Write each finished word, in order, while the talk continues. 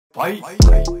Bye.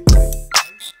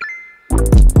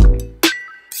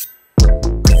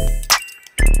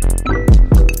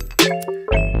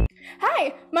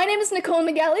 Hi, my name is Nicole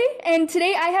Nageli, and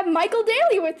today I have Michael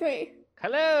Daley with me.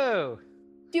 Hello.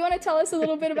 Do you want to tell us a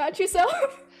little bit about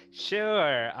yourself?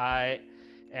 Sure. I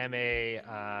am a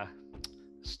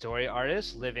story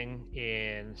artist living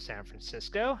in San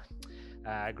Francisco.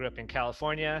 I grew up in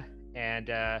California and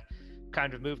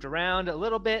kind of moved around a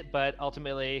little bit, but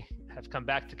ultimately have come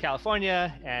back to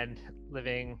California and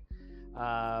living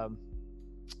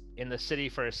in the city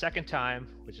for a second time,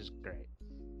 which is great.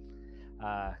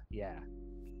 Yeah.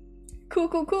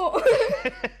 Cool.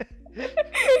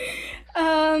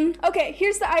 Okay,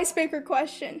 here's the icebreaker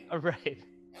question. All right.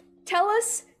 Tell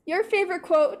us your favorite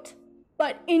quote,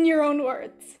 but in your own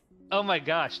words. Oh my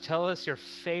gosh, tell us your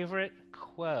favorite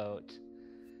quote,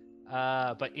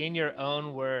 but in your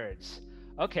own words.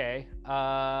 Okay.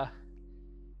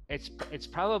 It's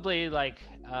probably like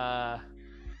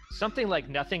something like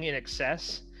nothing in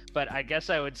excess, but I guess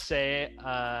I would say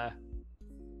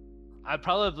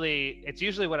it's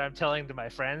usually what I'm telling to my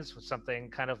friends with something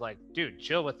kind of like, dude,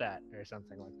 chill with that, or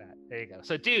something like that. There you go.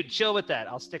 So, dude, chill with that.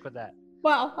 I'll stick with that.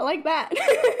 Wow, I like that.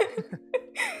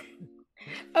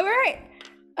 All right.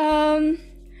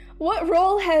 What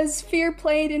role has fear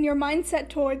played in your mindset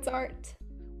towards art?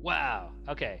 Wow.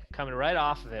 Okay. Coming right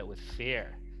off of it with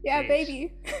fear. Yeah, Jeez.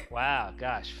 baby. Wow.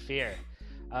 Gosh, fear.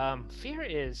 Fear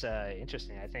is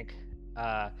interesting. I think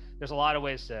there's a lot of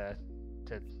ways to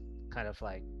kind of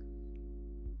like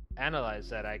analyze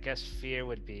that. I guess fear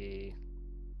would be,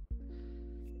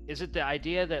 is it the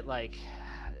idea that like,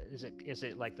 is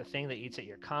it like the thing that eats at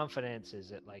your confidence?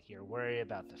 Is it like your worry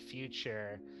about the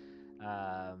future?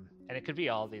 And it could be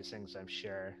all these things, I'm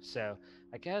sure. So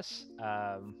I guess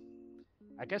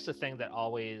the thing that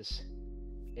always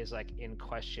is like in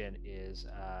question is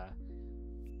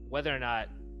whether or not,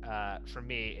 for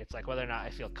me, it's like whether or not I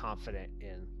feel confident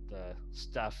in the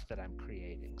stuff that I'm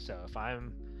creating. So if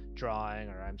I'm drawing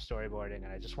or I'm storyboarding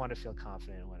and I just want to feel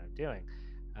confident in what I'm doing,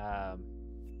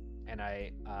 and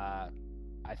I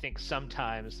think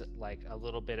sometimes like a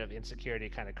little bit of insecurity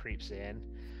kind of creeps in,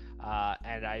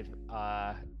 and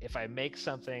if I make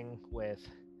something with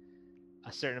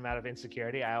a certain amount of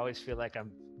insecurity, I always feel like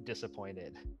I'm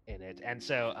disappointed in it, and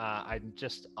so I'm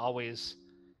just always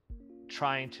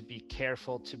trying to be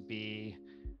careful to be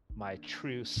my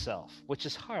true self, which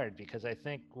is hard because I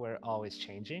think we're always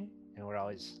changing and we're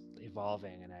always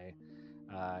evolving,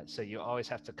 and so you always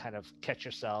have to kind of catch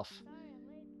yourself,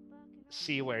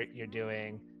 see where you're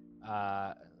doing,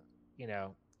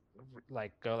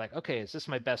 like go like, okay, is this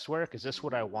my best work? Is this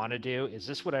what I want to do? Is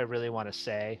this what I really want to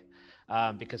say?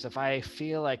 Because if I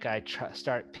feel like I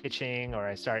start pitching or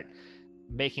I start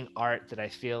making art that I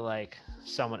feel like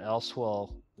someone else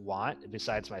will want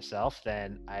besides myself,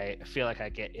 then I feel like I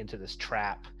get into this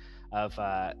trap of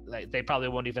like they probably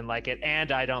won't even like it,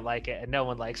 and I don't like it, and no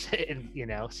one likes it, and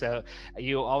so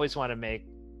you always want to make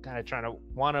kind of trying to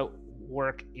want to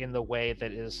work in the way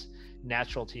that is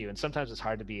natural to you, and sometimes it's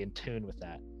hard to be in tune with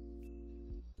that.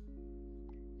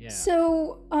 Yeah.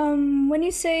 So when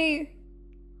you say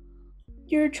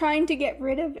you're trying to get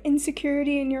rid of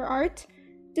insecurity in your art,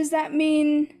 does that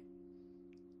mean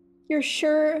you're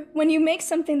sure when you make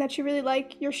something that you really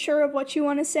like, you're sure of what you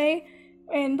want to say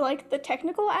and like the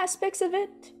technical aspects of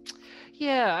it?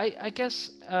 Yeah, I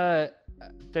guess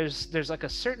there's like a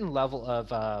certain level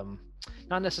of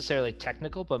not necessarily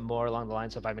technical, but more along the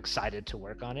lines of I'm excited to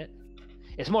work on it.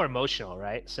 It's more emotional,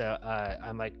 right? So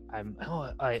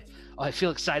I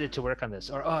feel excited to work on this,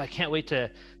 or I can't wait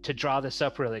to draw this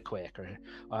up really quick, or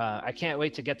I can't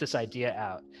wait to get this idea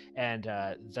out. And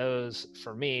those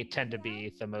for me tend to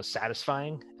be the most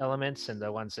satisfying elements and the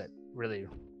ones that really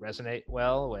resonate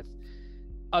well with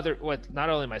not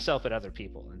only myself but other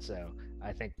people. And so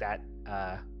I think that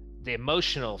the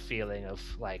emotional feeling of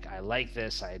like I like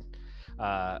this,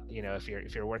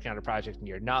 if you're working on a project and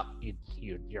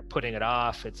you're putting it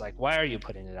off, it's like, why are you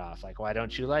putting it off? Like, why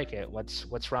don't you like it?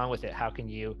 What's wrong with it? How can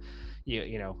you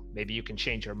maybe you can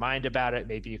change your mind about it.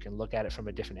 Maybe you can look at it from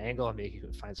a different angle, and maybe you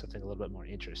can find something a little bit more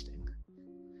interesting,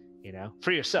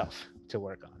 for yourself to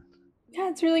work on. Yeah,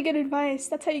 it's really good advice.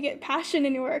 That's how you get passion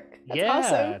in your work. That's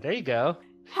awesome. Yeah, there you go.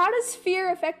 How does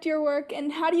fear affect your work,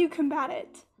 and how do you combat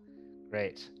it?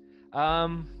 Great.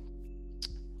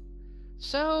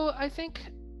 So I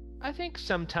think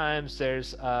sometimes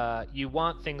there's you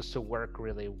want things to work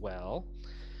really well,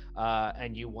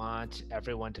 and you want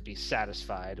everyone to be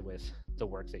satisfied with the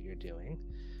work that you're doing.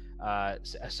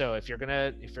 So if you're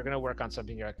gonna work on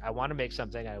something, you're like, I want to make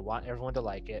something, I want everyone to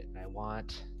like it, and I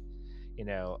want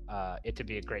it to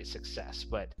be a great success.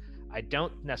 But I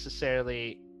don't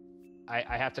necessarily,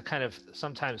 I have to kind of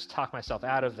sometimes talk myself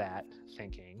out of that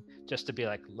thinking, just to be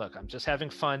like, look, I'm just having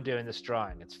fun doing this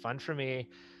drawing. It's fun for me.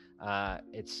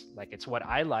 It's like, it's what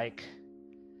I like.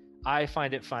 I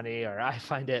find it funny, or I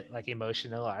find it like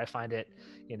emotional, or I find it,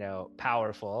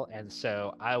 powerful. And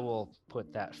so I will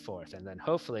put that forth. And then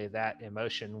hopefully that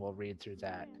emotion will read through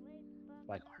that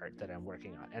like art that I'm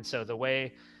working on. And so the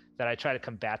way that I try to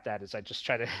combat that is I just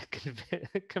try to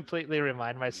completely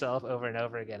remind myself over and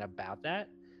over again about that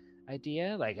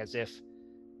idea, like as if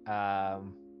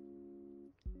um,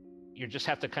 you just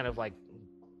have to kind of like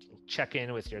check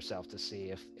in with yourself to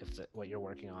see if what you're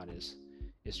working on is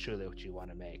truly what you want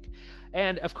to make.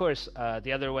 And of course,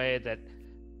 the other way that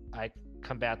I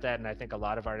combat that, and I think a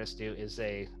lot of artists do, is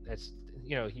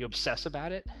you obsess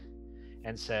about it.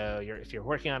 And so if you're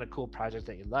working on a cool project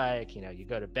that you like, you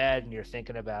go to bed and you're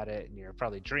thinking about it, and you're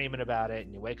probably dreaming about it,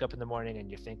 and you wake up in the morning and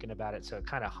you're thinking about it. So it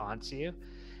kind of haunts you.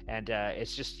 And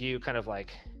it's just you kind of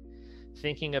like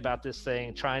thinking about this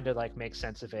thing, trying to like make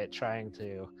sense of it, trying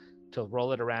to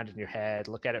roll it around in your head,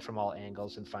 look at it from all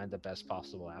angles, and find the best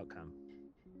possible outcome.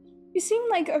 You seem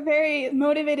like a very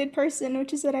motivated person,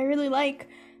 which is what I really like.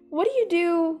 What do you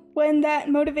do when that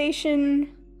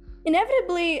motivation,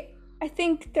 inevitably, I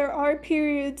think there are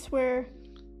periods where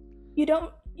you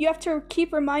have to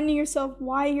keep reminding yourself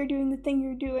why you're doing the thing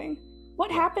you're doing. What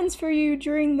happens for you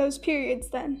during those periods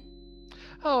then?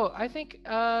 Oh, I think,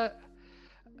 yeah,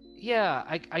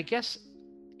 I guess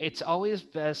it's always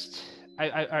best.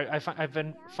 I've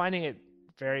been finding it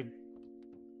very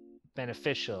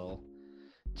beneficial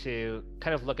to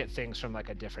kind of look at things from like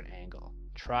a different angle,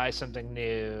 try something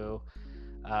new.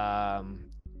 Um,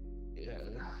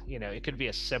 it could be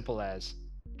as simple as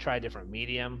try a different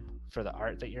medium for the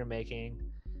art that you're making.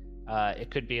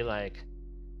 It could be like,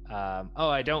 oh,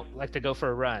 I don't like to go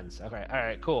for runs. Okay, all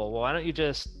right, cool. Well, why don't you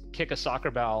just kick a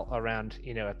soccer ball around,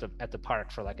 at the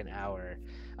park for like an hour?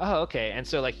 Oh, okay. And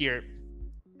so like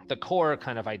the core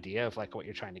kind of idea of like what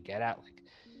you're trying to get at, like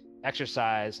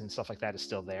exercise and stuff like that, is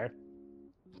still there,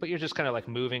 but you're just kind of like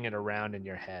moving it around in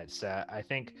your head. So I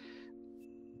think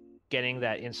getting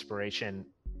that inspiration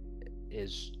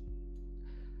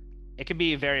it can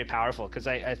be very powerful, because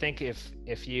I think if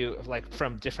you like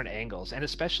from different angles, and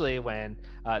especially when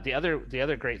the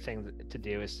other great thing to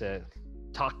do is to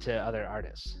talk to other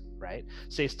artists, right?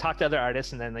 So you talk to other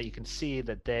artists, and then you can see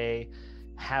that they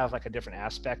have like a different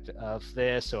aspect of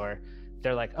this, or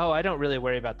they're like, oh, I don't really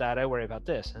worry about that, I worry about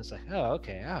this. And it's like, oh,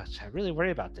 okay, oh, I really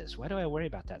worry about this, why do I worry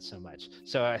about that so much?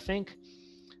 So I think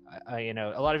a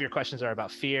lot of your questions are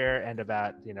about fear and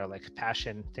about like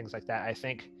passion, things like that. I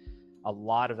think a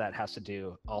lot of that has to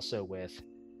do also with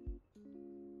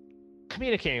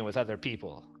communicating with other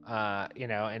people,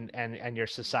 and your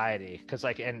society, because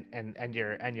like and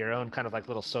your own kind of like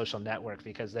little social network,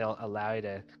 because they'll allow you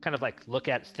to kind of like look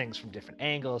at things from different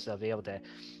angles. They'll be able to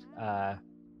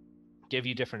give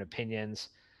you different opinions.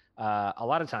 A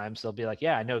lot of times they'll be like,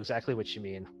 yeah, I know exactly what you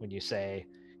mean when you say,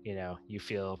 you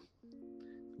feel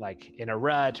like in a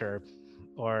rut,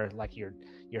 or like you're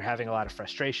having a lot of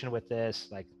frustration with this,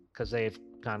 like because they've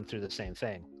gone through the same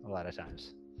thing a lot of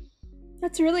times.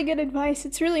 That's really good advice.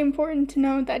 It's really important to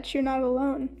know that you're not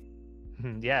alone.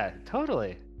 Yeah,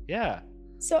 totally. Yeah.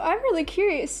 So I'm really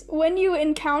curious, when you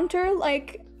encounter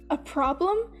like a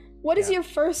problem, what is your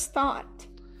first thought?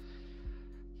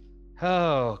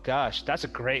 Oh gosh, that's a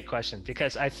great question,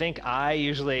 because I think I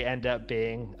usually end up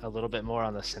being a little bit more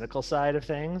on the cynical side of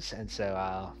things, and so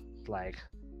I'll like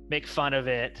make fun of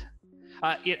it.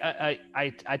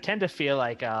 I tend to feel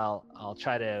like I'll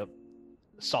try to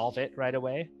solve it right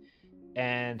away,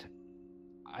 and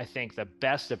I think the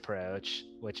best approach,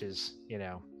 which is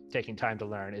taking time to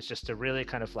learn, is just to really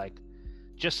kind of like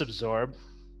just absorb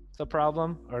the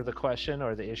problem or the question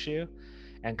or the issue,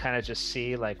 and kind of just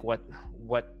see like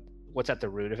what's at the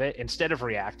root of it, instead of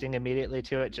reacting immediately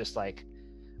to it. Just like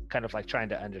kind of like trying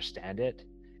to understand it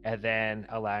and then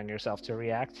allowing yourself to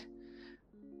react.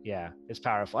 Yeah, it's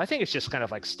powerful. I think it's just kind of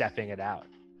like stepping it out.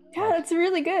 Yeah, that's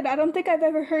really good. I don't think I've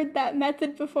ever heard that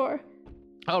method before.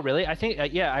 Oh, really? I think,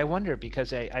 yeah, I wonder,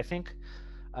 because I think,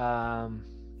 I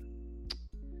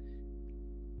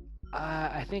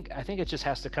think it just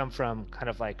has to come from kind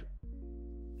of like,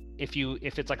 if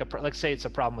it's like let's say it's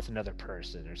a problem with another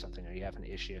person or something, or you have an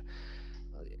issue,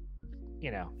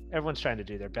 everyone's trying to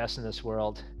do their best in this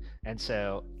world. And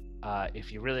so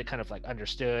if you really kind of like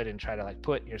understood and try to like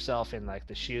put yourself in like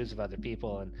the shoes of other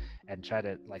people, and try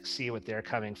to like see what they're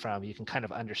coming from, you can kind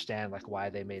of understand like why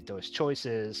they made those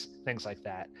choices, things like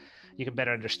that. You can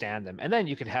better understand them, and then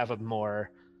you can have a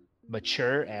more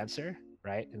mature answer.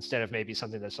 right? Instead of maybe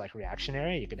something that's like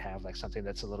reactionary, you could have like something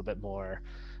that's a little bit more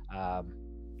um,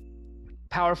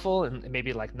 powerful and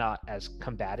maybe like not as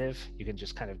combative. You can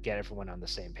just kind of get everyone on the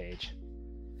same page.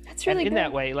 That's And really in that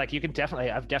good. way, like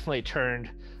I've definitely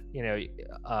turned, you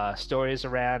know, stories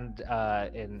around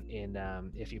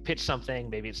in if you pitch something,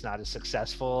 maybe it's not as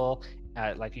successful.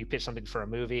 Like you pitch something for a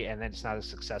movie and then it's not as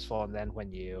successful. And then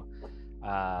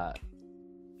uh,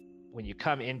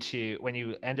 when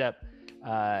you end up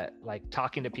like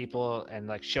talking to people and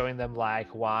like showing them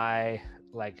like why,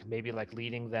 like maybe like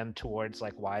leading them towards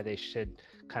like why they should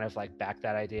kind of like back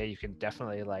that idea, uh,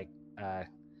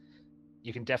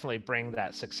 you can definitely bring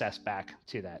that success back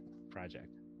to that project.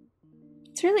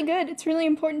 It's really good. It's really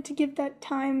important to give that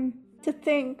time to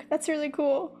think. That's really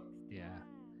cool. Yeah.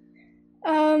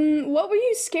 What were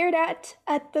you scared at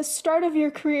the start of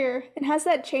your career, and has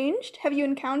that changed? Have you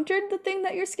encountered the thing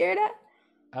that you're scared at?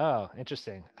 Oh,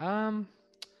 interesting.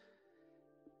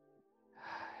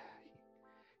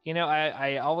 You know,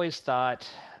 I always thought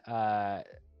uh,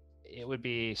 it would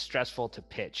be stressful to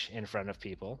pitch in front of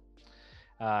people.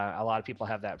 A lot of people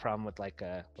have that problem with like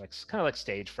kind of like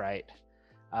stage fright.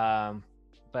 Um,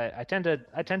 but I tend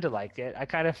to like it. I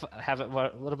kind of have it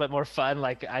a little bit more fun.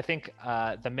 Like I think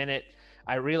the minute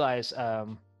I realize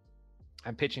I'm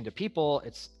pitching to people,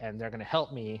 and they're going to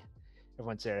help me.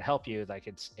 Everyone's there to help you. Like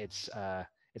it's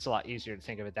a lot easier to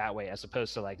think of it that way as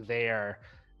opposed to like they are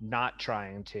not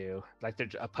trying to, like they're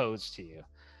opposed to you.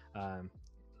 Um,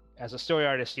 as a story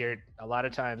artist, you're a lot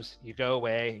of times you go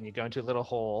away and you go into a little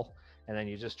hole and then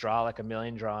you just draw like a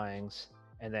million drawings,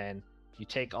 and then you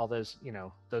take all those, you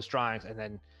know, those drawings, and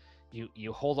then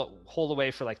you hold away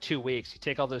for like 2 weeks. You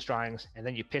take all those drawings and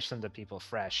then you pitch them to people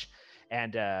fresh,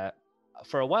 and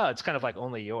for a while it's kind of like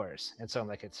only yours, and so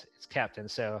like it's kept, and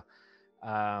so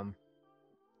um,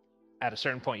 at a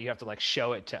certain point you have to like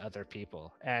show it to other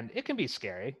people, and it can be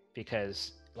scary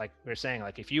because like we are saying,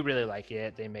 like if you really like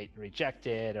it, they may reject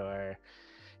it or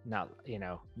not, you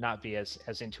know, not be as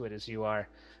into it as you are.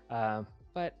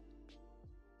 But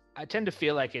I tend to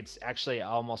feel like it's actually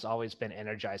almost always been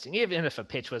energizing, even if a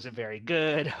pitch wasn't very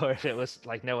good or if it was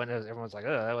like no one knows, everyone's like,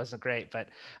 oh, that wasn't great, but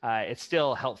it's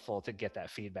still helpful to get that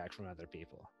feedback from other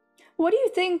people. What do you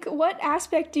think? What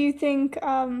aspect do you think?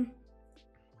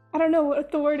 I don't know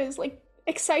what the word is. Like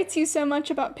excites you so much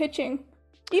about pitching,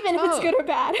 even if it's Oh, good or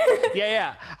bad. yeah,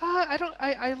 yeah. I don't.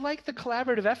 I like the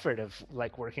collaborative effort of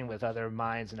like working with other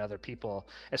minds and other people,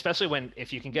 especially when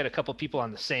if you can get a couple people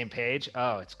on the same page.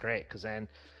 Oh, it's great because then,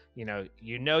 you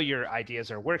know your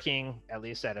ideas are working at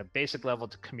least at a basic level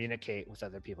to communicate with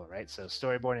other people, right? So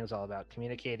storyboarding is all about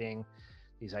communicating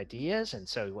these ideas, and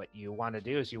so what you want to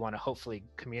do is you want to hopefully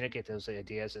communicate those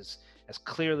ideas as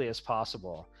clearly as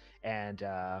possible, and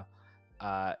uh,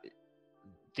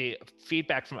 the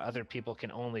feedback from other people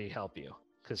can only help you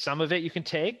because some of it you can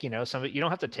take, some of it you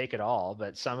don't have to take it all,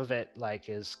 but some of it like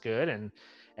is good, and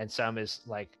some is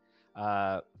like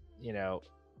uh you know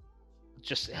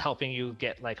just helping you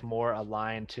get like more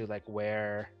aligned to like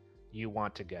where you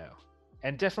want to go,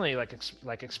 and definitely like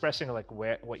like expressing like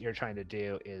what you're trying to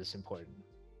do is important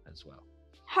as well.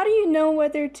 How do you know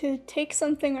whether to take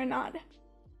something or not?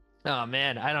 Oh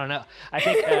man, I don't know. I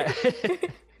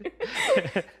think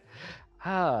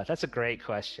that's a great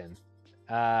question.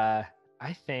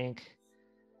 I think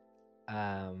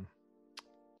um,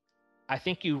 I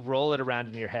think you roll it around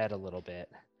in your head a little bit,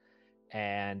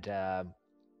 and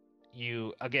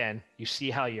you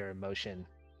see how your emotion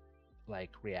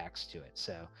like reacts to it.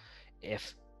 So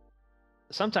if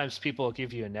sometimes people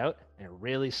give you a note and it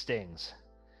really stings,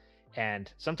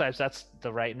 and sometimes that's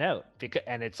the right note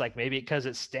and it's like maybe because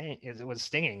it was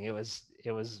stinging, it was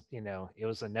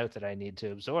a note that I need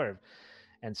to absorb,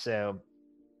 and so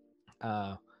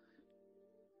uh,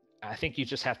 I think you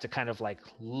just have to kind of like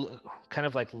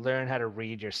learn how to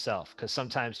read yourself, because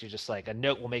sometimes you're just like a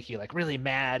note will make you like really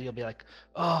mad. You'll be like,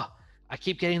 oh, I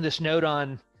keep getting this note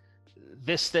on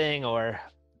this thing, or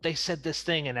they said this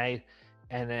thing, and I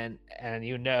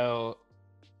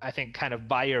think kind of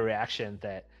by your reaction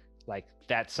that like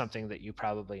that's something that you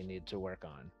probably need to work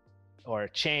on or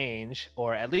change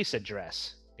or at least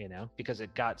address, because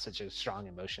it got such a strong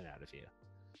emotion out of you.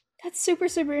 That's super,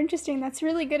 super interesting. That's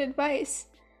really good advice.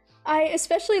 I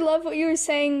especially love what you were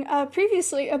saying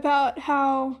previously about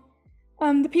how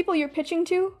the people you're pitching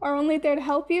to are only there to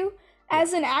help you. Yeah.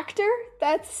 As an actor,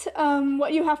 that's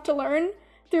what you have to learn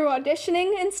through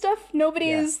auditioning and stuff.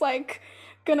 Nobody is like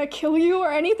gonna kill you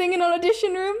or anything in an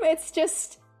audition room. It's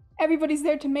just everybody's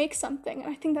there to make something,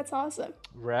 and I think that's awesome.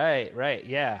 Right,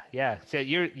 yeah. So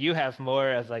you have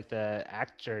more of like the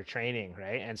actor training,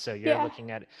 right? And so you're Yeah.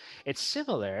 looking at it's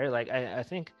similar. Like I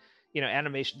think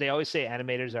animation. They always say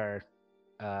animators are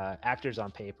actors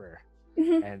on paper,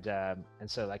 Hmm. and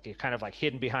so like you're kind of like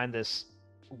hidden behind this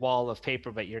wall of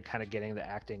paper, but you're kind of getting the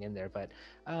acting in there. But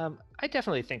I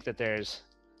definitely think that there's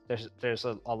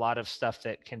a lot of stuff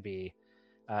that can be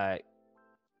uh,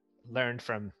 learned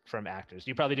from actors.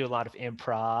 You probably do a lot of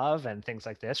improv and things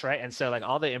like this, right? And so like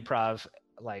all the improv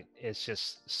like is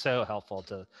just so helpful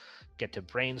to get to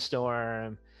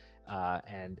brainstorm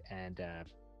and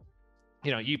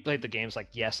you played the games like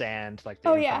Yes and like the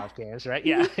Oh yeah. improv games, right? Hmm.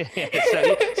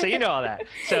 Yeah. So you know all that.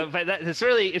 So but it's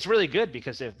really good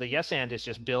because if the Yes and is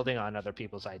just building on other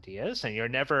people's ideas and you're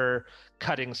never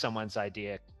cutting someone's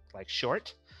idea like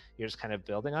short, you're just kind of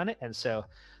building on it, and so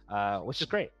which is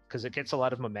great because it gets a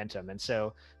lot of momentum. And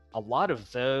so a lot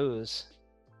of those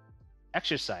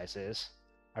exercises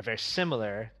are very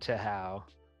similar to how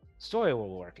story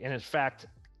will work. And in fact,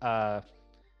 uh,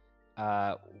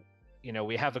 uh,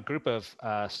 we have a group of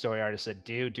story artists that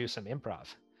do some improv,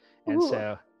 and Ooh,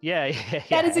 so yeah, yeah, that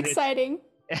yeah, is and it's exciting.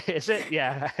 is it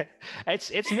yeah,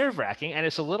 it's nerve wracking and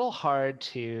it's a little hard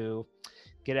to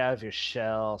get out of your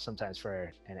shell sometimes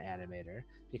for an animator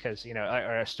because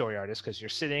or a story artist because you're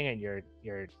sitting and you're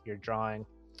drawing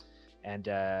and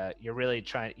you're really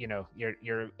trying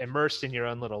you're immersed in your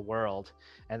own little world,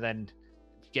 and then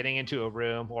getting into a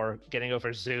room or getting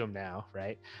over Zoom now,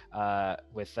 right?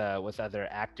 With other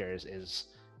actors is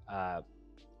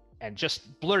and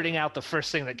just blurting out the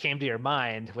first thing that came to your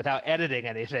mind without editing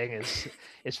anything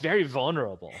is very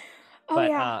vulnerable. Oh But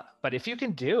yeah. but if you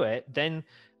can do it, then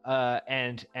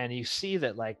and you see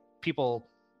that like people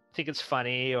think it's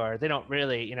funny or they don't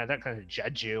really they're not going to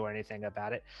judge you or anything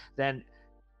about it, then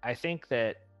I think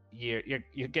that you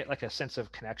get like a sense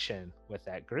of connection with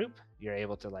that group. You're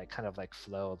able to like kind of like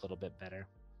flow a little bit better.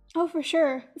 Oh, for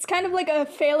sure. It's kind of Yeah. like a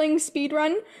failing speed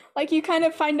run. Like you kind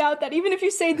of find out that even if you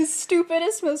say the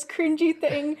stupidest, most cringy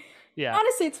thing, Yeah.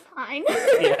 honestly, it's fine.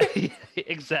 Yeah.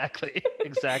 Exactly.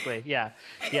 Exactly. Yeah.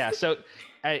 Yeah. So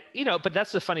but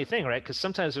that's the funny thing, right? Because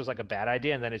sometimes there's like a bad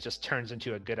idea and then it just turns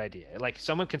into a good idea. Like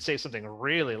someone can say something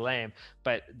really lame,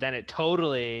 but then it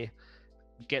totally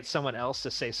get someone else to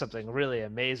say something really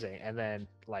amazing, and then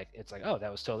like it's like, oh,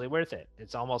 that was totally worth it.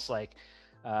 It's almost like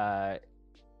uh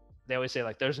they always say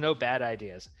like there's no bad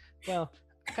ideas. Well,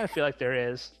 I kind of feel like there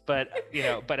is, but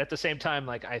but at the same time,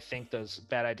 like I think those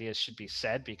bad ideas should be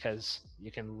said because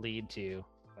you can lead to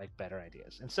like better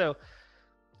ideas. And so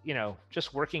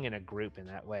just working in a group in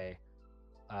that way,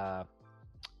 uh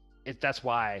that's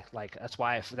why like that's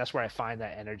where I find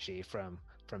that energy from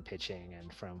pitching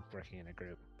and from working in a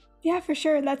group. Yeah, for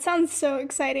sure. That sounds so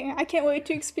exciting. I can't wait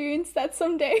to experience that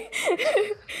someday.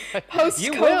 Post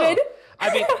You COVID. will.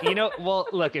 I mean, well,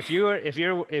 look, if you're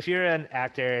an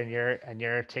actor and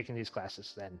you're taking these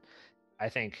classes, then I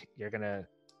think you're gonna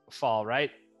fall right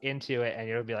into it, and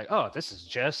you'll be like, oh, this is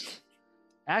just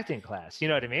acting class. You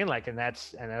know what I mean? Like, and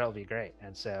that'll be great,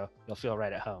 and so you'll feel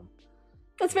right at home.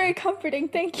 That's You know? very comforting.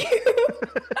 Thank you.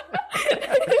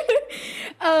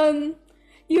 um,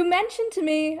 you mentioned to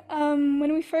me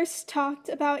when we first talked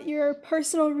about your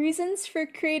personal reasons for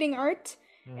creating art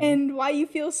Hmm. and why you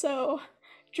feel so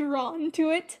drawn to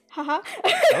it. Haha.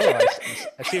 Oh,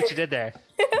 I see what you did there.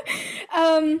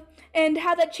 um, and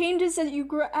how that changes as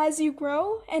you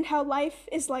grow, and how life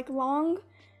is like long.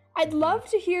 I'd Hmm. love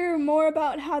to hear more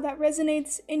about how that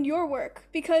resonates in your work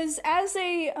because as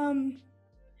a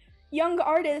young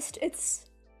artist, it's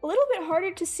a little bit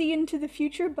harder to see into the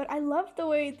future, but I love the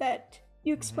way that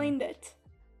you Hmm. explained it.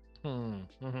 Hmm.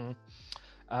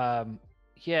 Um,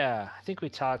 yeah, I think we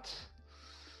talked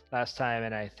last time,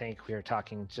 and I think we were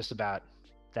talking just about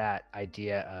that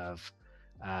idea of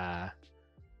uh,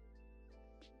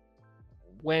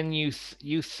 when you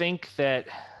think that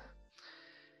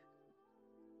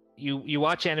you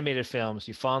watch animated films,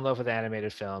 you fall in love with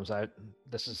animated films.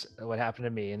 This is what happened to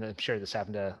me, and I'm sure this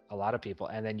happened to a lot of people.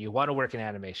 And then you want to work in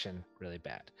animation really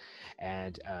bad,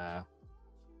 and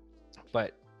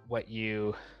but what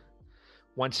you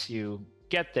once you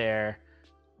get there,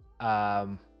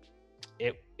 um,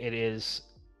 it is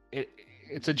it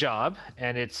it's a job,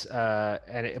 and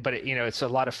but it's a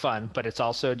lot of fun, but it's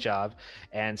also a job.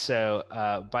 And so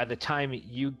by the time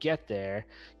you get there,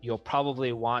 you'll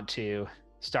probably want to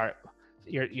start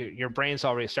your brain's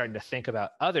already starting to think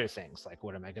about other things like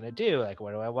what am I going to do, like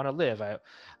where do I want to live.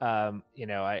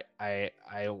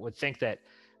 I would think that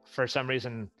for some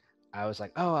reason I was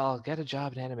like, oh, I'll get a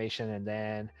job in animation and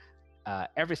then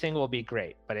everything will be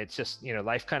great. But it's just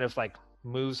life kind of like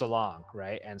moves along,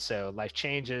 right? And so life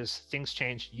changes, things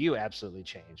change, you absolutely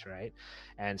change, right?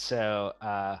 And so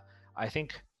I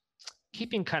think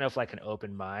keeping kind of like an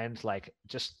open mind, like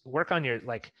just work on your,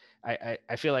 like,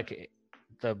 I feel like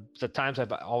the times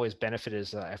I've always benefited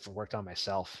is that I've worked on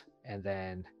myself, and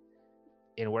then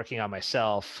in working on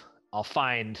myself, I'll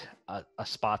find a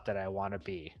spot that I want to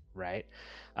be, right?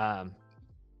 Um,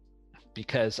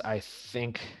 because I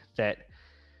think that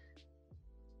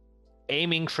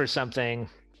aiming for something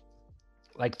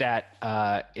like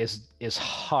that is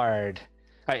hard.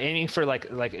 Aiming for like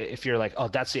if you're like, oh,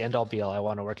 that's the end all be all, I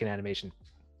want to work in animation,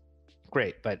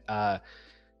 great, but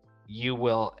you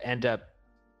will end up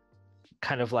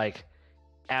kind of like,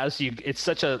 as you, it's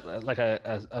such a like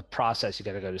a process. You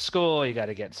got to go to school, you got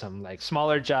to get some like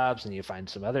smaller jobs, and you find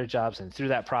some other jobs, and through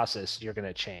that process you're going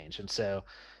to change. And so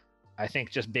I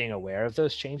think just being aware of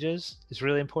those changes is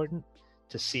really important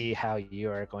to see how you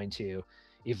are going to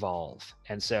evolve.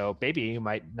 And so maybe you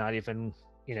might not even,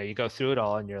 you go through it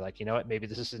all and you're like, you know what, maybe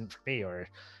this isn't for me. Or,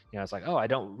 it's like, oh, I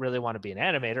don't really want to be an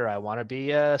animator. I want to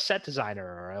be a set designer,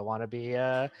 or I want to be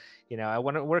I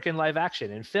want to work in live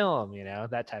action and film,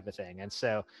 that type of thing. And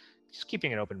so just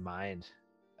keeping an open mind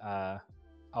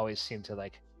always seemed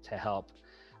to help.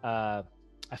 I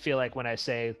feel like when I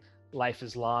say life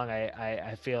is long,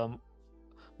 I feel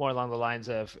more along the lines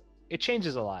of it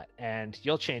changes a lot, and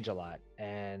you'll change a lot,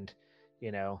 and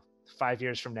 5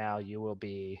 years from now you will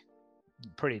be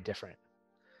pretty different.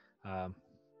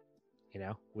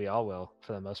 We all will,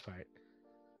 for the most part.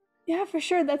 Yeah, for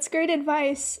sure. That's great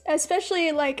advice. Especially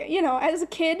as a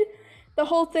kid, the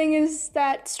whole thing is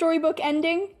that storybook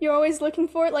ending. You're always looking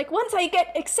for it. Like, once I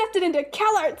get accepted into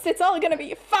CalArts, it's all gonna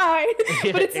be fine.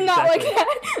 Yeah, but it's exactly. not like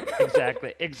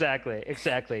that.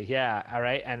 exactly. Yeah. All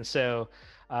right. And so,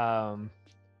 the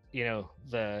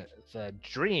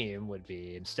dream would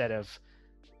be, instead of,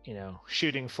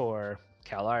 shooting for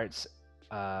CalArts,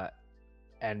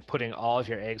 and putting all of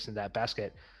your eggs in that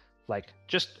basket, like,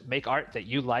 just make art that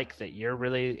you like, that you're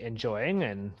really enjoying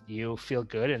and you feel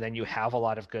good, and then you have a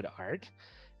lot of good art,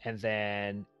 and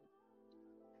then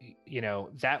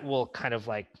that will kind of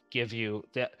like give you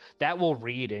that will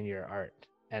read in your art.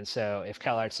 And so if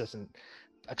CalArts doesn't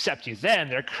accept you, then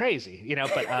they're crazy,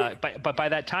 but by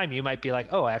that time you might be like,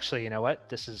 oh, actually, you know what,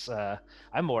 this is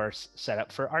I'm more set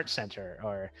up for Art Center,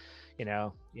 or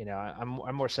I'm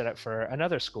more set up for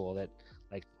another school that,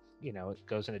 like, it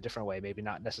goes in a different way, maybe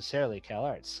not necessarily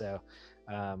CalArts. So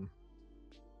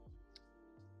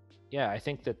yeah, I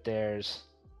think that there's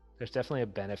definitely a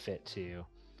benefit to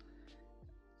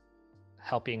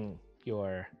helping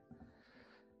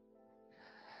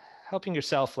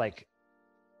yourself, like,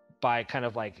 by kind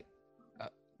of like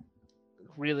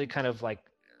really kind of like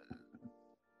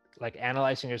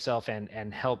analyzing yourself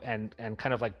and help and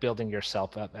kind of like building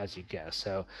yourself up as you go.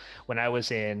 So when I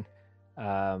was in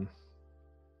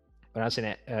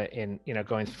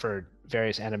going for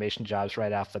various animation jobs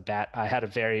right off the bat, I had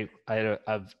a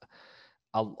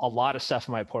lot of stuff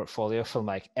in my portfolio from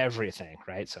like everything,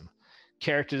 right? Some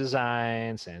character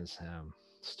designs and some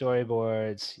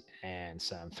storyboards and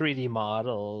some 3D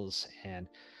models, and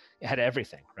it had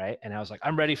everything, right? And I was like,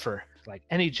 I'm ready for like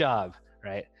any job,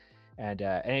 right? And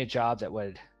any job that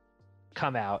would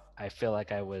come out, I feel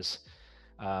like I was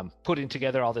putting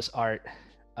together all this art.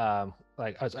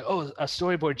 Like, I was like, oh, a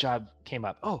storyboard job came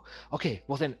up. Oh, okay,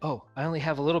 well then, oh, I only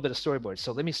have a little bit of storyboard,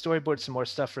 so let me storyboard some more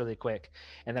stuff really quick.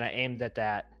 And then I aimed at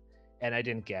that, and I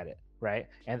didn't get it, right?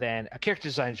 And then a character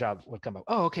design job would come up.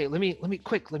 Oh, okay, let me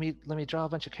draw a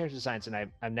bunch of character designs, and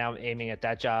I'm now aiming at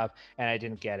that job, and I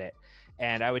didn't get it.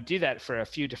 And I would do that for a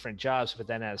few different jobs, but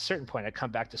then at a certain point, I'd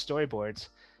come back to storyboards,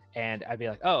 and I'd be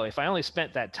like, oh, if I only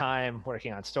spent that time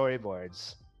working on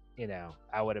storyboards,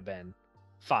 I would have been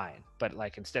fine. But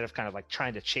like, instead of kind of like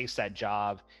trying to chase that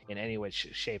job in any way,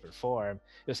 shape, or form,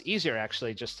 it was easier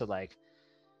actually just to like,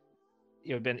 it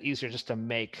would have been easier just to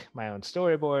make my own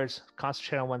storyboards,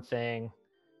 concentrate on one thing,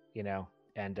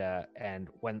 and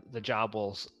when the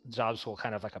jobs will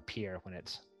kind of like appear when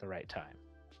it's the right time.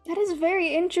 That is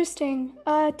very interesting.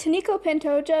 Taniko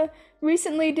Pantoja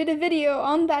recently did a video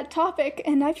on that topic,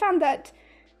 and I found that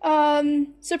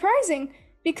surprising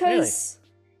because,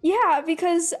 really? Yeah,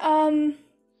 because what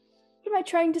am I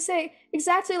trying to say?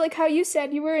 Exactly like how you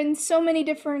said, you were in so many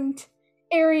different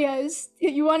areas,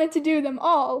 you wanted to do them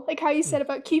all, like how you said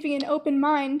about keeping an open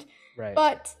mind. Right.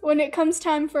 But when it comes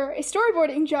time for a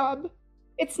storyboarding job,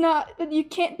 it's not that you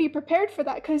can't be prepared for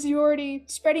that because you're already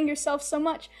spreading yourself so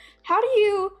much. How do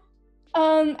you,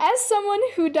 as someone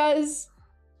who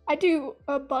I do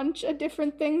a bunch of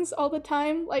different things all the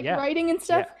time, like writing and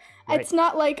stuff. Yeah. Right. It's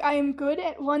not like I am good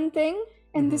at one thing,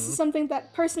 and this is something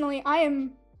that personally I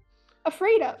am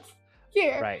afraid of.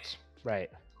 Fear. Right.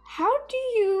 How do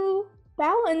you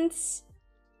balance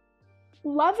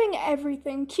loving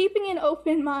everything, keeping an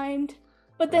open mind,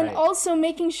 but then Right. also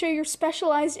making sure you're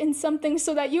specialized in something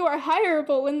so that you are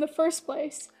hireable in the first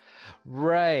place.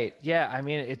 Right. Yeah. I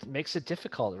mean, it makes it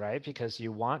difficult, right? Because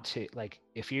you want to, like,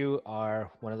 if you are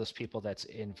one of those people that's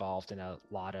involved in a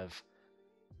lot of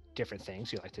different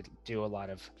things, you like to do a lot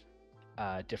of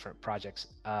different projects,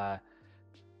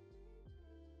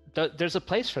 there's a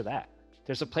place for that.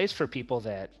 There's a place for people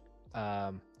that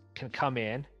can come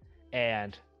in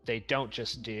and they don't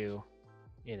just do,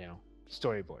 you know,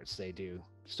 storyboards. They do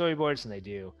storyboards and they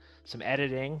do some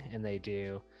editing and they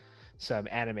do some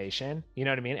animation, you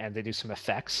know what I mean? And they do some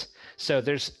effects. So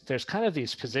there's kind of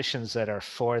these positions that are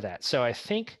for that. So I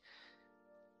think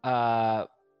uh,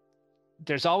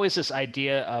 there's always this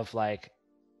idea of like,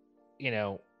 you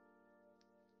know,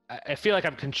 I feel like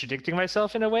I'm contradicting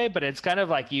myself in a way, but it's kind of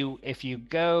like if you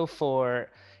go for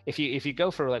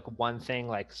like one thing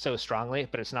like so strongly,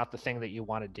 but it's not the thing that you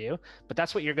want to do, but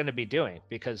that's what you're going to be doing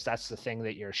because that's the thing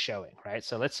that you're showing, right?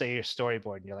 So let's say you're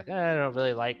storyboarding, you're like, I don't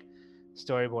really like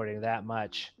storyboarding that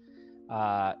much,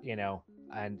 you know,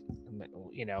 and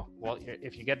you know, well,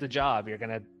 if you get the job, you're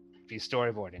going to be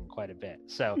storyboarding quite a bit.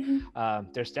 So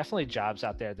Mhm. there's definitely jobs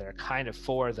out there that are kind of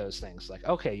for those things. Like,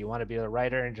 okay, you want to be a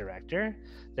writer and director,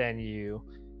 then you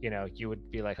know, you would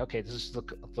be like, okay, this is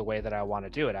the way that I want to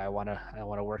do it. I want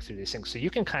to work through these things. So you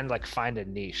can kind of like find a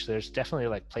niche. There's definitely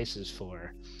like places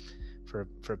for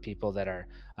people that are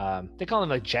they call them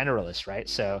like generalists, right?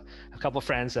 So a couple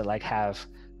friends that like have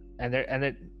and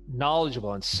they're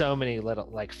knowledgeable in so many little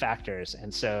like factors,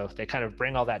 and so they kind of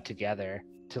bring all that together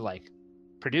to like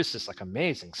produce this like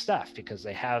amazing stuff because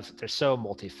they're so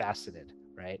multifaceted,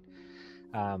 right?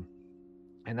 um,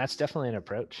 and that's definitely an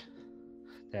approach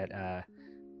that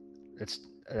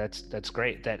that's that's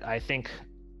great, that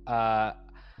uh,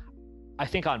 I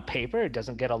think on paper it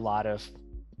doesn't get a lot of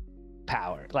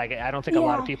power. Like I don't think a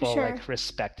lot of Yeah, for people sure. like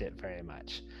respect it very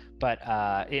much, but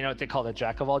you know what they call the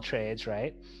jack of all trades,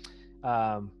 right?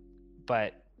 um,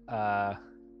 but I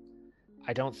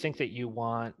don't think that you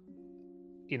want,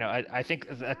 you know, I think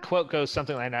a quote goes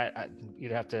something like that.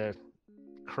 You'd have to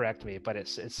correct me, but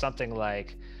it's something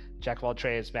like jack of all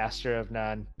trades, master of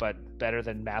none, but better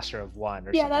than master of one,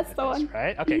 or Yeah, something that's like the this, one.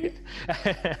 right? Okay, Mhm.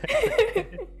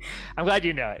 good. I'm glad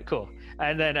you know it. Cool.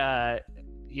 And then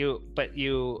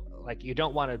you like you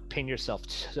don't want to pin yourself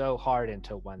so hard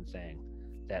into one thing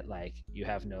that like you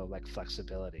have no like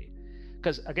flexibility.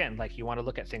 Because again, like you want to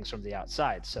look at things from the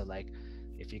outside. So like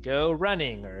if you go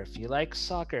running or if you like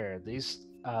soccer, these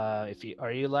if you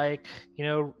are you like, you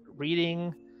know,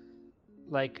 reading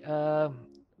like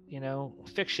you know,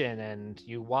 fiction and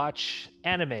you watch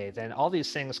anime, then all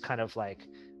these things kind of like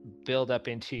build up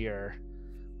into your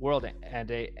world, and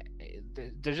they're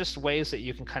just ways that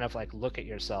you can kind of like look at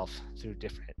yourself through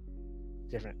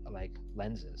different like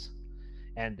lenses,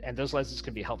 and those lenses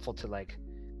can be helpful to like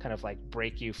kind of like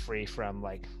break you free from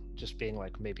like just being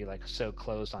like maybe like so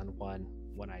closed on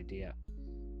one idea.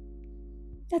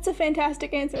 That's a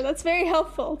fantastic answer. That's very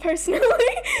helpful, personally.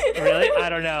 Really, I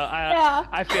don't know, Yeah.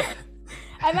 I feel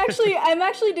I'm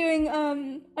actually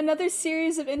doing another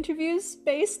series of interviews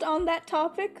based on that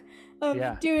topic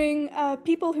yeah. of doing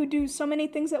people who do so many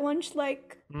things at once,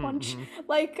 Mm-hmm.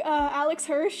 like Alex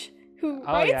Hirsch, who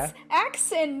Oh yeah. writes,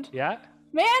 acts, and Yeah.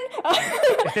 man,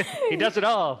 He does it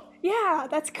all. yeah,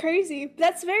 that's crazy.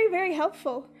 That's very, very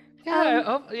helpful. Yeah,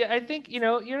 Um, yeah, I think, you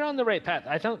know, you're on the right path.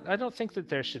 I don't think that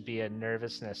there should be a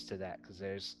nervousness to that because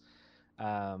there's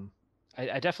um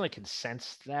I definitely can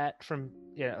sense that from,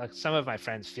 you know, like some of my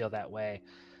friends feel that way.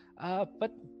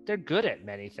 But they're good at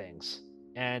many things.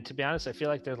 And to be honest, I feel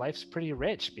like their life's pretty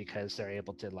rich because they're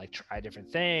able to like try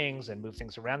different things and move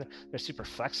things around. They're super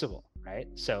flexible, right?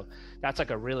 So that's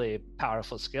like a really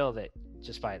powerful skill that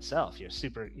just by itself, you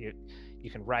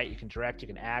can write, you can direct, you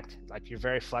can act, like you're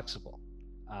very flexible.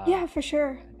 yeah, for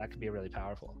sure. And that can be really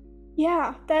powerful.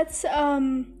 Yeah, that's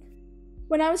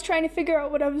when I was trying to figure out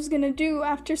what I was gonna do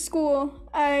after school,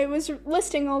 I was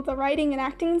listing all the writing and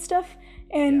acting and stuff,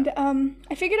 Yeah. and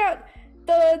I figured out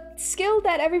the skill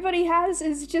that everybody has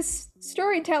is just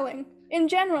storytelling in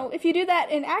general. If you do that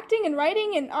in acting and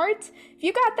writing and art, if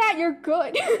you got that, you're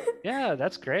good. Yeah,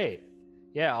 that's great.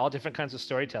 Yeah, all different kinds of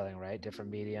storytelling, right?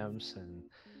 Different mediums and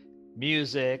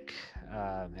music,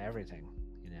 everything,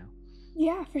 you know.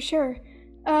 Yeah, for sure.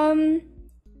 Um,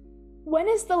 when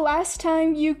is the last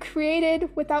time you created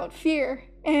without fear,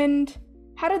 and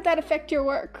how did that affect your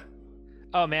work?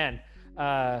 Oh man,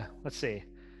 let's see.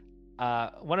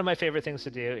 One of my favorite things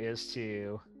to do is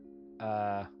to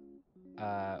uh,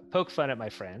 poke fun at my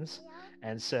friends,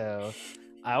 and so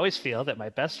I always feel that my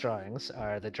best drawings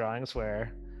are the drawings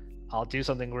where I'll do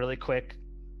something really quick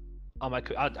on my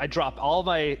I drop all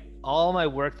my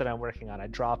work that I'm working on. I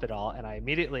drop it all and I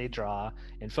immediately draw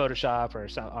in Photoshop or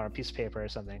some on a piece of paper or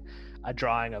something a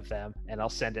drawing of them, and I'll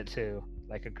send it to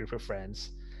like a group of friends.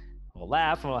 We'll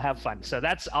laugh and we'll have fun. So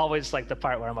that's always like the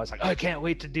part where I'm always like, oh, I can't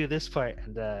wait to do this part.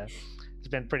 And it's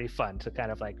been pretty fun to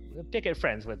kind of like pick at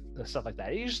friends with stuff like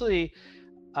that. Usually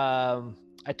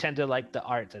I tend to like the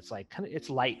art that's like kind of, it's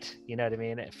light, you know what I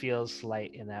mean? It feels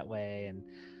light in that way. And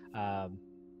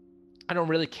I don't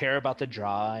really care about the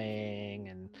drawing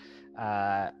and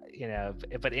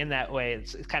but in that way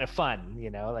it's kind of fun,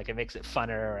 like it makes it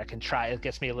funner, or I can try, it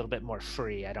gets me a little bit more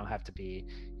free. I don't have to be,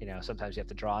 sometimes you have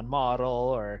to draw on model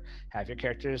or have your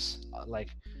characters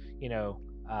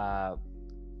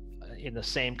in the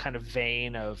same kind of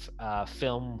vein of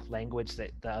film language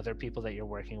that the other people that you're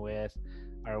working with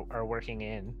are working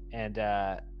in, and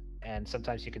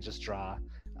sometimes you can just draw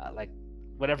like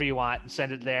whatever you want and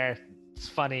send it there. It's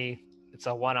funny. It's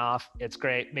a one-off. It's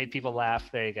great. Made people laugh.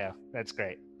 There you go. That's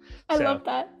great. I love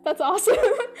that. That's awesome.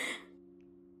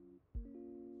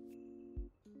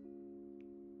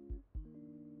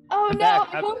 Oh I'm no!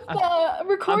 back. I hope the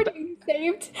recording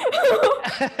saved.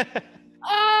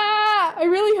 I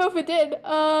really hope it did.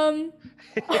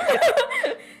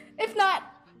 If not,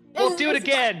 we'll do it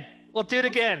again. We'll do it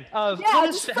again. How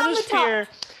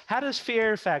does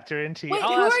fear factor into you? Wait,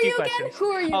 I'll who ask are you questions. again?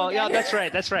 Who are you? Oh, again? yeah,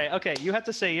 that's right. Okay, you have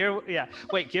to say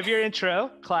Wait, give your intro,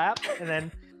 clap, and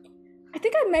then. I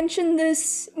think I mentioned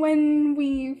this when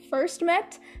we first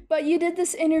met, but you did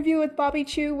this interview with Bobby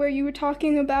Chu where you were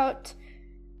talking about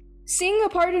seeing a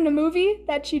part in a movie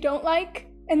that you don't like,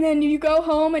 and then you go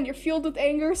home and you're fueled with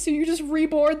anger, so you just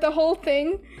reboard the whole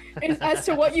thing as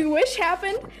to what you wish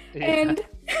happened. Yeah. And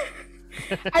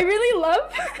I really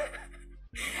love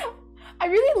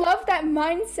that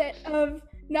mindset of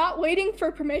not waiting for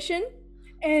permission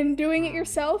and doing it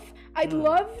yourself. I'd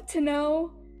love to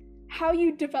know how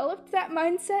you developed that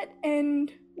mindset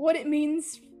and what it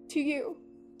means to you.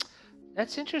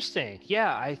 That's interesting.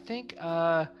 Yeah, I think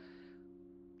a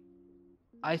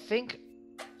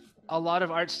lot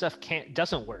of art stuff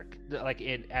doesn't work like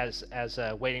it as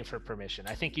waiting for permission.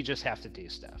 I think you just have to do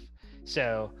stuff.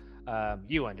 So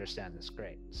you understand this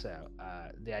great. So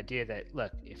the idea that,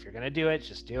 look, if you're gonna do it,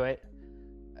 just do it.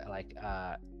 Like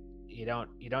you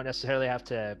don't necessarily have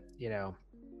to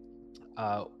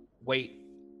wait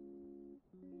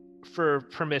for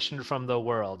permission from the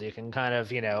world. You can kind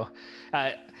of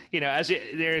as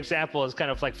their example is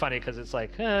kind of like funny because it's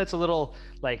like it's a little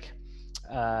like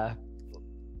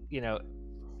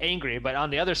angry, but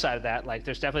on the other side of that, like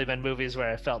there's definitely been movies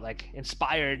where I felt like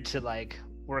inspired to like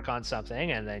work on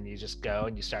something, and then you just go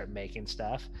and you start making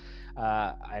stuff,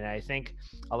 and I think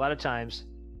a lot of times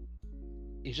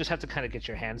you just have to kind of get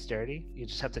your hands dirty. You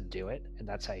just have to do it, and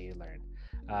that's how you learn.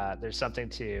 There's something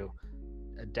to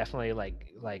definitely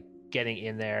like getting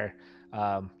in there.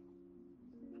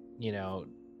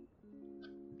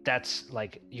 That's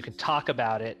like you can talk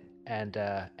about it and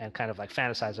kind of like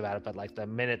fantasize about it, but like the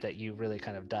minute that you really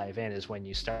kind of dive in is when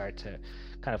you start to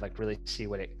kind of like really see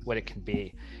what it can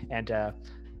be. And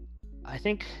I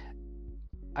think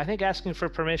asking for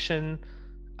permission,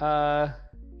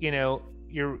 you're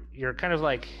kind of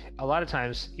like, a lot of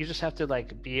times you just have to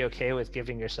like be okay with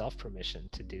giving yourself permission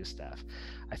to do stuff.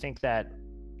 I think that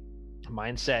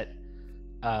mindset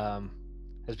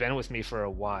has been with me for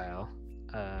a while.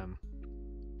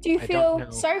 Do you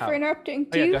feel, sorry for interrupting,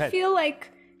 do you feel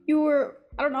like you were,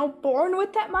 I don't know, born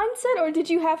with that mindset, or did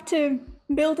you have to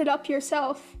build it up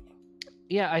yourself?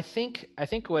 Yeah, I think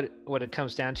what it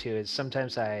comes down to is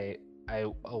sometimes I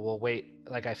will wait,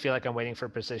 like I feel like I'm waiting for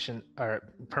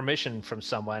permission from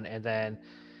someone, and then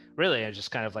really I'm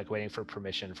just kind of like waiting for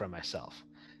permission from myself.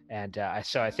 And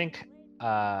so I think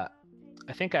I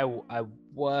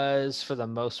was, for the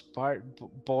most part,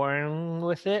 born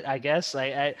with it, I guess.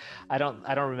 I don't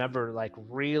remember like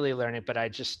really learning, but I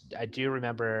do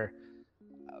remember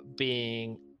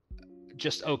being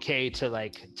just okay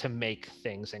to make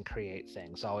things and create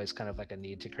things. Always kind of like a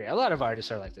need to create. A lot of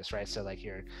artists are like this, right? So like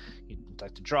you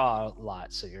like to draw a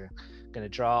lot, so you're going to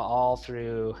draw all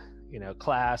through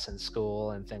class and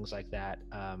school and things like that.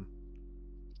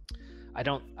 I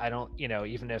don't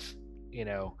even if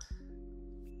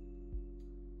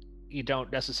you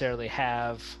don't necessarily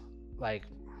have like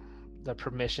the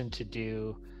permission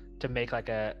to make like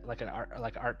an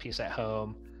art piece at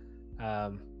home,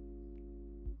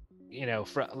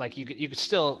 for like you could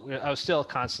still, I was still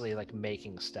constantly like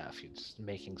making stuff. Just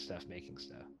making stuff.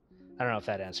 I don't know if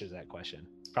that answers that question.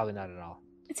 Probably not at all.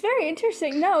 It's very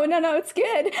interesting. No, it's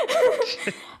good.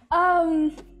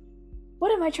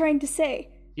 What am I trying to say?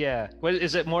 Yeah. What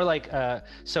is it more like?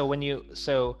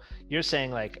 So you're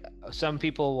saying like some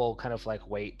people will kind of like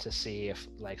wait to see if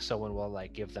like someone will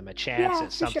like give them a chance Yeah,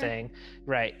 at for sure. something,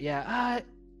 right? Yeah.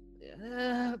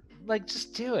 Like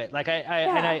just do it. Like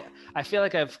Yeah. I feel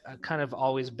like I've kind of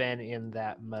always been in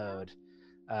that mode.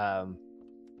 Um,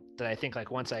 that I think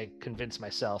like once I convince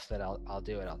myself that I'll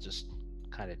do it, I'll just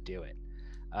kind of do it.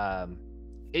 Um,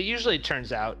 it usually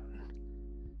turns out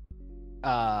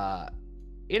uh,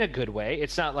 in a good way.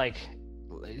 It's not like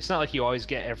you always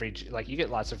get like you get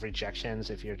lots of rejections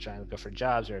if you're trying to go for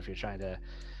jobs or if you're trying to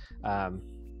um,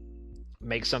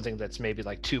 make something that's maybe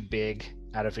like too big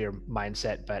out of your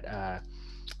mindset. But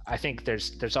I think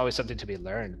there's always something to be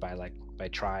learned by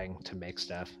trying to make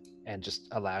stuff and just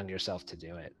allowing yourself to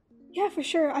do it. Yeah, for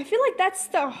sure. I feel like that's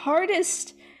the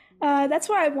hardest. That's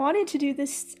why I wanted to do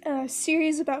this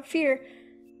series about fear.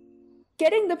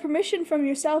 Getting the permission from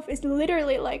yourself is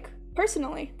literally, like,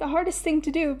 personally, the hardest thing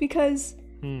to do because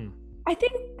Hmm. I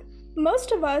think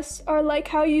most of us are like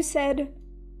how you said,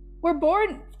 we're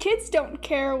born, kids don't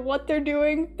care what they're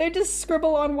doing. They just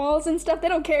scribble on walls and stuff. They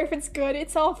don't care if it's good,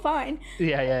 it's all fine.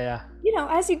 Yeah, yeah, yeah. You know,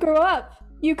 as you grow up,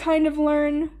 you kind of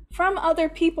learn from other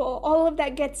people, all of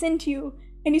that gets into you,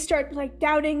 and you start like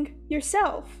doubting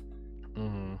yourself.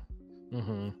 Mm-hmm.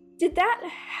 Mm-hmm. Did that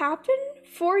happen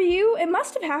for you? It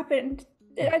must have happened.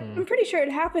 Mm-hmm. I'm pretty sure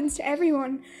it happens to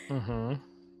everyone. Mm-hmm.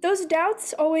 Those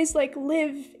doubts always like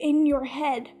live in your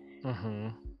head. Mm-hmm.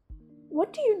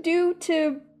 What do you do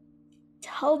to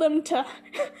tell them to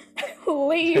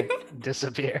leave?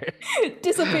 Disappear.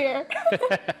 Disappear?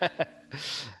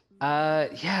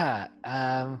 Yeah.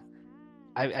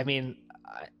 I mean,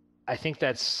 I think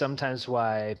that's sometimes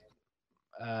why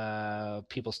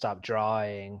people stop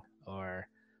drawing or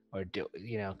do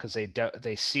because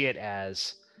they see it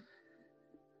as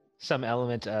some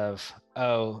element of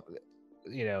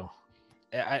you know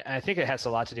I think it has a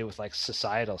lot to do with like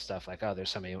societal stuff like there's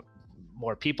so many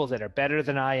more people that are better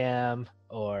than I am,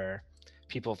 or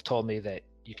people have told me that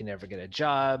you can never get a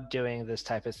job doing this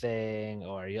type of thing,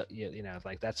 or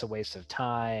like that's a waste of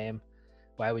time.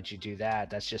 Why would you do that?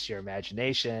 That's just your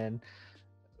imagination.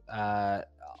 uh,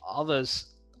 all those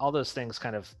things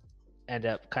kind of end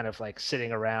up kind of like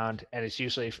sitting around, and it's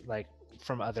usually like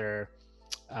from other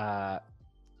uh,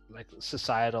 like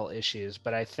societal issues.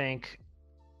 But I think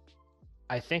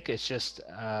it's just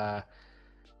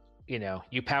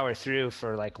you power through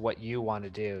for like what you want to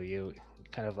do. You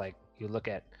kind of like you look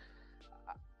at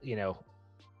you know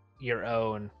your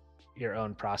own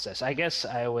process. I guess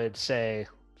I would say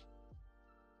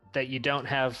that you don't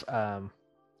have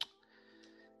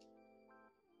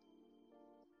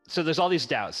so there's all these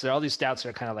doubts. There are all these doubts that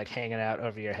are kind of like hanging out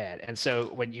over your head. And so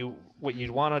what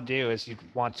you'd want to do is you'd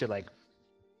want to like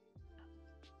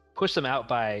push them out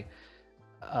by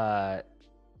uh,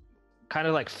 kind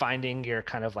of like finding your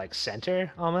kind of like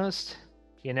center almost,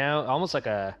 almost like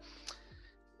a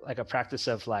practice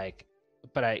of like,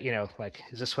 but like,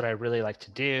 is this what I really like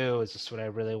to do? Is this what I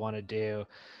really want to do?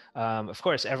 Of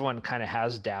course, everyone kind of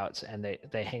has doubts and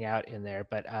they hang out in there,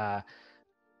 but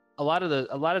a lot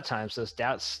of times those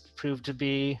doubts prove to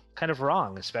be kind of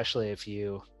wrong, especially if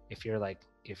you're like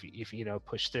if you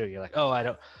push through. You're like, oh, I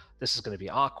don't, this is going to be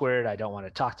awkward. I don't want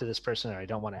to talk to this person, or I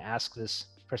don't want to ask this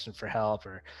person for help,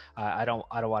 or I don't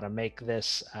want to make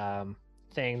this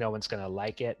thing. No one's going to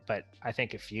like it. But I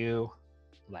think if you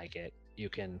like it, you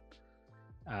can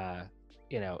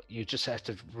you just have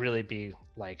to really be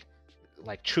like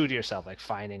true to yourself, like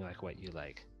finding like what you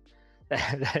like.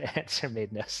 That answer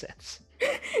made no sense.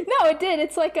 No, it did.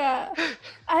 It's like a.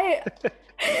 I.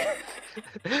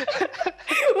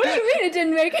 What do you mean it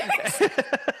didn't make any sense?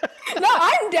 No,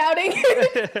 I'm doubting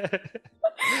it.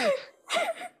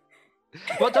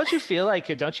 Well, don't you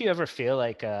ever feel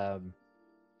like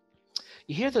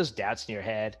you hear those doubts in your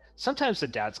head? Sometimes the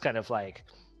doubts kind of like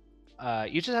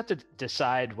you just have to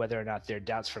decide whether or not they're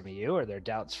doubts from you or they're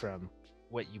doubts from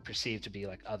what you perceive to be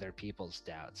like other people's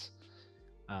doubts.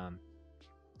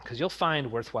 Because you'll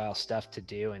find worthwhile stuff to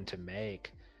do and to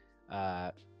make,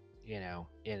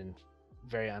 in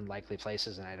very unlikely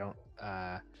places. And I don't,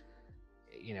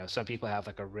 some people have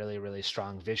like a really, really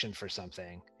strong vision for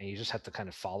something, and you just have to kind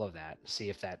of follow that, see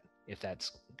if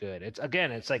that's good.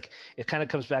 It's like it kind of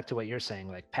comes back to what you're saying,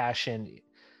 like passion,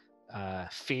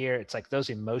 fear. It's like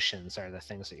those emotions are the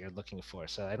things that you're looking for.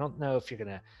 So I don't know if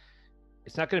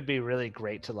it's not going to be really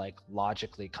great to like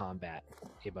logically combat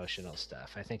emotional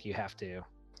stuff. I think you have to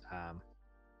um,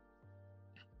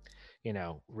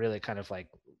 really kind of like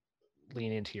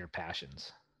lean into your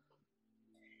passions.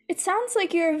 It sounds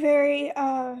like you're very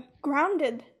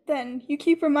grounded then. You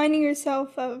keep reminding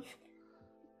yourself of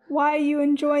why you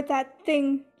enjoy that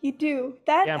thing you do.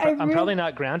 That Yeah, I I'm really probably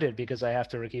not grounded because I have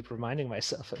to keep reminding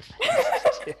myself of things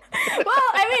to well,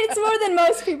 I mean, it's more than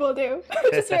most people do,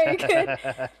 which is very good.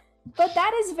 do. But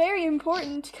that is very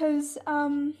important because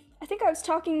I think I was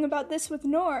talking about this with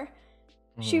Noor.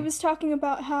 She Mhm. was talking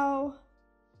about how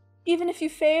even if you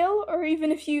fail or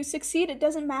even if you succeed, it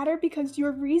doesn't matter because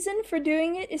your reason for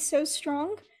doing it is so strong.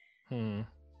 Hmm.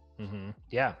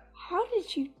 Yeah. How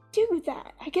did you do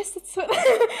that? I guess that's what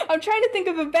I'm trying to think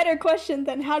of a better question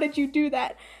than how did you do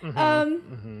that? Hmm. Um,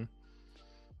 Hmm.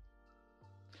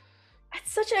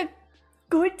 that's such a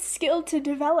good skill to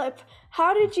develop.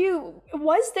 How did you,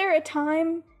 was there a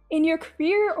time in your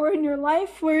career or in your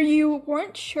life where you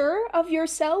weren't sure of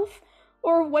yourself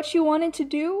or what you wanted to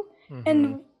do? Hmm.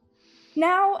 And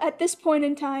now, at this point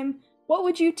in time, what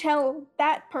would you tell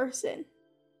that person,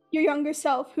 your younger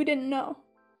self, who didn't know?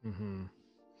 Hmm.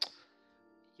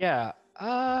 Yeah.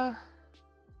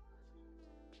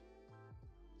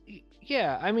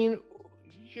 Yeah. I mean,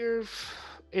 you're.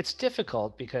 It's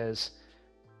difficult because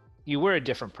you were a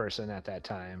different person at that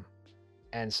time,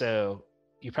 and so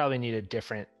you probably needed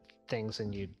different things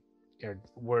than you or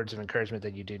words of encouragement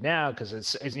than you do now because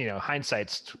it's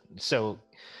hindsight's so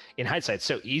in hindsight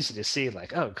so easy to see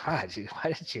like, oh god,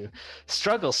 why did you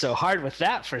struggle so hard with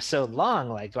that for so long,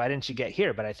 like why didn't you get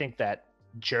here? But I think that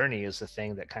journey is the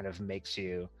thing that kind of makes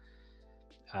you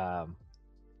um,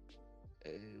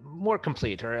 more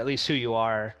complete, or at least who you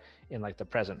are in like the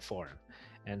present form.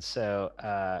 And so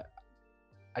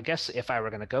I guess if I were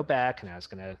going to go back and I was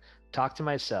going to talk to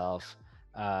myself,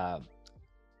 uh,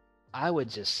 I would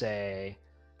just say,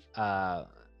 uh,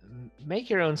 make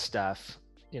your own stuff.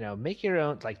 Make your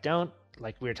own. Like, don't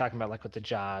like we were talking about, like with the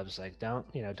jobs. Like, don't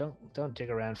dig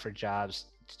around for jobs.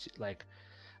 Like,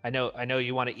 I know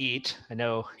you want to eat. I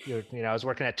know I was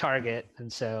working at Target,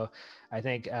 and so I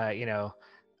think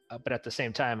but at the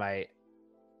same time, I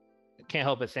can't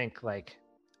help but think like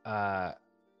uh,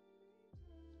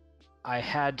 I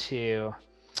had to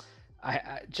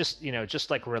I just just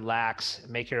like relax,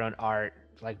 make your own art,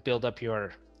 like build up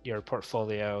your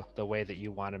portfolio the way that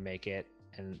you want to make it,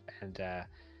 and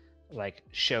like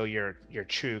show your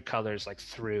true colors like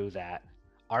through that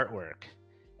artwork,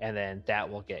 and then that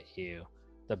will get you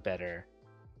the better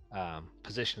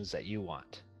positions that you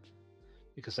want.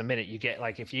 Because the minute you get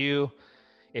like if you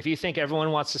think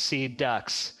everyone wants to see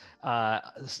ducks,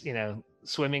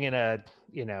 swimming in a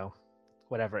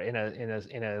whatever in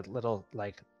a little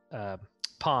like uh,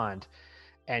 pond,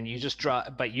 and you just draw,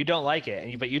 but you don't like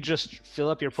it, but you just fill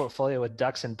up your portfolio with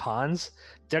ducks and ponds,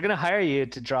 they're going to hire you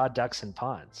to draw ducks and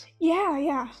ponds. Yeah,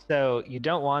 yeah. So you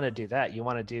don't want to do that. You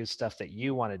want to do stuff that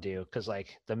you want to do, because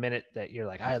like the minute that you're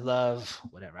like, I love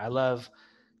whatever, I love,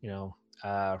 you know,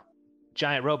 uh,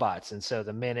 giant robots, and so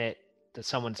the minute that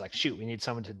someone's like, shoot, we need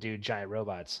someone to do giant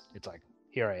robots, it's like,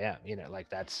 here I am. Like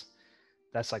that's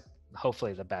like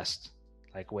hopefully the best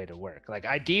like way to work. Like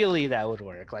ideally that would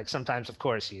work. Like sometimes of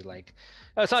course you like,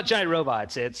 oh, it's not giant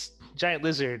robots, it's giant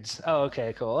lizards. Oh,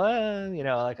 okay, cool.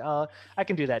 Like, oh, I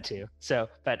can do that too. So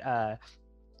but I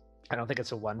don't think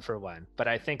it's a one for one, but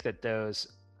I think that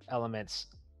those elements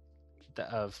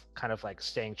of kind of like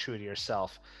staying true to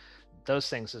yourself, those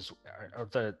things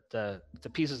are the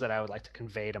pieces that I would like to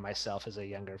convey to myself as a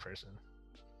younger person.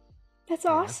 That's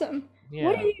Yeah. awesome.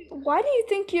 Yeah. Why do you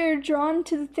think you're drawn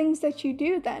to the things that you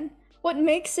do then? What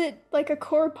makes it like a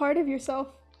core part of yourself?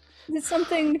 Is it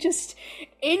something just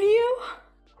in you?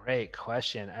 Great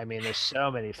question. I mean, there's so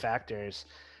many factors.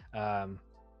 Um,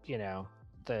 you know,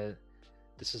 the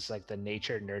this is like the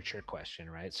nature nurture question,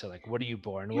 right? So like, what are you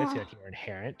born with? Yeah. Like your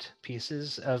inherent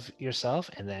pieces of yourself,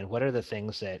 and then what are the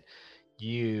things that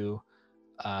you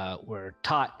were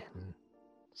taught in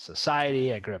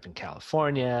society? I grew up in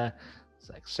California. It's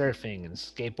like surfing and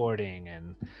skateboarding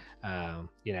and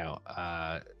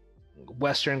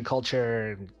Western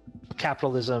culture,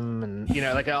 capitalism, and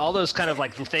like all those kind of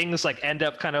like things like end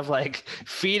up kind of like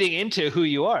feeding into who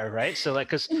you are, right? So like,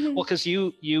 Mhm. because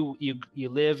you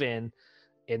live in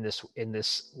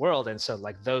this world, and so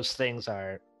like those things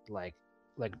are like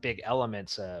big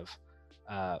elements of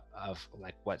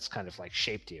like what's kind of like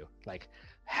shaped you. Like,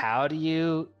 how do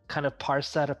you kind of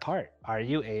parse that apart? Are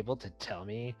you able to tell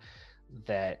me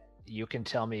that you can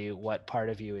tell me what part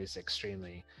of you is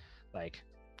extremely like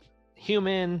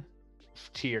human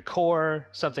to your core,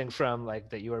 something from like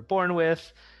that you were born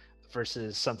with,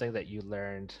 versus something that you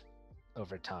learned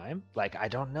over time? Like, I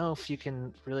don't know if you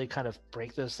can really kind of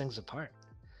break those things apart.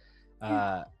 Yeah.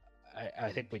 uh,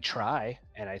 I think we try,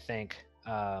 and I think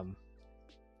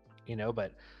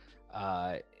but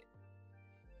uh,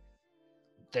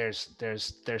 there's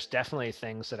definitely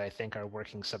things that I think are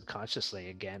working subconsciously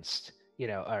against,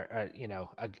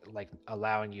 like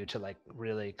allowing you to like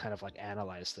really kind of like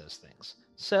analyze those things.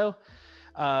 So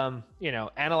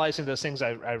analyzing those things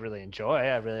I really enjoy.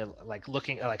 I really like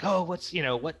looking at like, oh, what's,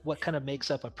 what kind of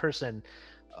makes up a person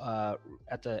uh,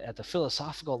 at the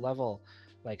philosophical level,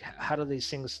 like how do these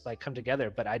things like come together?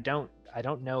 But I don't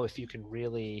know if you can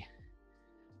really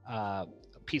uh,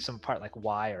 piece them apart, like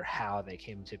why or how they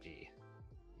came to be.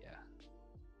 Yeah.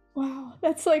 Wow,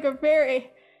 that's like a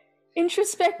very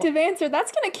introspective answer.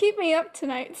 That's gonna keep me up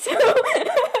tonight. So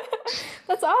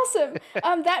that's awesome.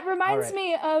 That All reminds right.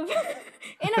 me of,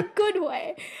 in a good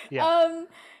way, Yeah. um,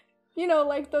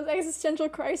 like those existential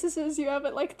crises you have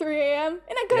at like 3 a.m.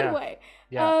 in a good Yeah. way.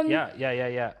 Yeah. Um, Yeah. Yeah. Yeah.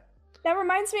 Yeah. that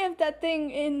reminds me of that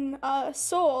thing in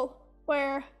Soul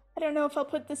where I don't know if I'll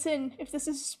put this in if this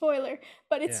is a spoiler,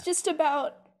 but it's Yeah. just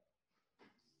about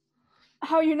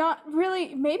how you're not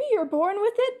really, maybe you're born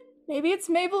with it, maybe it's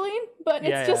Maybelline, but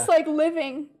it's just Yeah. like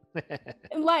living Yeah.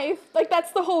 in life. Like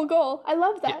that's the whole goal. I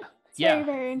love Yeah. that. It's very, Yeah.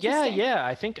 very Yeah. interesting.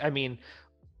 Yeah. I mean,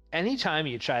 anytime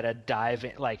you try to dive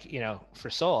in, like, for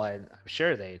Soul, I'm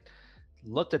sure they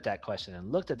looked at that question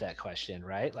and looked at that question,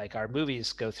 right? Like our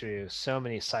movies go through so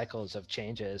many cycles of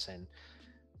changes and,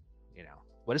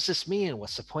 what does this mean?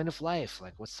 What's the point of life?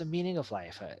 Like, what's the meaning of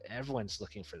life? Everyone's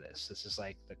looking for this. This is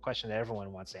like the question that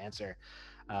everyone wants to answer.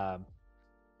 Um,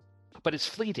 but it's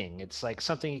fleeting. It's like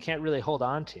something you can't really hold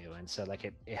on to. And so like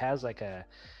it has like a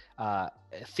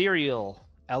ethereal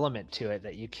element to it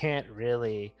that you can't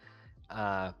really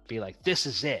be like, this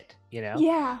is it,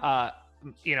 Yeah.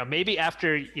 maybe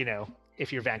after,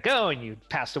 if you're Van Gogh and you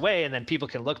passed away and then people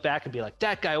can look back and be like,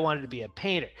 that guy wanted to be a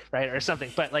painter, right? Or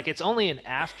something, but like, it's only an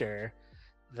after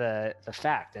the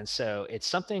fact. And so it's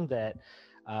something that,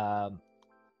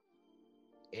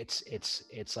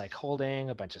 it's like holding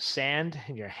a bunch of sand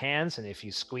in your hands, and if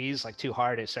you squeeze like too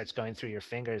hard, it starts going through your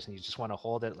fingers, and you just want to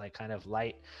hold it like kind of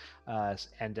light,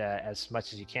 and as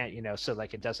much as you can, so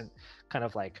like it doesn't kind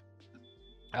of like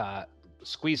uh,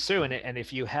 squeeze through. And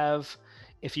if you have,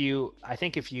 if you,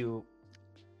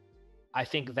 I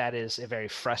think that is a very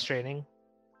frustrating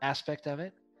aspect of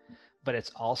it, but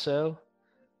it's also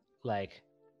like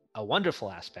a wonderful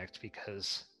aspect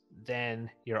because then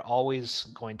you're always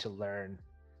going to learn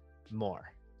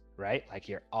more, right? Like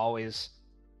you're always,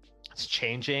 it's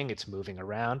changing, it's moving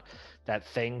around. That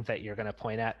thing that you're going to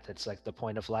point at, that's like the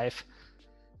point of life,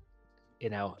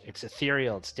 it's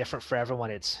ethereal, it's different for everyone.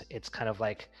 It's kind of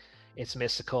like, it's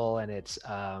mystical, and it's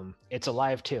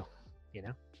alive too, you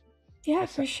know Yeah,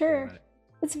 that's how for I feel sure. about it.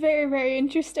 It's very, very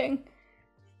interesting.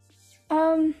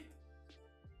 Um,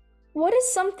 what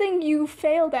is something you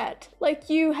failed at? Like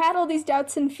you had all these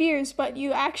doubts and fears, but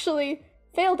you actually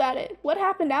failed at it. What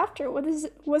happened after?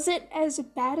 Was it as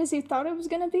bad as you thought it was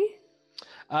gonna be?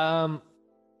 um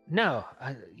no,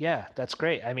 yeah, that's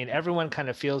great. I mean, everyone kind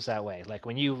of feels that way. Like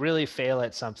when you really fail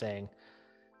at something,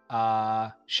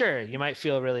 sure, you might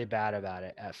feel really bad about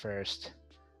it at first.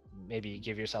 Maybe you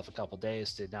give yourself a couple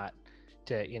days to not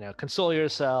to console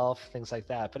yourself, things like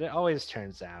that, but it always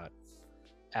turns out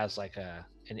as like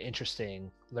an interesting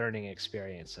learning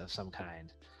experience of some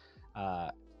kind. uh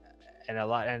and a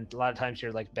lot of times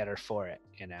you're like better for it.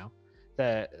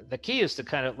 The key is to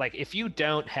kind of like, if you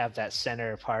don't have that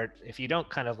center part, if you don't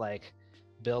kind of like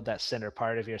build that center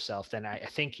part of yourself, then I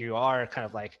think you are kind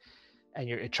of like, and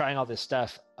you're trying all this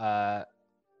stuff,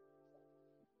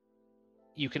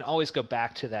 you can always go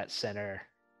back to that center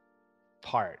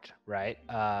part, right?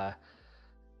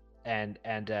 And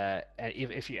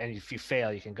if you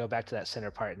fail, you can go back to that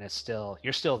center part, and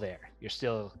you're still there. You're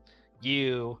still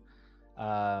you.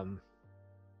 Um,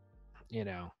 you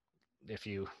know, if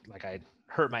you like, I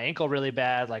hurt my ankle really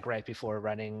bad, like right before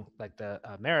running like the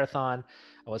marathon.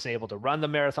 I wasn't able to run the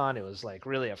marathon. It was like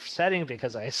really upsetting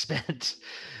because I spent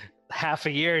half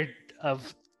a year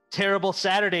of terrible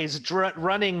Saturdays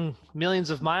running millions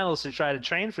of miles to try to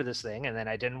train for this thing, and then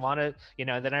I didn't want to,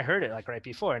 then I heard it like right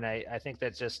before, and I think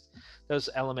that just those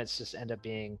elements just end up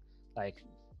being like,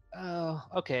 oh,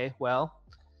 okay, well,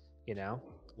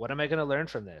 what am I going to learn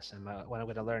from this? And what I'm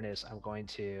going to learn is I'm going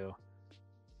to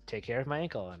take care of my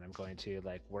ankle, and I'm going to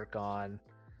like work on,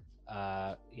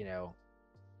 uh, you know,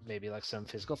 maybe like some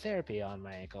physical therapy on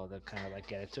my ankle to kind of like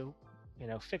get it to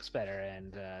fix better.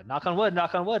 And knock on wood,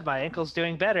 my ankle's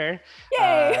doing better.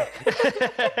 Yay!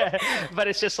 But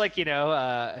it's just like,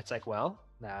 it's like, well,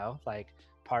 now like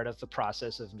part of the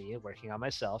process of me working on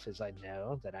myself is I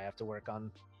know that I have to work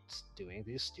on doing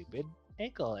these stupid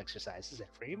ankle exercises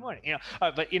every morning.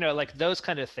 But like those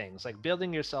kind of things, like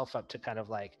building yourself up to kind of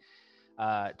like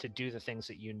to do the things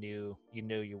that you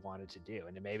wanted to do.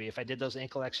 And maybe if I did those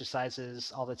ankle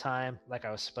exercises all the time, like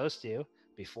I was supposed to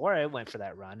before I went for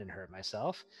that run and hurt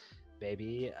myself,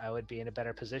 maybe I would be in a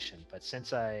better position. But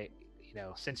since like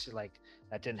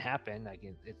that didn't happen, like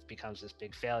it becomes this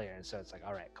big failure. And so it's like,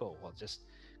 all right, cool. Well, just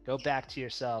go back to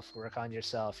yourself, work on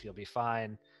yourself. You'll be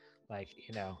fine. Like,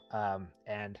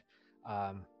 and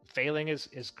failing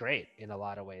is great in a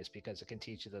lot of ways because it can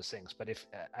teach you those things. But if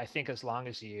I think as long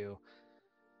as you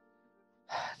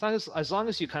kind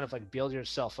of like build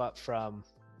yourself up from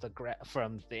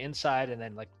the inside and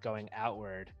then like going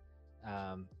outward,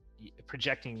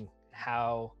 projecting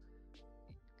how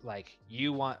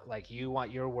you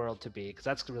want your world to be, because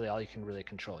that's really all you can really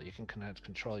control. You can kind of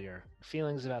control your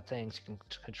feelings about things. You can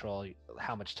control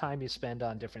how much time you spend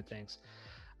on different things.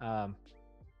 um,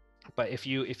 but if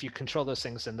you control those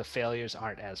things, then the failures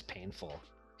aren't as painful.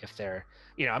 If they're,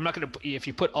 I'm not going to, if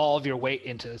you put all of your weight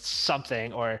into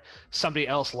something, or somebody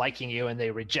else liking you and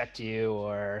they reject you,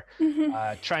 or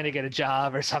trying to get a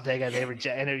job or something and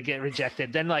it get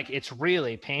rejected, then like it's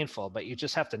really painful. But you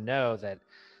just have to know that,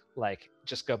 like,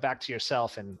 just go back to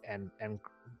yourself and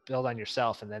build on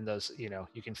yourself, and then those,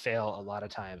 you can fail a lot of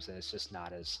times, and it's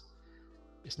not as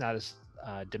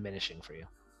diminishing for you.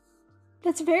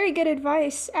 That's very good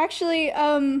advice. Actually,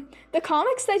 the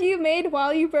comics that you made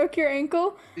while you broke your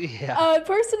ankle, Yeah.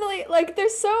 personally, like, they're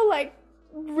so, like,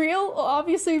 real,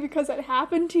 obviously, because it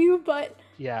happened to you, but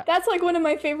Yeah. that's, like, one of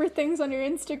my favorite things on your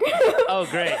Instagram. Oh,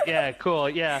 great. Yeah, cool.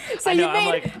 Yeah. So I know, you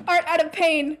made art out of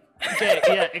pain.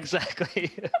 yeah,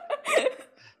 exactly.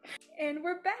 And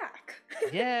we're back.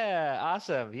 Yeah,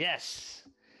 awesome. Yes.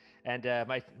 And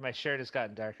my shirt has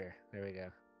gotten darker. There we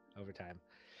go. Over time.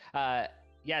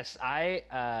 Yes, I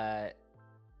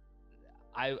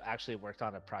actually worked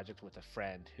on a project with a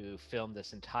friend who filmed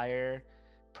this entire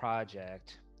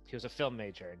project. He was a film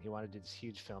major and he wanted to do this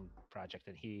huge film project,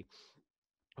 and he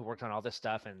worked on all this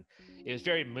stuff, and it was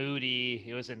very moody.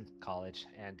 He was in college,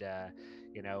 and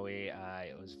we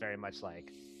it was very much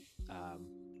like, um,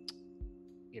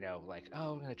 like,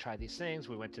 oh, we're gonna try these things.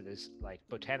 We went to this like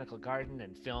botanical garden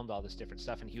and filmed all this different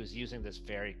stuff, and he was using this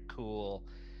very cool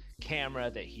camera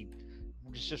that he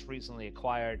just recently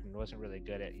acquired and wasn't really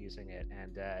good at using it.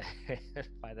 And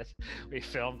by this, we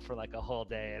filmed for like a whole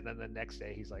day, and then the next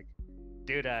day he's like,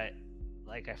 "Dude, I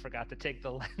forgot to take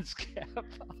the lens cap off."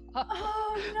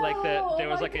 Oh no! Like there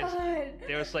was like God.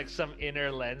 there was like some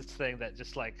inner lens thing that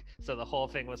just like, so the whole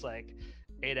thing was like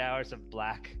 8 hours of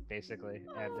black basically.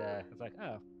 And it's like,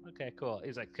 oh, okay, cool.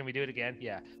 He's like, can we do it again?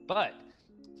 Yeah. But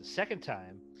the second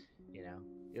time,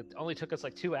 it only took us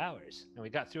like 2 hours, and we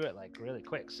got through it like really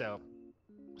quick. So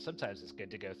sometimes it's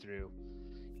good to go through,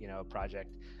 a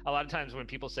project. A lot of times when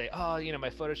people say, oh, my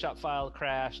Photoshop file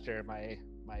crashed, or my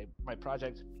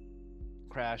project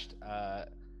crashed,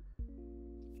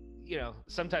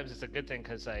 sometimes it's a good thing,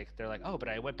 because like they're like, oh, but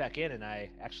I went back in and I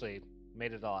actually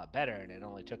made it a lot better, and it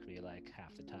only took me like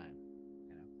half the time.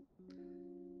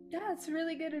 Yeah, it's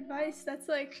really good advice. That's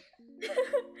like,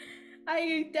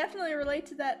 I definitely relate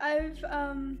to that.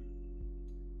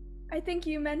 I think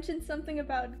you mentioned something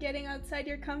about getting outside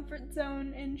your comfort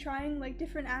zone and trying like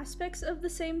different aspects of the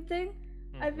same thing.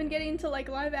 Mm-hmm. I've been getting into like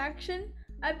live action.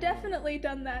 I've definitely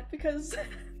done that because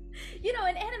in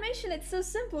animation it's so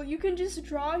simple. You can just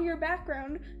draw your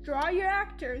background, draw your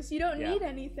actors. You don't need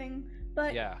anything.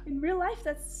 But in real life,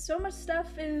 that's so much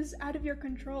stuff is out of your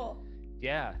control.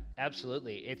 Yeah,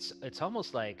 absolutely. It's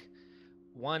almost like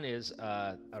one is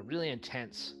a really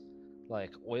intense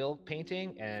like oil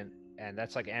painting, and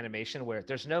that's like animation where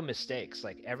there's no mistakes.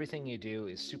 Like everything you do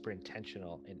is super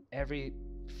intentional in every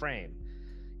frame.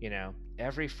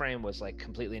 Every frame was like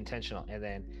completely intentional. And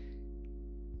then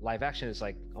live action is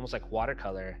like almost like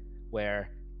watercolor, where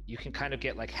you can kind of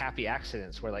get like happy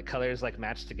accidents where like colors like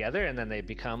match together, and then they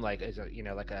become like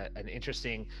like an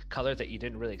interesting color that you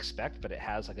didn't really expect, but it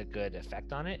has like a good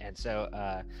effect on it. And so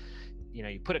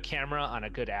you put a camera on a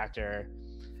good actor,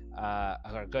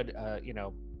 or a good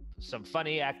some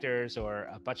funny actors, or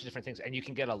a bunch of different things, and you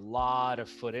can get a lot of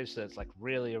footage that's like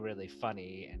really, really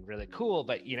funny and really cool.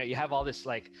 But you have all this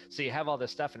so you have all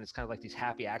this stuff, and it's kind of like these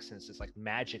happy accidents. It's like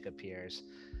magic appears.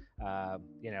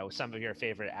 Some of your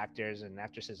favorite actors and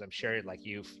actresses, I'm sure like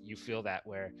you feel that,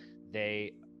 where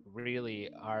they really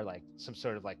are like some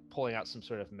sort of like pulling out some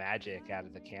sort of magic out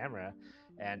of the camera.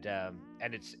 And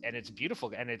it's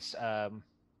beautiful, and it's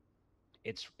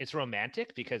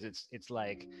romantic, because it's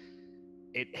like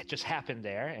it just happened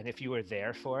there, and if you were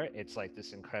there for it, it's like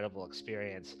this incredible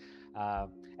experience.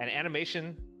 And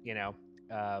animation,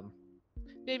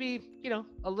 maybe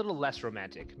a little less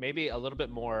romantic, maybe a little bit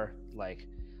more like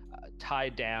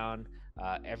tied down,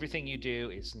 Everything you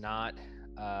do is not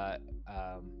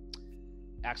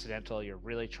accidental. You're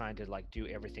really trying to like do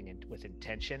everything with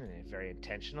intention and very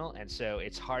intentional, and so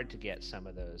it's hard to get some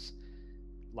of those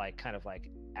like kind of like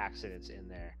accidents in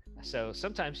there. So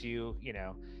sometimes you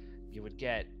would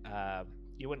get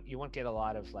you won't get a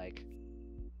lot of like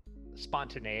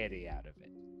spontaneity out of it.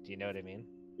 Do you know what I mean?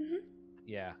 Mm-hmm.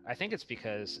 Yeah, I think it's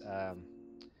because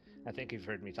I think you've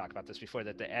heard me talk about this before,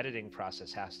 that the editing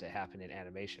process has to happen in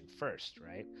animation first,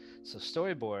 right? So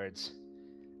storyboards,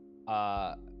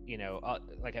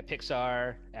 like at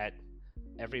Pixar, at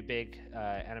every big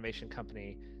animation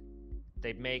company,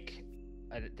 they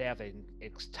have an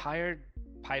entire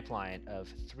pipeline of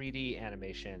 3D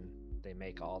animation. They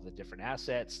make all the different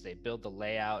assets, they build the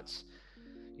layouts,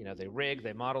 they rig,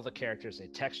 they model the characters, they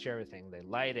texture everything, they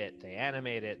light it, they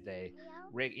animate it, they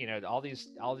rig, all these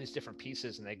different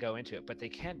pieces, and they go into it. But they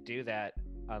can't do that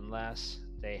unless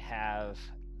they have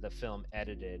the film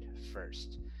edited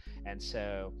first. And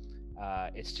so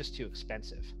it's just too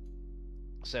expensive.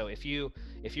 So if you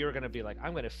were going to be like,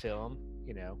 I'm going to film,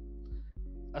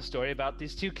 a story about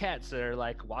these two cats that are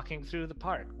like walking through the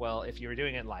park. Well, if you were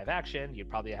doing it in live action, you'd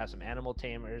probably have some animal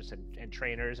tamers and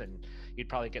trainers, and you'd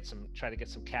probably try to get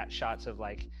some cat shots of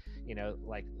like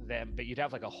them, but you'd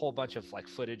have like a whole bunch of like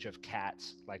footage of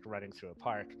cats like running through a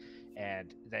park.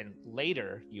 And then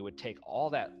later you would take all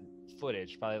that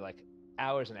footage, probably like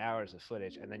hours and hours of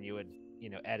footage, and then you would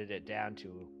edit it down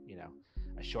to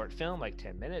a short film like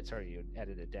 10 minutes, or you'd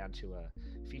edit it down to a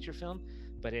feature film.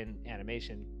 But in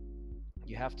animation,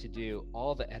 you have to do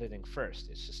all the editing first.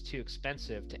 It's just too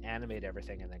expensive to animate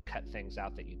everything and then cut things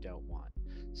out that you don't want.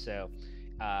 So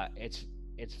it's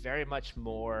very much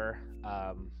more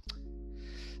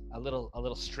a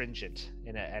little stringent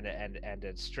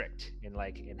and strict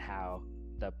in how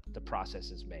the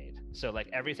process is made. So like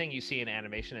everything you see in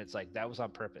animation, it's like that was on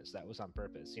purpose. And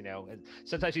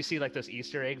sometimes you see like those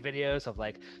Easter egg videos of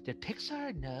like, did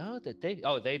Pixar know that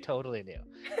they totally knew.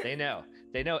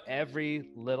 They know every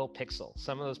little pixel.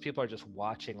 Some of those people are just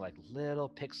watching like little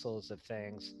pixels of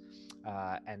things,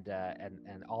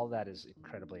 and all that is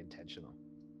incredibly intentional.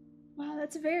 Wow,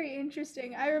 that's very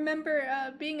interesting. I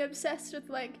remember being obsessed with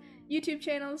like YouTube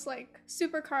channels like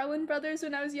Super Carlin Brothers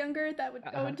when I was younger, that would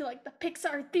go Uh-huh. into like the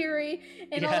Pixar theory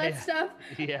and all Yeah, that yeah, stuff.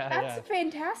 That's yeah.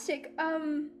 fantastic.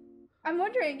 I'm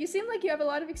wondering, you seem like you have a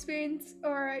lot of experience,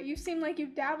 or you seem like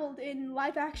you've dabbled in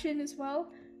live action as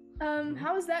well. Mhm.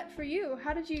 How was that for you?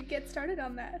 How did you get started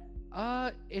on that?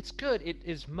 It's good. It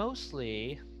is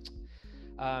mostly,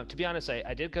 to be honest,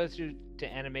 I did go through to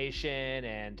animation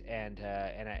and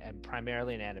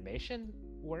primarily in animation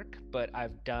work, but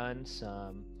I've done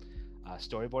some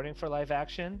storyboarding for live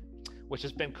action, which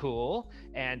has been cool.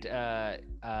 And I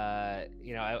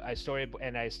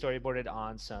storyboarded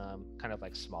on some kind of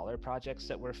like smaller projects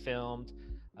that were filmed,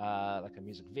 like a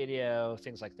music video,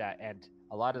 things like that. And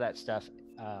a lot of that stuff,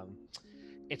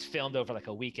 it's filmed over like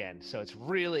a weekend, so it's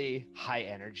really high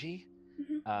energy.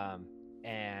 Hmm. Um,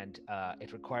 and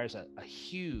it requires a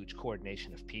huge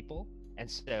coordination of people. And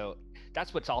so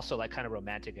that's what's also like kind of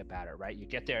romantic about it, right? You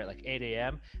get there at like 8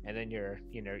 a.m. and then your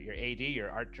AD, your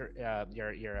art,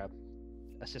 your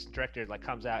assistant director like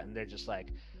comes out, and they're just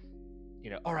like,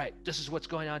 all right, this is what's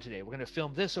going on today. We're going to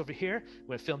film this over here. We're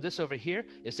going to film this over here.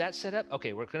 Is that set up? Okay,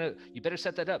 you better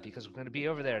set that up, because we're going to be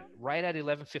over there right at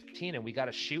 11:15, and we got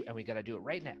to shoot, and we got to do it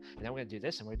right now. And then we're going to do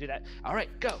this, and we're going to do that. All right,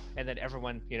 go. And then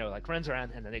everyone, like runs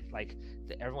around, and then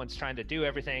everyone's trying to do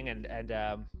everything. And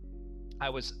I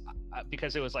was,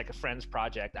 because it was like a friend's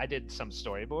project, I did some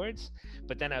storyboards,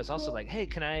 but then I was also Cool. like, hey,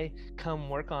 can I come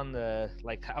work on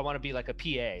I want to be like a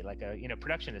PA, like a,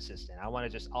 production assistant. I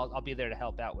want to I'll be there to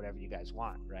help out whatever you guys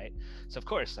want. Right. So of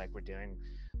course, like we're doing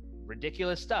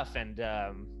ridiculous stuff. And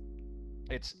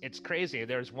it's crazy.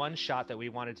 There's one shot that we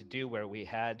wanted to do where we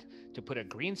had to put a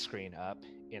green screen up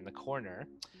in the corner.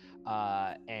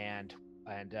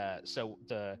 So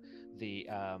the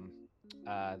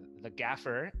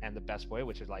gaffer and the best boy,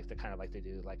 which is like the kind of like they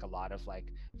do like a lot of like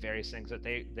various things, that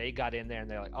they got in there and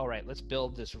they're like, all right, let's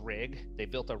build this rig. They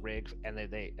built a rig, and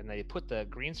they put the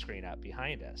green screen up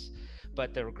behind us,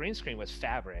 but the green screen was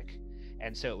fabric,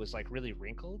 and so it was like really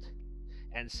wrinkled.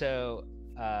 And so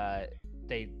they're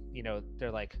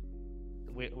like,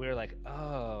 we were like,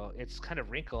 oh, it's kind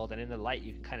of wrinkled, and in the light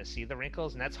you can kind of see the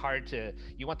wrinkles, and that's hard to,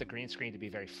 you want the green screen to be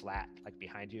very flat, like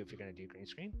behind you if you're going to do green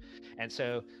screen. And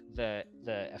so the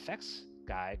effects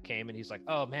guy came, and he's like,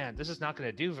 oh man, this is not going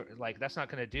to do, like that's not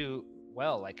going to do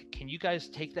well, like can you guys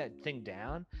take that thing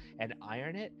down and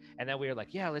iron it? And then we were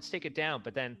like, yeah, let's take it down.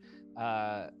 But then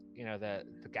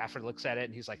the gaffer looks at it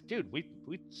and he's like, dude, we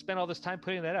spent all this time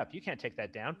putting that up. You can't take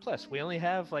that down. Plus, we only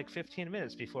have like 15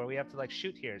 minutes before we have to like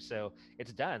shoot here, so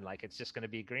it's done. Like it's just going to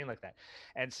be green like that.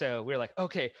 And so we're like,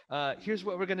 okay, here's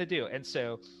what we're going to do. And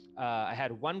so I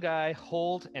had one guy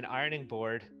hold an ironing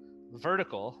board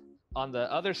vertical on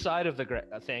the other side of the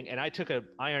thing, and I took an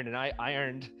iron and I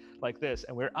ironed like this,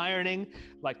 and we're ironing,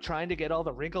 like trying to get all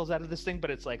the wrinkles out of this thing, but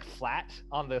it's like flat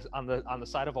on the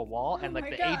side of a wall, and like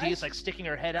the AD is like sticking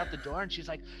her head out the door, and she's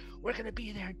like, "We're gonna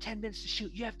be there in 10 minutes to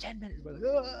shoot. You have 10 minutes." We're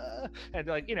like, and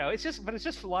like, it's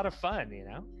just a lot of fun,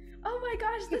 Oh my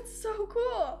gosh, that's so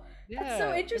cool. Yeah, that's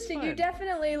so interesting. You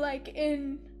definitely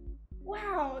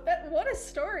wow, what a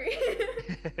story.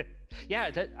 Yeah,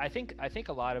 I think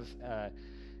a lot of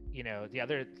the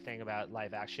other thing about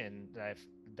live action that I've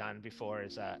done before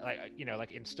is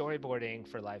like in storyboarding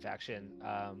for live action,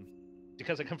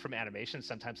 because I come from animation,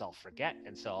 sometimes I'll forget,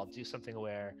 and so I'll do something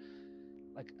where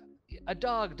like a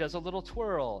dog does a little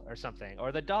twirl or something,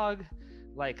 or the dog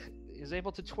like is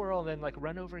able to twirl and then like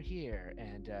run over here,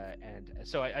 and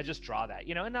so I just draw that,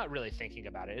 and not really thinking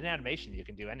about it. In animation you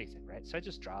can do anything, right? So I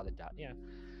just draw the dot,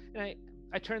 and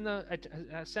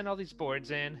I send all these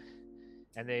boards in,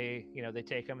 and they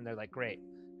take them and they're like, great.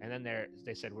 And then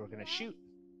they said, we're going to shoot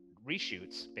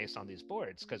reshoots based on these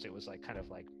boards, because it was like kind of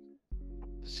like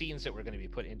scenes that were going to be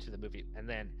put into the movie. And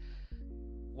then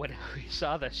when we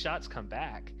saw the shots come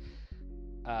back,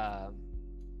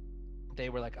 they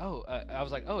were like, I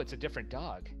was like, oh, it's a different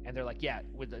dog. And they're like, yeah,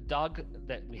 with the dog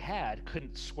that we had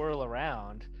couldn't swirl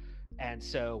around, and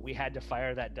so we had to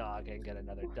fire that dog and get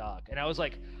another dog. And I was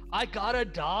like, I got a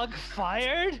dog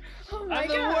fired? I'm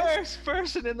the worst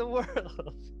person in the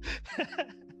world.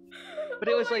 But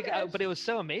it was but it was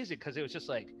so amazing, because it was just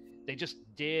like, they just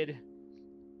did,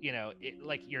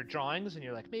 like your drawings, and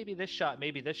you're like, maybe this shot,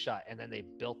 and then they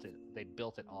built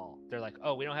it all. They're like,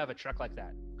 oh, we don't have a truck like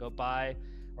that. Go buy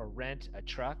or rent a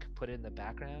truck, put it in the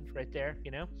background right there,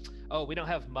 Oh, we don't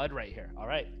have mud right here. All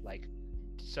right, like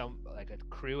a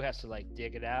crew has to like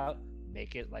dig it out,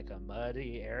 make it like a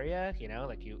muddy area,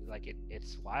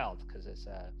 it's wild, because it's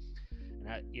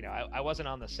and I wasn't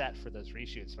on the set for those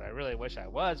reshoots, but I really wish I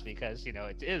was, because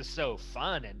it is so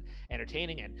fun and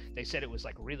entertaining. And they said it was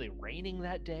like really raining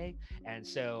that day, and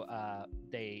so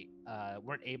they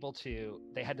weren't able to.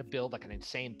 They had to build like an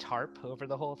insane tarp over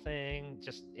the whole thing.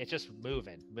 It's just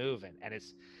moving, and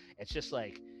it's just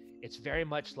like, it's very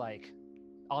much like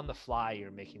on the fly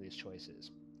you're making these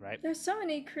choices, right? There's so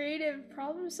many creative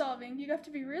problem solving. You have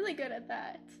to be really good at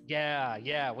that.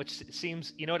 Yeah, which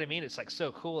seems, you know what I mean? It's like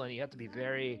so cool, and you have to be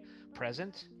very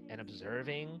present and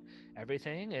observing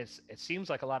everything. It seems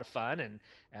like a lot of fun, and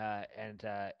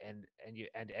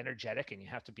energetic, and you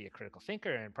have to be a critical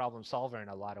thinker and problem solver in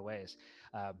a lot of ways.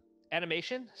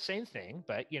 Animation, same thing,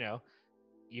 but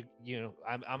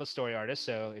I'm a story artist,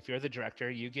 so if you're the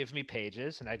director, you give me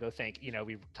pages and I go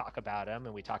we talk about them,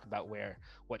 and we talk about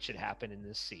what should happen in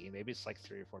this scene. Maybe it's like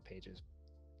 3 or 4 pages.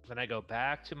 Then I go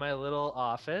back to my little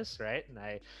office, right? And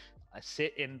I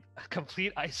sit in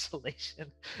complete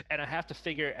isolation, and I have to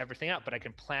figure everything out, but I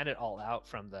can plan it all out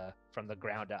from the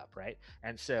ground up, right?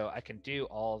 And so I can do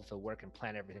all of the work and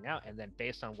plan everything out, and then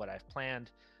based on what I've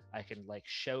planned, I can like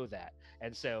show that.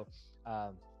 And so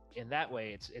in that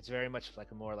way, it's very much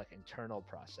like a more like internal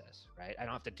process, right? I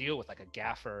don't have to deal with like a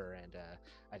gaffer and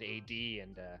an AD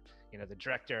and the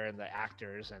director and the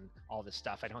actors and all this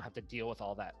stuff. I don't have to deal with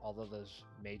all of those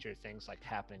major things like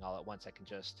happening all at once. I can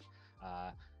just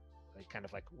I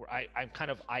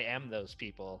am those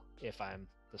people if I'm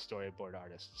the storyboard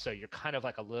artist. So you're kind of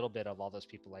like a little bit of all those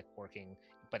people like working,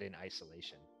 but in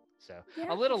isolation. So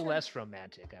a little less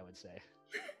romantic, I would say.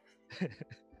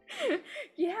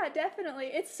 Yeah, definitely.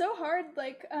 It's so hard.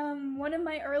 Like, one of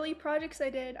my early projects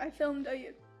I filmed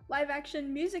a live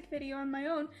action music video on my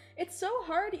own. It's so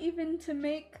hard even to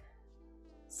make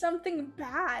something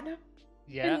bad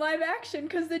in live action,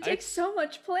 because it takes so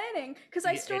much planning. Because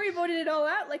I storyboarded it all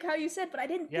out, like how you said, but I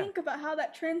didn't think about how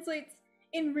that translates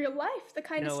in real life, the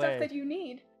kind of stuff that you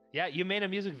need. Yeah, you made a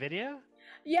music video?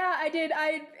 Yeah, I did.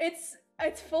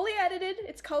 It's fully edited,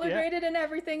 it's color graded and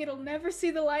everything. It'll never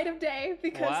see the light of day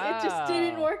because it just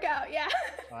didn't work out. Yeah.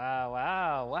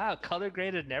 Wow. Color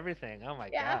graded and everything. Oh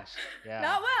my gosh. Yeah.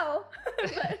 Not well,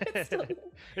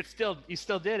 but you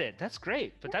still did it. That's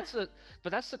great. But that's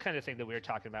the kind of thing that we were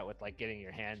talking about with like getting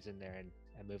your hands in there and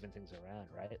moving things around,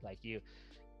 right? Like you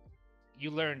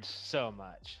learned so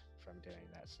much from doing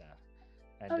that stuff.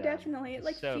 And, definitely. It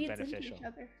like so feeds beneficial. into each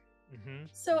other. Mm-hmm.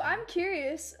 So I'm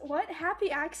curious, what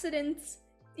happy accidents?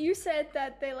 You said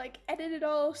that they like edit it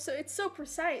all, so it's so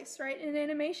precise, right? In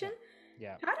animation.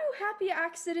 Yeah. How do happy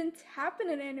accidents happen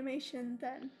in animation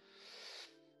then?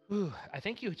 Ooh, I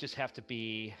think you just have to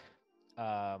be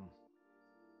um,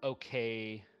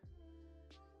 okay.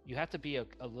 You have to be a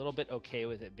little bit okay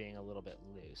with it being a little bit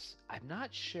loose. I'm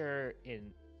not sure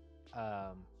in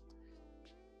um,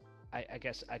 I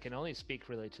guess I can only speak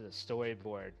really to the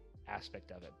storyboard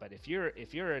aspect of it. But if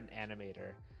you're an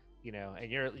animator,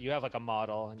 and you have like a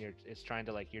model and you're trying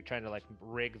to like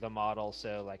rig the model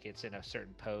so like it's in a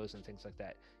certain pose and things like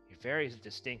that. You're very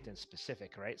distinct and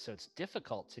specific, right? So it's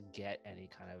difficult to get any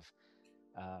kind of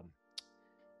um,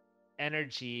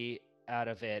 energy out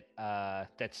of it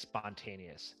that's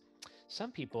spontaneous.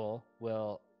 Some people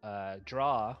will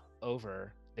draw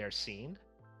over their scene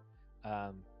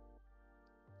um,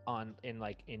 in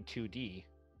 2D,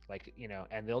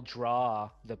 and they'll draw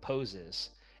the poses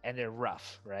and they're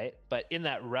rough, right? But in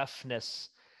that roughness,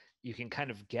 you can kind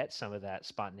of get some of that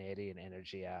spontaneity and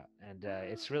energy out, and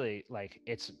it's really like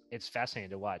it's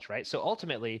fascinating to watch, right? So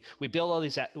ultimately, we build all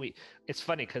these. It's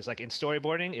funny because like in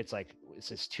storyboarding, it's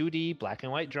this 2D black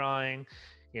and white drawing,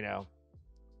 you know,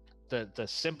 the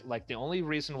simple like the only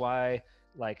reason why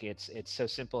like it's so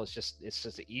simple it's just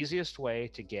the easiest way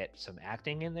to get some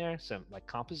acting in there, some like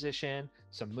composition,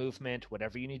 some movement,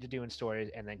 whatever you need to do in stories,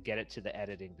 and then get it to the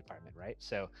editing department, right?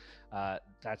 So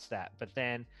that's that. But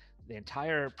then the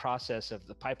entire process of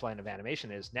the pipeline of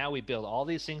animation is now we build all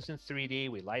these things in 3D,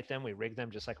 we light them, we rig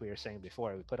them, just like we were saying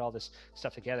before, we put all this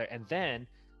stuff together, and then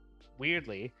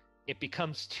weirdly it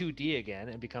becomes 2D again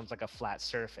and becomes like a flat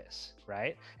surface,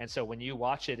 right? And so when you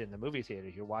watch it in the movie theater,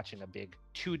 you're watching a big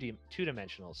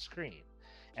two-dimensional screen.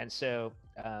 And so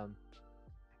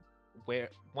where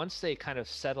once they kind of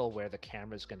settle where the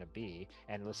camera is going to be,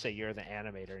 and let's say you're the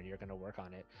animator and you're going to work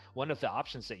on it, one of the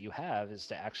options that you have is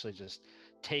to actually just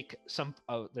take some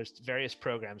there's various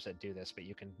programs that do this, but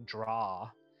you can draw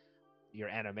your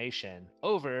animation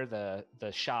over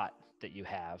the shot that you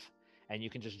have, and you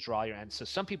can just draw your end. So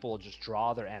some people will just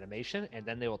draw their animation and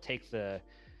then they will take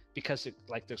because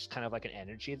like there's kind of like an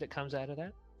energy that comes out of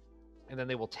that, and then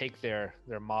they will take their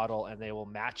model and they will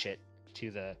match it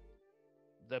to the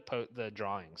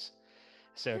drawings.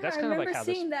 So Yeah, that's I kind of like remember how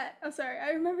this. seeing that. Oh, sorry.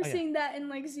 I remember Oh yeah. seeing that in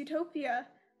like Zootopia.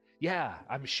 Yeah,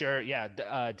 I'm sure. Yeah,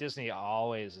 Disney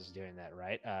always is doing that,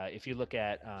 right? If you look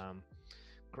at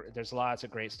there's lots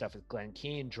of great stuff with Glenn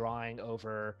Keane drawing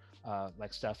over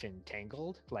like stuff in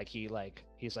Tangled. Like he's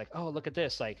like, oh, look at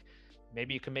this. Like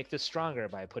maybe you can make this stronger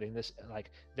by putting this.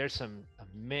 Like there's some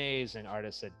amazing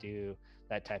artists that do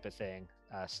that type of thing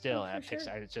Oh, still for at sure.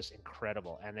 Pixar. It's just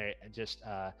incredible, and they're just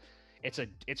it's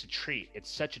a treat. It's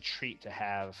such a treat to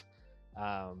have.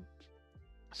 Um,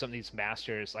 some of these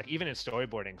masters, like even in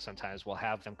storyboarding, sometimes we'll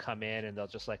have them come in and they'll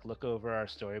just like look over our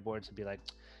storyboards and be like,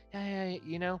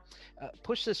 yeah,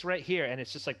 push this right here, and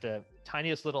it's just like the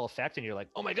tiniest little effect, and you're like,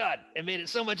 oh my god, it made it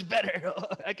so much better.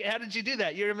 Like, how did you do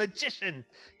that? You're a magician,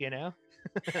 you know.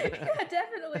 Yeah,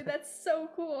 definitely. That's so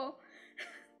cool.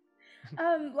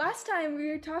 Last time we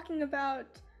were talking about,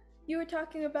 you were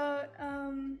talking about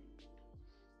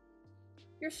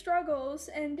your struggles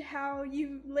and how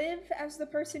you live as the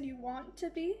person you want to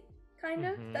be, kind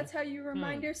of. Mm-hmm. That's how you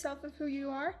remind yourself of who you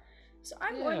are. So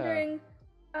I'm Yeah. wondering,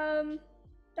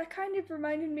 that kind of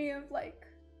reminded me of like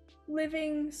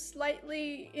living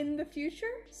slightly in the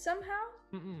future somehow.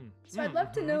 Mm-hmm. So I'd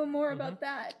love to Mm-hmm. know more Mm-hmm. about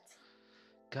that.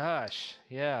 Gosh,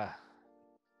 yeah.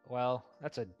 Well,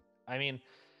 I mean,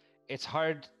 it's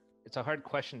hard. It's a hard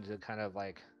question to kind of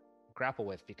like grapple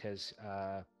with because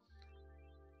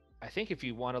I think if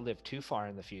you want to live too far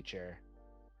in the future,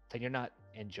 then you're not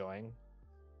enjoying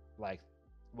like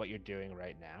what you're doing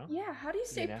right now. Yeah, how do you You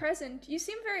stay know? present? You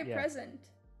seem very Yeah. present.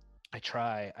 I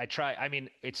try. I try. I mean,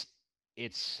 it's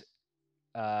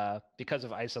because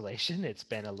of isolation, it's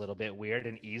been a little bit weird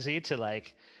and easy to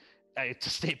like to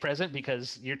stay present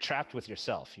because you're trapped with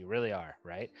yourself. You really are,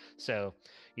 right? So,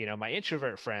 my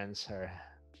introvert friends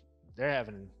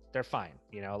they're fine.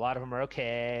 A lot of them are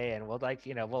okay, and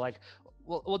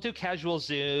we'll do casual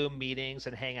Zoom meetings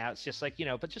and hangouts, just like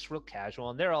but just real casual.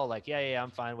 And they're all like, yeah,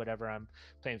 I'm fine, whatever. I'm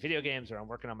playing video games, or I'm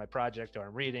working on my project, or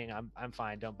I'm reading. I'm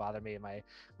fine. Don't bother me. And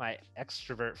my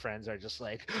extrovert friends are just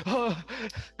like, oh,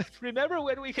 remember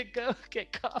when we could go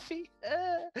get coffee?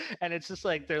 And it's just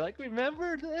like they're like,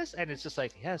 remember this? And it's just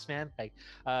like, yes, man. Like,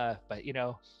 but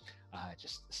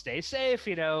just stay safe.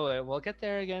 We'll get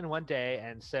there again one day.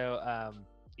 And so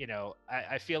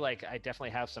I feel like I definitely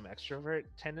have some extrovert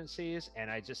tendencies, and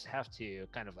I just have to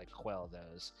kind of like quell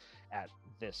those at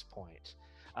this point.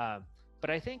 But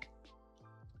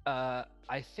uh,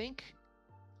 I think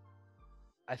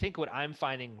I think what I'm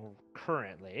finding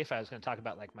currently, if I was going to talk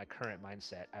about like my current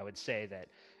mindset, I would say that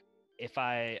if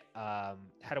how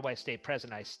do I stay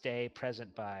present? I stay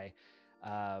present by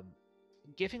um,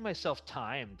 giving myself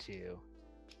time to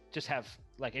just have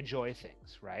like enjoy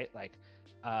things, right? Like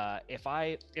if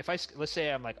I let's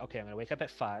say I'm like, okay, I'm gonna wake up at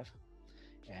 5,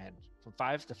 and from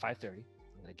 5 to 5:30,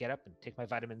 I'm gonna get up and take my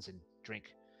vitamins and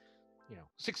drink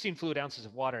 16 fluid ounces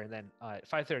of water, and then at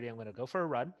 5:30 I'm gonna go for a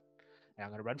run, and I'm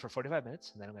gonna run for 45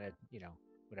 minutes, and then I'm gonna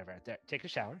whatever, take a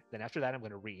shower. Then after that I'm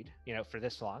gonna read for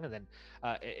this long, and then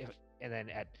and then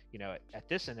at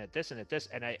this and at this and at this,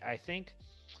 and I think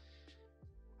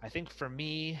for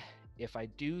me, if I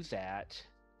do that,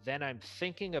 then I'm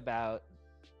thinking about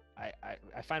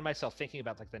I find myself thinking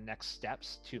about like the next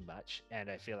steps too much, and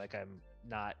I feel like I'm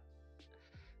not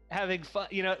having fun,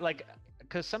 like,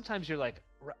 because sometimes you're like,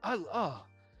 oh,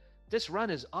 this run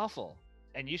is awful,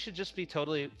 and you should just be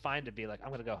totally fine to be like,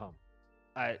 I'm gonna go home.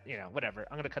 Whatever.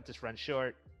 I'm gonna cut this run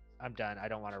short. I'm done. I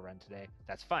don't want to run today.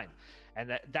 That's fine.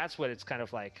 And that's what it's kind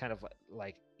of like,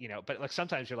 but like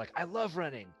sometimes you're like, I love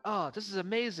running. Oh, this is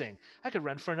amazing. I could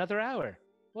run for another hour.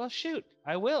 Well, shoot,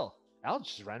 I will. I'll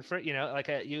just run for it. You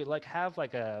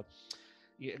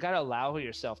got to allow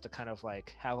yourself to kind of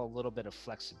like have a little bit of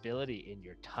flexibility in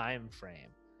your time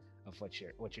frame of what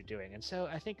you're doing. And so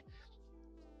I think,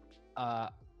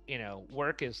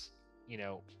 work is,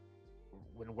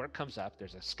 when work comes up,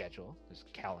 there's a schedule, there's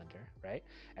a calendar, right?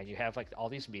 And you have like all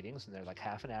these meetings, and they're like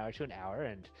half an hour to an hour,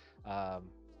 and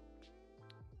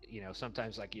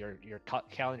sometimes like your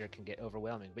calendar can get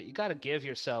overwhelming, but you got to give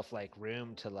yourself like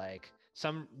room to like,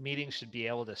 some meetings should be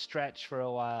able to stretch for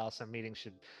a while. Some meetings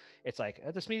it's like,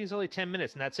 this meeting's only 10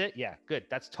 minutes and that's it. Yeah, good.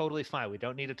 That's totally fine. We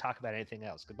don't need to talk about anything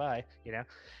else. Goodbye.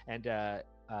 And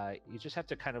you just have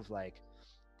to kind of like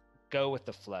go with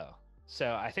the flow.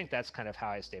 So I think that's kind of how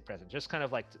I stay present. Just kind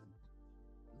of like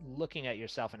looking at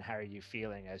yourself and how are you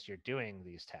feeling as you're doing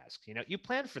these tasks. You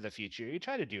plan for the future. You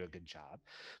try to do a good job,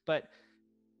 but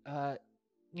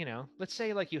let's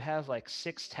say like you have like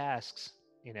 6 tasks,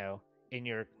 in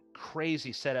your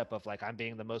crazy setup of like, I'm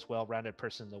being the most well-rounded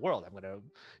person in the world. I'm going to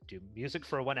do music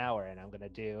for 1 hour, and I'm going to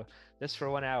do this for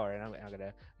 1 hour, and I'm going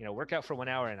to work out for 1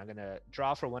 hour, and I'm going to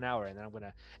draw for 1 hour, and then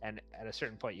and at a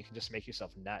certain point you can just make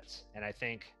yourself nuts. And I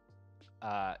think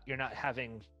you're not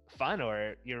having fun,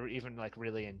 or you're even like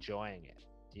really enjoying it.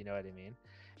 Do you know what I mean?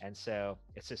 And so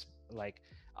it's just like,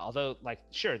 although like,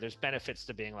 sure, there's benefits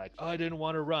to being like, oh, I didn't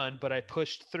want to run, but I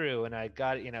pushed through and I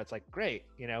got it, it's like great,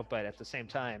 but at the same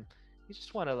time, you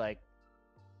just want to like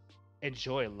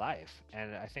enjoy life.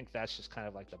 And I think that's just kind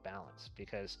of like the balance,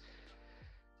 because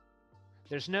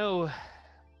there's no,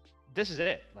 this is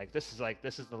it. Like, this is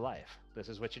the life. This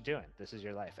is what you're doing. This is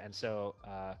your life. And so,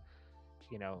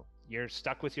 you're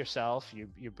stuck with yourself.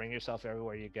 You bring yourself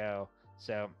everywhere you go.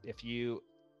 So if you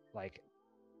like,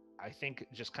 I think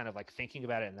just kind of like thinking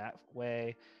about it in that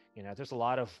way, there's a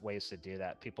lot of ways to do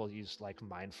that. People use like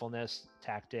mindfulness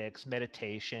tactics.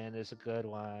 Meditation is a good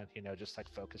one, just like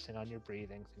focusing on your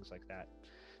breathing, things like that.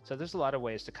 So there's a lot of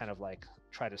ways to kind of like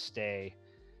try to stay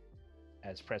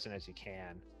as present as you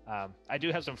can. I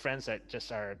do have some friends that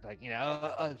just are like,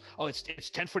 it's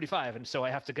 10:45, and so I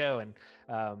have to go, and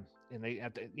they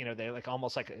have to, they're like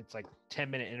almost like it's like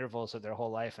 10-minute intervals of their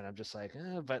whole life, and I'm just like,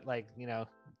 but like,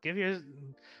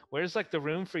 where's like the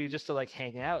room for you just to like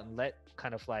hang out and let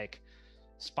kind of like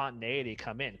spontaneity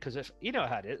come in? Because if you know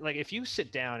how it is, like if you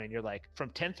sit down and you're like,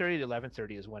 from 10:30 to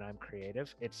 11:30 is when I'm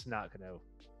creative, it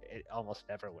almost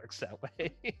never works that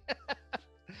way.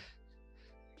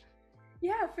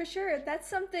 Yeah, for sure. That's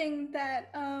something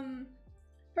that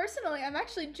personally I'm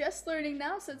actually just learning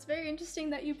now, so it's very interesting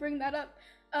that you bring that up.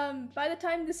 By the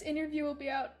time this interview will be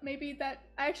out, maybe that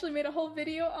I actually made a whole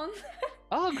video on that.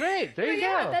 Oh, great. There you go.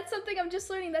 Yeah, that's something I'm just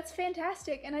learning. That's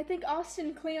fantastic. And I think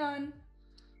Austin Kleon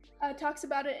talks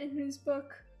about it in his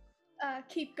book,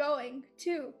 Keep Going,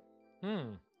 too.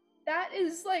 That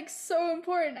is like so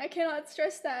important. I cannot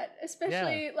stress that,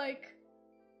 especially like,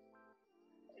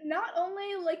 not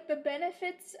only like the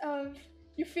benefits of,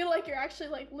 you feel like you're actually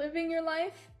like living your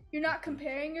life, you're not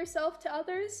comparing yourself to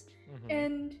others,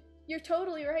 and you're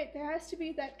totally right, there has to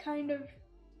be that kind of,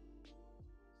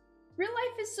 real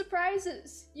life is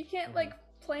surprises, you can't like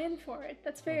plan for it.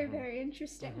 That's very very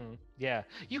interesting. Yeah,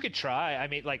 you could try. I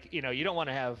mean, like, you don't want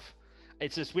to have,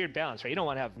 it's this weird balance, right? You don't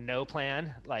want to have no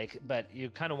plan, like, but you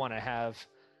kind of want to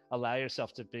allow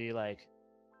yourself to be like,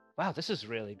 wow, this is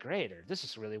really great, or this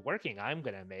is really working. I'm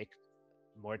going to make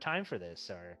more time for this,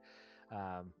 or,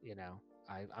 I'm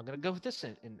going to go with this,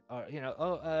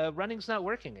 running's not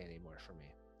working anymore for me.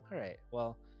 All right,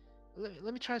 well,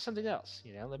 let me try something else.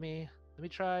 Let me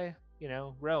try,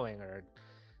 rowing, or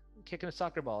kicking a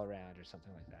soccer ball around, or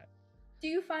something like that. Do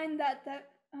you find that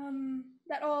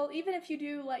that all, even if you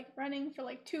do like running for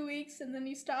like 2 weeks and then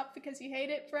you stop because you hate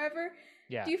it forever,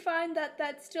 Yeah. do you find that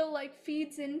that still like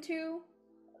feeds into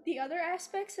the other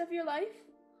aspects of your life?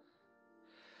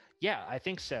 Yeah, I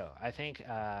think so. I think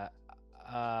uh,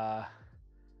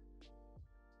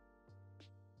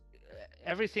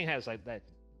 everything has like that,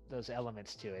 those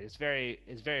elements to it. It's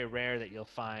very rare that you'll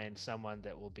find someone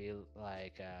that will be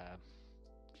like,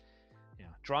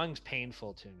 drawing's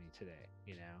painful to me today.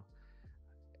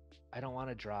 I don't want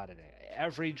to draw today.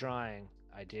 Every drawing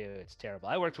I do, it's terrible.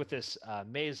 I worked with this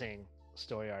amazing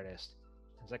story artist.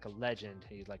 He's like a legend.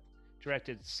 He like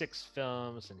directed 6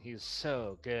 films, and he's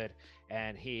so good.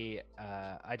 And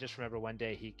I just remember one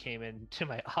day he came into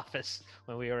my office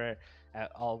when we were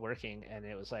all working, and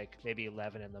it was like maybe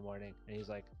 11 in the morning, and he's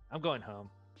like, "I'm going home.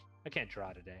 I can't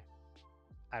draw today.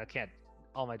 I can't.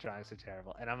 All my drawings are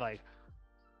terrible." And I'm like,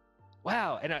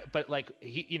 "Wow!" But like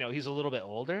he's a little bit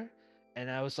older, and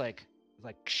I was like,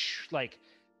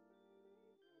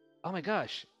 oh my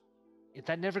gosh,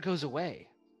 that never goes away.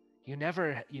 You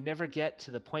never get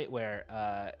to the point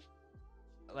where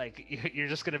like you're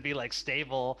just gonna be like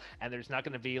stable, and there's not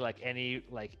gonna be like any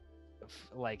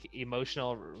like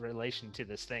emotional relation to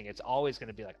this thing. It's always going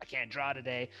to be like, I can't draw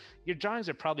today. Your drawings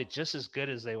are probably just as good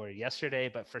as they were yesterday,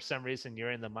 but for some reason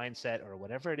you're in the mindset or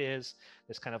whatever it is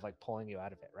that's kind of like pulling you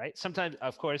out of it, right? Sometimes,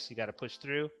 of course, you got to push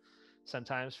through,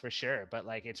 sometimes for sure, but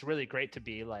like it's really great to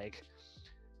be like,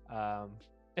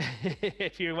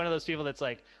 if you're one of those people that's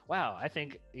like, wow, I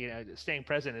think staying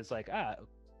present is like,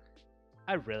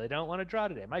 I really don't want to draw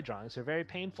today. My drawings are very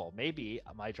painful. Maybe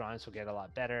my drawings will get a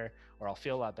lot better, or I'll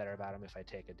feel a lot better about them if I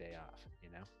take a day off,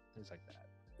 things like that.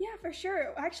 Yeah, for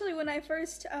sure. Actually, when I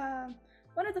first,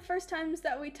 one of the first times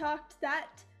that we talked,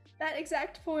 that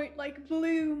exact point like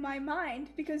blew my mind,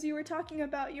 because you were talking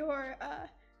about your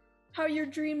how your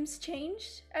dreams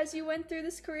changed as you went through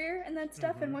this career and that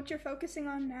stuff, and what you're focusing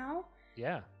on now.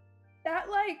 Yeah. That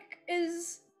like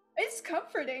it's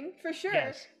comforting for sure.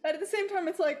 Yes. But at the same time,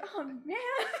 it's like, oh man,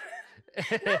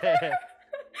 it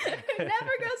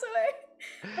never goes away.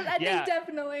 But I think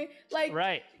definitely, like,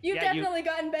 right. You've definitely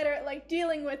gotten better at like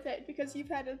dealing with it, because you've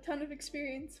had a ton of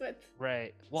experience with.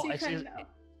 Right. Well, so you kind of know.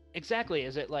 Exactly.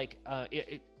 Is it like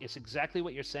it's exactly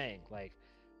what you're saying, like,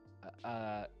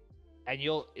 and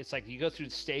it's like you go through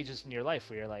stages in your life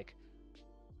where you're like,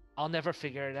 I'll never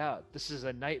figure it out. This is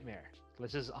a nightmare.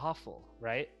 This is awful,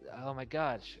 right? Oh my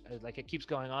gosh, like it keeps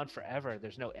going on forever.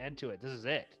 There's no end to it. This is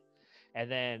it. And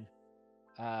then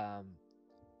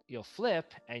you'll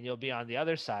flip and you'll be on the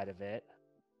other side of it.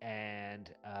 And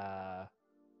have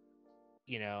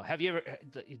you ever,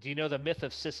 do you know the myth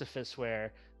of Sisyphus,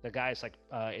 where the guy's like,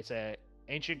 it's a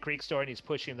ancient Greek story and he's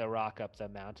pushing the rock up the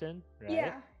mountain, right?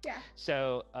 Yeah.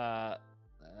 So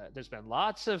there's been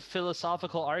lots of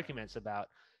philosophical arguments about,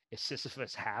 is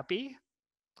Sisyphus happy?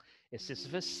 Is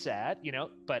Sisyphus sad?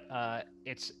 But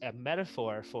it's a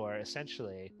metaphor for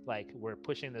essentially like we're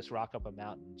pushing this rock up a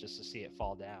mountain just to see it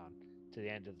fall down to the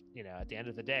end of, at the end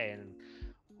of the day, and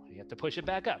you have to push it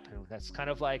back up. And that's kind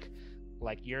of like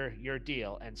your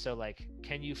deal. And so like,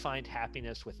 can you find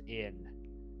happiness within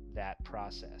that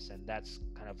process? And that's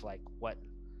kind of like what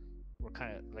we're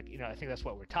kind of like, I think that's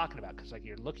what we're talking about, because like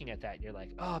you're looking at that and you're like,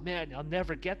 oh man, I'll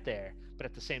never get there. But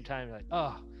at the same time, you're like,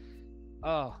 oh,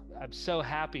 I'm so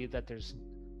happy that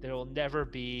I'll never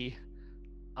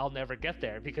get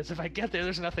there, because if I get there,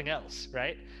 there's nothing else,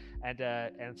 right?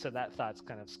 And so that thought's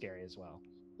kind of scary as well.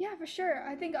 Yeah, for sure.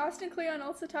 I think Austin Kleon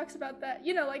also talks about that,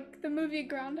 like the movie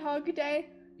Groundhog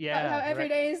Day. Yeah. How every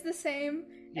day is the same.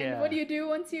 And what do you do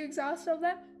once you exhaust all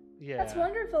that? Yeah. That's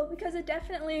wonderful, because it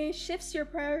definitely shifts your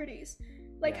priorities.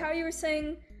 Like how you were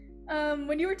saying,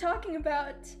 when you were talking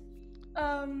about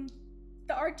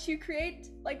the art you create,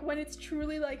 like when it's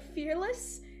truly like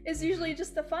fearless, is usually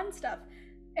just the fun stuff.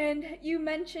 And you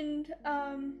mentioned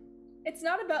it's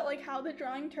not about like how the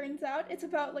drawing turns out, it's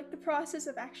about like the process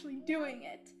of actually doing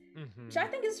it, which I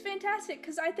think is fantastic,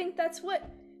 because I think that's what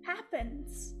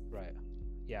happens. Right.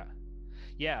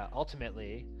 Yeah,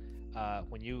 ultimately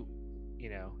when you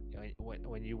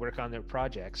when you work on their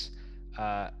projects,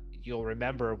 you'll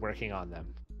remember working on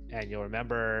them, and you'll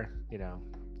remember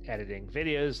editing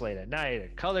videos late at night, or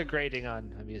color grading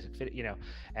on a music video,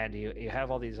 and you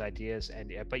have all these ideas,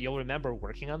 but you'll remember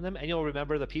working on them, and you'll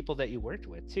remember the people that you worked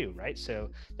with too, right? So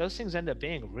those things end up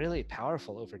being really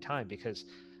powerful over time, because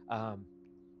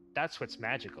that's what's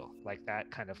magical, like that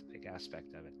kind of like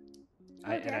aspect of it.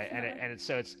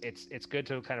 So it's good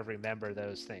to kind of remember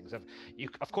those things.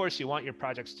 Of course you want your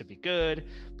projects to be good,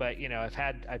 but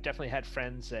I've definitely had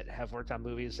friends that have worked on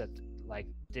movies that like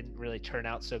didn't really turn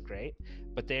out so great,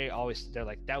 but they're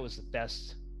like, that was the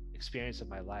best experience of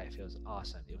my life. It was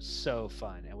awesome. It was so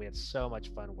fun, and we had so much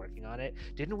fun working on it,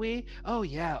 didn't we? Oh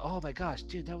yeah. Oh my gosh,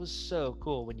 dude, that was so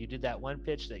cool when you did that one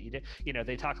pitch that you did.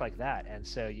 They talk like that, and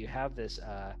so you have this.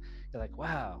 You're like,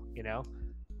 wow,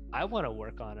 I want to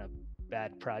work on a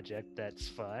bad project that's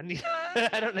fun.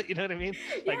 I don't know. You know what I mean?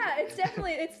 Yeah,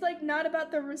 it's like not about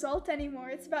the result anymore.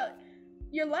 It's about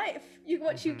your life,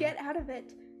 what you get out of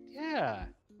it. Yeah.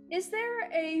 Is there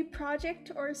a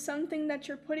project or something that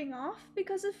you're putting off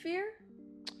because of fear?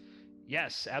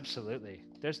 Yes, absolutely.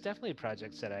 There's definitely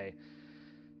projects that I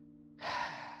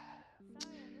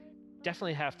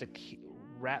definitely have to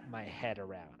wrap my head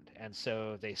around. And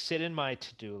so they sit in my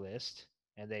to-do list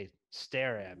and they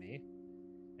stare at me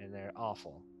and they're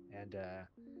awful. And,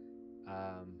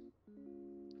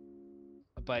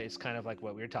 but it's kind of like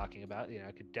what we were talking about.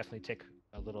 I could definitely take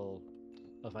a little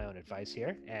of my own advice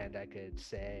here, and I could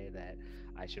say that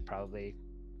I should probably,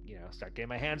 start getting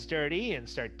my hands dirty and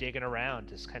start digging around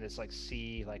to kind of like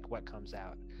see like what comes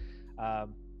out. I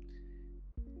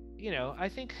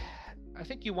think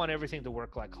you want everything to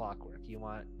work like clockwork. You're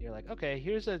like, okay,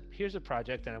 here's a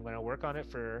project, and I'm going to work on it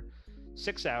for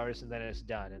 6 hours, and then it's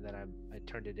done, and then I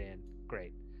turned it in.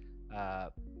 Great.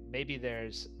 Maybe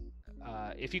there's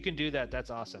if you can do that,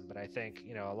 that's awesome. But I think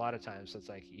a lot of times it's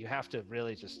like you have to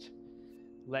really just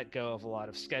let go of a lot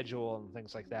of schedule and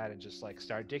things like that, and just like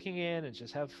start digging in and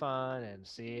just have fun and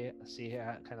see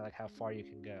how, kind of like how far you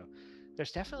can go.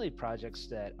 There's definitely projects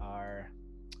that are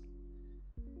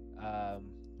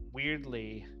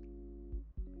weirdly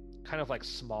kind of like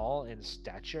small in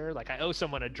stature. Like I owe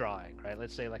someone a drawing, right?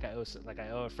 Let's say like I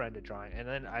owe a friend a drawing, and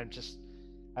then I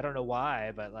don't know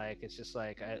why, but like it's just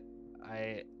like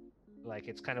I like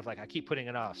it's kind of like I keep putting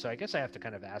it off. So I guess I have to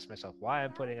kind of ask myself why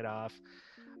I'm putting it off.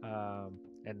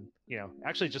 And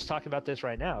actually just talking about this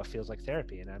right now, it feels like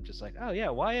therapy, and I'm just like, oh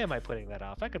yeah, why am I putting that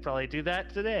off? I could probably do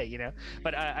that today,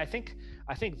 but I think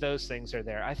those things are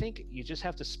there. I think you just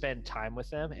have to spend time with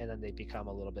them, and then they become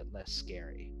a little bit less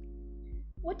scary.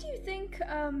 What do you think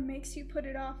makes you put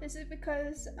it off? Is it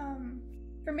because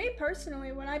for me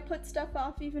personally, when I put stuff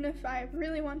off, even if I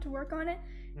really want to work on it,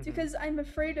 it's because I'm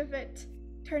afraid of it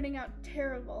turning out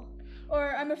terrible,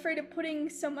 or I'm afraid of putting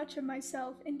so much of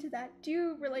myself into that. Do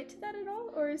you relate to that at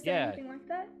all, or is there anything like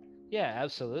that? Yeah,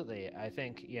 absolutely. I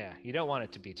think you don't want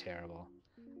it to be terrible,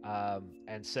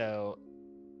 and so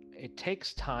it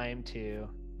takes time to.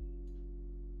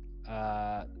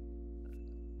 I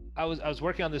was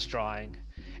working on this drawing,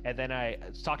 and then I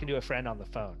was talking to a friend on the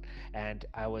phone, and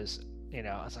I was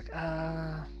like,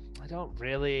 I don't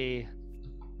really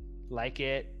like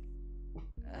it.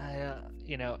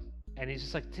 And he's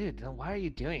just like, dude, then why are you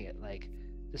doing it? Like,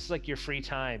 this is like your free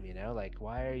time, like,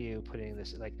 why are you putting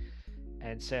this like,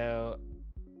 and so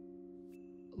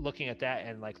looking at that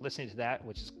and like listening to that,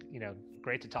 which is,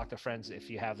 great to talk to friends if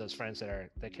you have those friends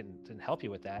that can help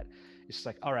you with that. It's just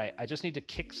like, all right, I just need to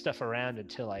kick stuff around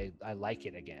until I like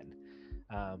it again.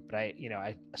 But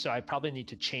I probably need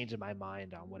to change my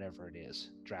mind on whatever it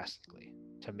is drastically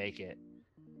to make it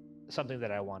something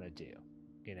that I want to do.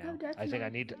 I think I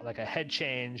need like a head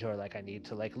change, or like I need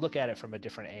to like look at it from a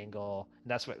different angle, and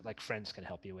that's what like friends can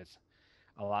help you with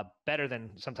a lot better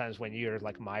than sometimes when you're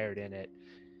like mired in it.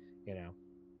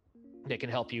 They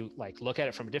can help you like look at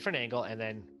it from a different angle, and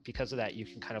then because of that you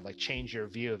can kind of like change your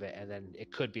view of it, and then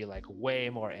it could be like way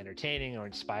more entertaining or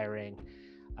inspiring,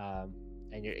 and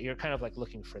you're kind of like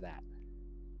looking for that.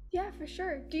 Yeah, for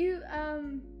sure. Do you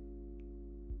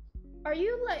are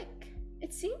you like,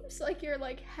 it seems like you're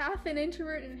like half an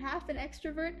introvert and half an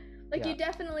extrovert. Like you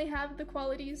definitely have the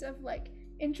qualities of like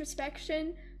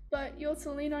introspection, but you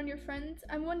also lean on your friends.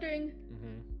 I'm wondering,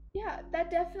 yeah,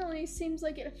 that definitely seems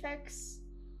like it affects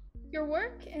your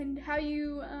work and how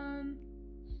you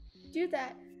do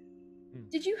that.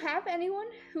 Did you have anyone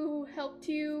who helped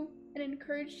you and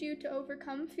encouraged you to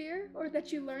overcome fear, or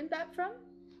that you learned that from?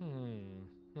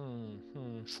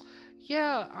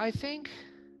 Yeah, I think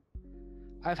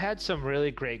I've had some really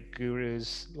great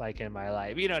gurus like in my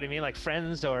life. You know what I mean? Like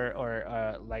friends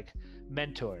or like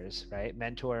mentors, right?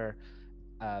 Mentor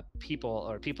people,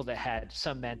 or people that had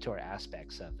some mentor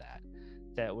aspects of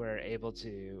that were able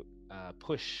to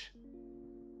push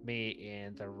me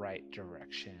in the right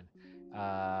direction.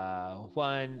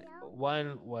 One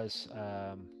was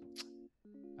a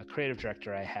creative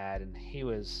director I had, and he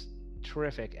was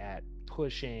terrific at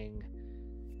pushing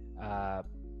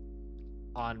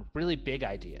on really big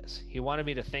ideas. He wanted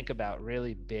me to think about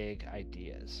really big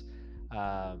ideas.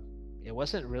 It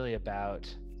wasn't really about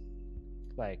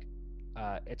like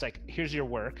it's like, here's your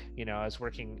work. I was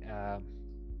working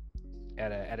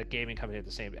at a gaming company at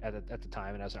the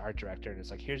time, and I was an art director, and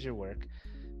it's like, here's your work.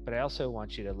 but I also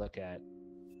want you to look at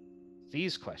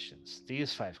these questions,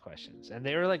 these 5 questions. And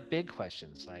they were like big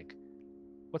questions, like,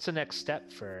 what's the next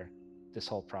step for this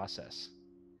whole process?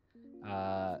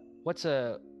 What's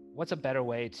a better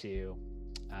way to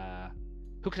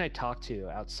who can I talk to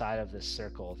outside of this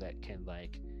circle that can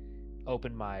like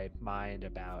open my mind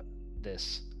about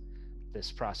this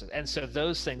process? And so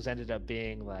those things ended up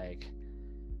being like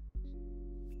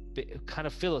kind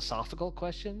of philosophical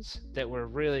questions that were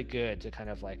really good to kind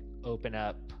of like open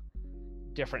up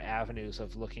different avenues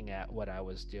of looking at what I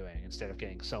was doing instead of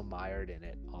getting so mired in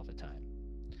it all the time.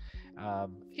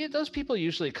 Yeah, those people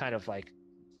usually kind of like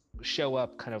show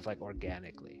up kind of like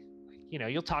organically.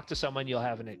 You'll talk to someone, you'll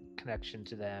have a connection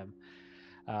to them,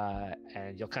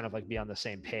 and you'll kind of like be on the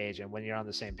same page. And when you're on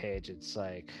the same page, it's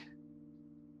like,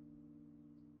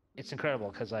 it's incredible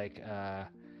because like,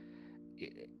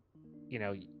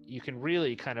 you can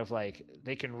really kind of like,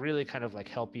 they can really kind of like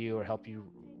help you or help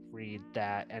you read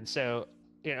that. And so,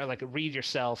 like read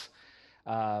yourself,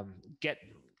 get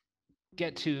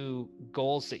to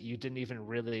goals that you didn't even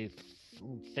really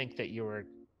think that you were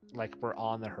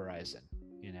on the horizon.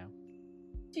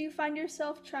 Do you find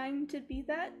yourself trying to be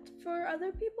that for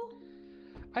other people?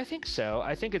 I think so.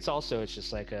 I think it's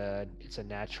just like it's a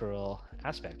natural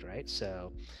aspect, right?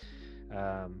 So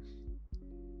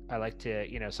I like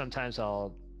to, sometimes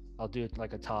I'll do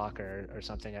like a talk or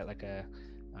something at like a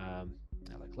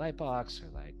like Lightbox or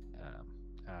like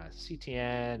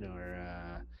CTN or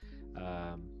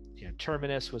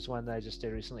Terminus was one that I just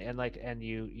did recently, and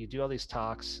you do all these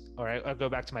talks, or I'll go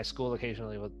back to my school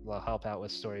occasionally. Will help out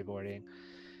with storyboarding,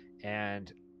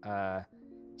 and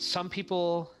some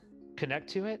people connect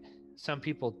to it, some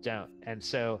people don't, and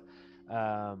so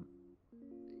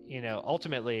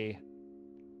ultimately,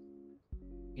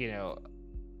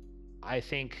 I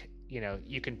think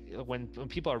you can, when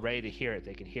people are ready to hear it,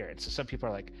 they can hear it. So some people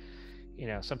are like,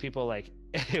 some people like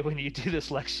when you do this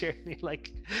lecture,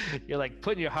 you're like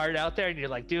putting your heart out there and you're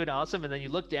like doing awesome, and then you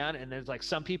look down and there's like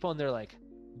some people and they're like,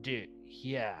 dude,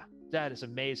 yeah, that is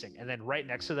amazing, and then right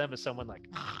next to them is someone like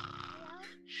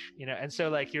and so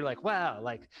like you're like, wow,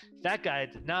 like that guy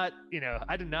did not,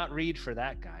 I did not read for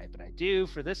that guy, but I do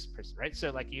for this person, right? So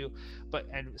like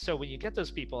and so when you get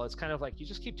those people, it's kind of like you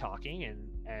just keep talking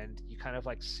and you kind of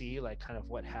like see like kind of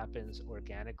what happens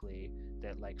organically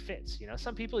that like fits.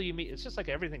 Some people you meet, it's just like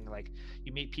everything, like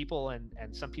you meet people and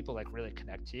some people like really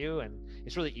connect to you, and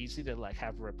it's really easy to like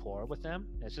have rapport with them.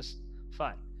 It's just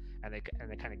fun, and they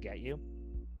kind of get you.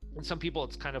 And some people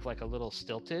it's kind of like a little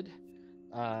stilted,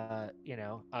 can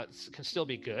still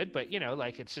be good, but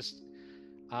like it's just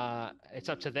it's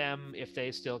up to them if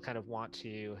they still kind of want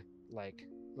to like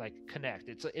connect.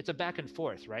 It's a back and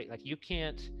forth, right? Like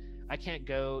I can't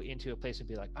go into a place and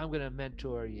be like, I'm gonna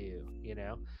mentor you,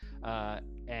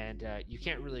 and you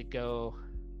can't really go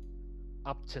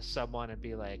up to someone and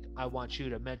be like, I want you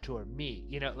to mentor me,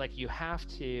 like you have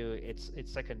to,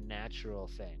 it's like a natural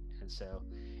thing. And so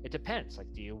it depends,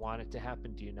 like, do you want it to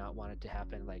happen, do you not want it to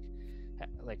happen? Like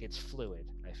it's fluid,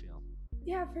 I feel.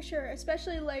 Yeah, for sure.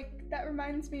 Especially like that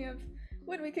reminds me of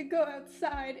when we could go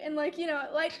outside and like,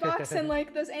 at Lightbox and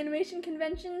like those animation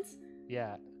conventions.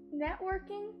 Yeah.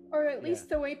 Networking, or at least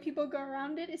the way people go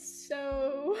around it, is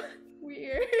so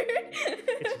weird.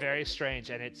 It's very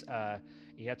strange, and it's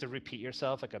you have to repeat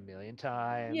yourself like a million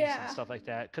times and stuff like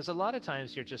that, because a lot of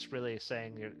times you're just really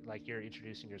saying you're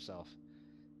introducing yourself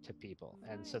to people,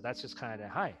 and so that's just kind of,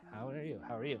 hi, how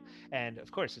are you, and of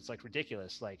course it's like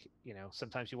ridiculous, like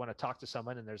sometimes you want to talk to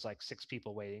someone and there's like 6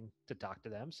 people waiting to talk to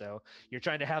them, so you're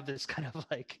trying to have this kind of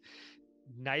like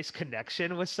nice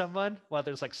connection with someone while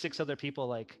there's like 6 other people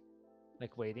like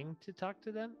waiting to talk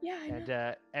to them. Yeah, I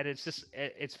know. And it's just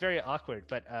it's very awkward,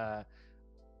 but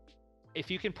if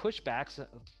you can push back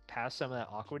past some of that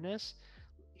awkwardness,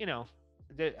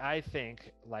 that I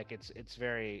think like it's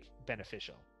very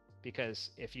beneficial, because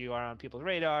if you are on people's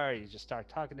radar, you just start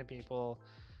talking to people,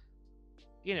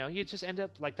 you just end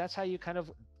up like, that's how you kind of,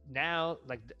 now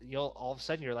like you'll all of a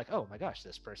sudden you're like, oh my gosh,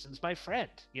 this person's my friend,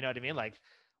 you know what I mean, like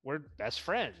we're best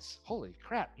friends, holy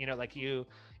crap, like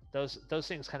those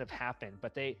things kind of happen,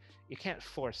 but you can't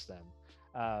force them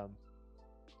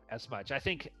as much.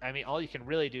 I mean, all you can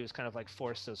really do is kind of like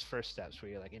force those first steps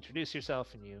where you like introduce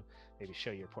yourself and you maybe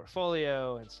show your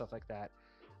portfolio and stuff like that.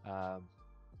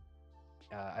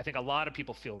 I think a lot of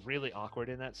people feel really awkward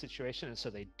in that situation, and so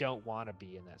they don't want to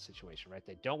be in that situation, right?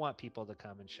 They don't want people to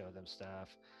come and show them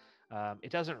stuff.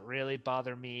 It doesn't really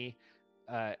bother me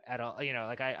at all.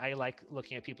 Like I like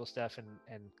looking at people's stuff and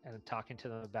talking to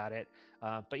them about it.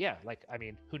 But yeah, like, I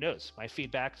mean, who knows? My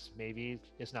feedback maybe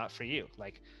is not for you.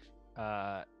 Like,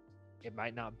 it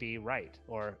might not be right,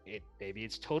 or maybe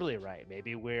it's totally right.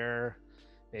 Maybe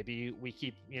we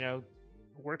keep,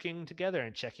 working together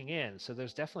and checking in. So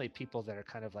there's definitely people that are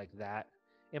kind of like that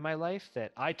in my life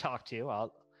that I talk to.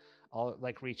 I'll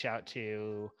like reach out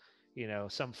to,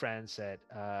 some friends that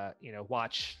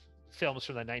watch films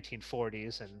from the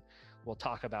 1940s, and we'll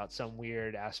talk about some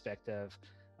weird aspect of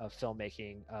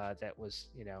filmmaking that was,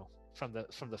 from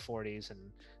the 40s, and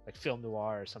like film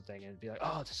noir or something, and be like,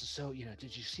 oh, this is so,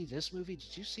 did you see this movie?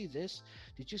 Did you see this?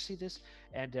 Did you see this?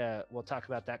 And we'll talk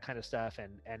about that kind of stuff,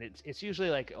 and it's usually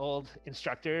like old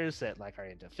instructors that like are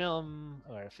into film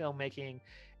or filmmaking,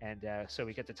 and so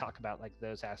we get to talk about like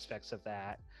those aspects of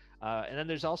that. And then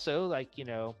there's also like,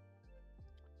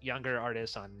 younger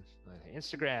artists on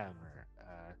Instagram or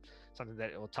something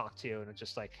that we'll talk to and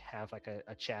just like have like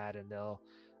a chat, and they'll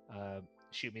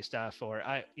shoot me stuff. Or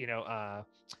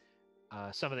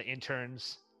some of the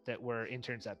interns that were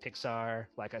interns at Pixar,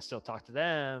 like I still talk to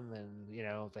them,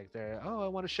 and like they're, oh, I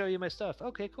want to show you my stuff.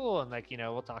 Okay, cool. And like,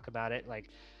 we'll talk about it. Like,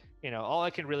 all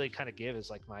I can really kind of give is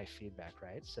like my feedback,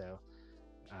 right? So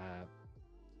uh,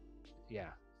 yeah.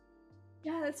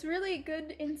 Yeah, that's really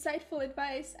good, insightful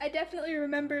advice. I definitely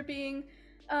remember being,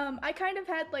 I kind of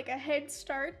had like a head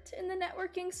start in the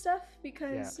networking stuff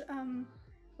because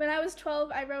when I was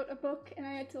 12, I wrote a book and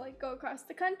I had to like go across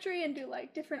the country and do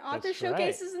like different author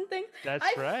showcases and things. That's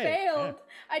I right. failed.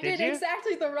 Yeah. I did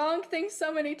exactly the wrong thing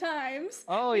so many times.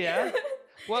 Oh yeah.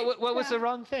 What was the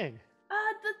wrong thing?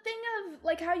 The thing of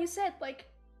like how you said, like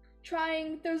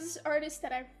trying, there's this artist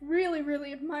that I really,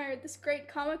 really admired, this great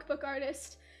comic book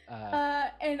artist.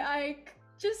 And I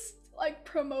just like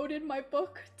promoted my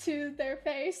book to their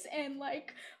face and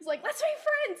like was like, let's be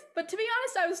friends. But to be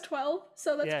honest, I was 12,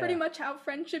 so that's pretty much how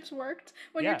friendships worked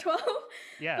when you're 12.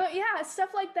 Yeah. But yeah,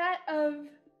 stuff like that of,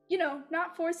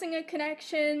 not forcing a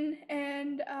connection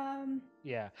and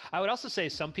yeah. I would also say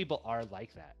some people are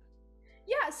like that.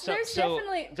 Yes,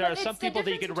 definitely. There are some people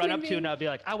that you can run up to and I'll be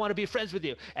like, I want to be friends with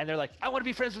you. And they're like, I want to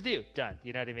be friends with you. Done.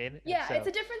 You know what I mean? Yeah, it's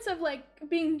a difference of like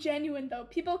being genuine though.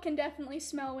 People can definitely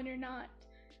smell when you're not.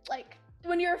 Like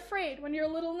when you're afraid, when you're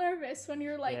a little nervous, when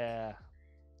you're like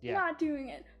not doing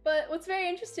it. But what's very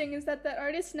interesting is that the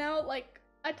artists now, like,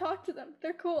 I talk to them.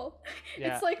 They're cool.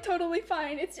 Yeah. It's like totally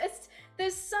fine. It's just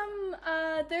there's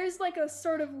like a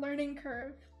sort of learning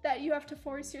curve that you have to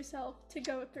force yourself to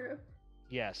go through.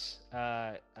 Yes.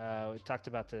 We talked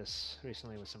about this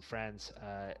recently with some friends.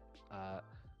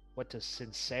 What does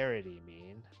sincerity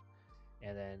mean?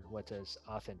 And then what does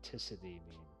authenticity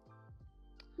mean?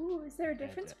 Ooh, is there a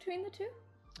difference between the two?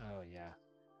 Oh, yeah.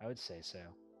 I would say so.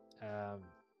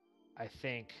 I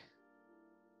think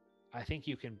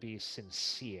you can be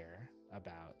sincere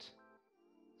about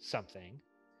something,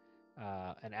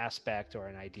 an aspect or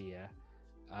an idea,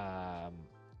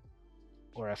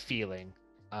 or a feeling.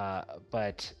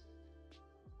 But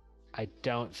I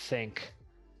don't think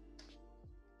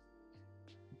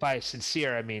by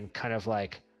sincere, I mean kind of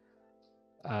like,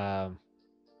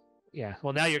 yeah.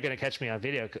 Well, now you're going to catch me on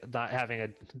video, not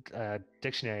having a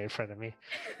dictionary in front of me.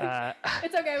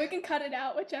 It's okay. We can cut it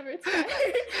out, whichever it's fine.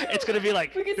 It's going to be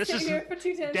like, we can sit here for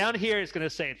 2 days. Down here, it's going to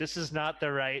say, this is not the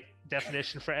right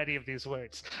definition for any of these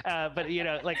words. But,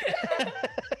 like...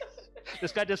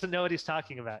 This guy doesn't know what he's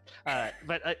talking about.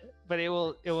 But it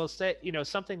will say,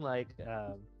 something like,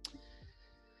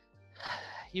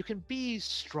 you can be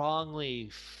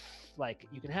strongly, like,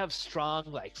 you can have strong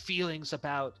like feelings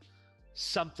about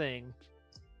something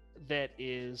that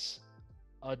is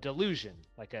a delusion,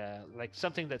 like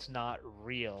something that's not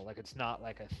real, like it's not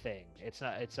like a thing. It's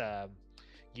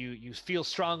you feel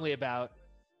strongly about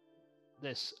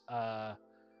this, that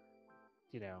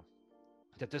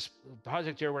this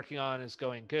project you're working on is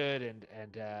going good, and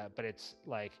but it's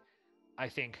like, I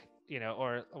think,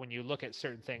 or when you look at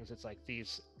certain things, it's like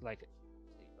these, like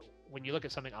when you look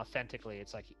at something authentically,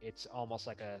 it's like, it's almost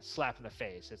like a slap in the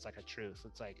face. It's like a truth.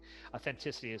 It's like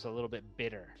authenticity is a little bit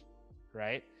bitter,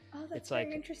 right? Oh, that's it's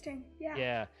very interesting. Yeah.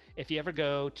 Yeah. If you ever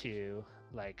go to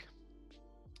like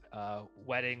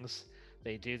weddings,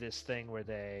 they do this thing where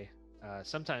they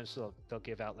sometimes they'll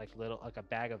give out like a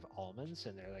bag of almonds,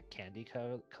 and they're like candy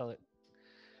color.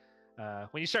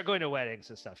 When you start going to weddings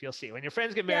and stuff, you'll see when your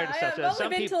friends get married and stuff. I've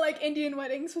only been to like Indian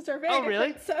weddings, which are very different.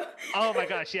 Really? So. Oh my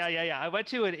gosh, yeah. I went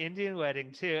to an Indian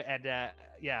wedding too, and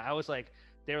I was like,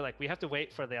 they were like, we have to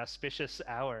wait for the auspicious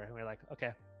hour, and we are like,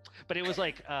 okay. But it was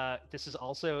like, this is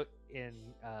also in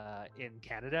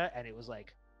Canada, and it was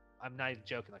like, I'm not even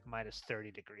joking, like minus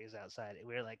 30 degrees outside. And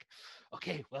we were like,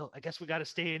 okay, well, I guess we got to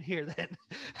stay in here then.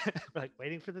 We're like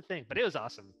waiting for the thing, but it was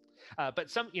awesome. But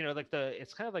some, like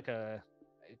it's kind of like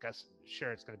guess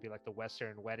sure it's going to be like the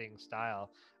Western wedding style,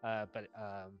 but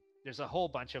there's a whole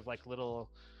bunch of like little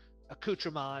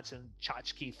accoutrements and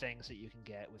tchotchke things that you can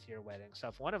get with your wedding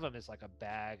stuff. One of them is like a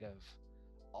bag of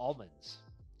almonds,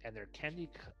 and they're candy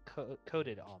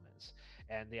coated almonds.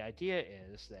 And the idea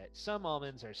is that some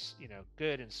almonds are,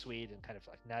 good and sweet and kind of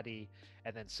like nutty,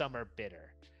 and then some are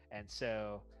bitter. And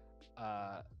so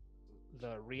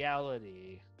the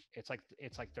reality, it's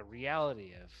like the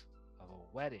reality of a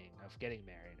wedding, of getting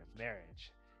married, of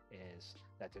marriage, is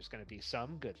that there's going to be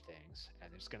some good things and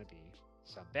there's going to be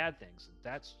some bad things, and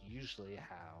that's usually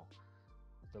how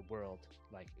the world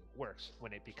like works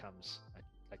when it becomes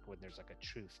like when there's like a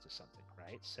truth to something,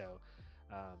 right? So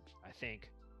I think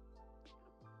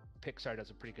Pixar does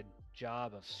a pretty good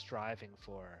job of striving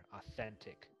for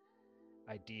authentic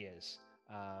ideas,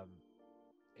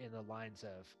 in the lines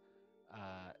of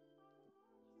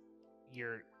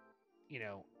you're you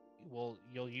know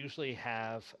you'll usually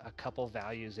have a couple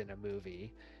values in a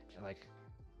movie, like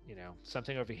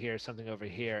something over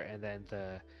here, and then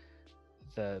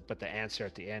the answer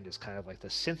at the end is kind of like the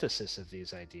synthesis of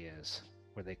these ideas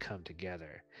where they come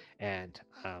together. And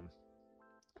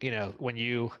when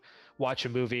you watch a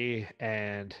movie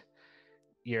and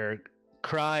you're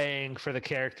crying for the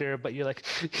character, but you're like,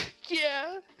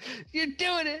 yeah, you're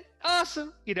doing it,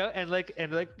 awesome,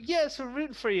 and yes, we're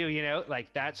rooting for you,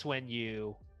 like that's when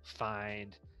you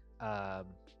find a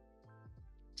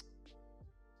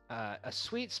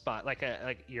sweet spot, like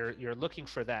you're looking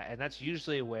for that, and that's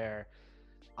usually where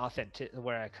I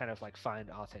kind of like find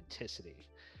authenticity.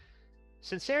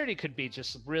 Sincerity could be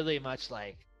just really much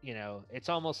like, it's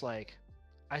almost like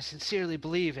I sincerely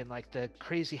believe in like the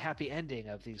crazy happy ending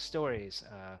of these stories,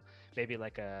 maybe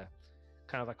like a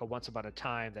kind of like a Once Upon a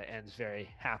Time that ends very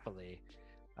happily,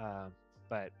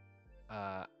 but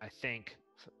I think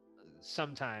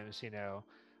sometimes,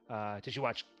 did you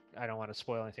watch, I don't want to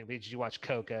spoil anything, but did you watch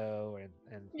Coco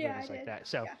and Yeah, movies I like did. that?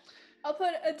 So Yeah. I'll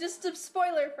put just a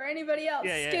spoiler for anybody else.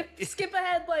 Yeah. Skip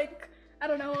ahead like, I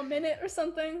don't know, a minute or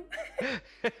something.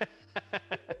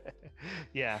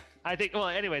 Yeah, I think, well,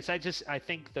 anyways, I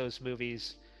think those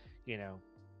movies, you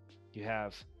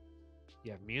have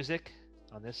music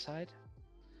on this side,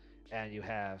 and you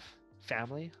have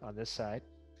family on this side,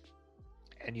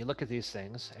 and you look at these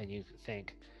things and you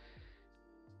think,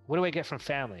 what do I get from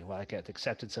family? Well, I get the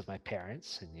acceptance of my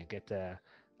parents, and you get the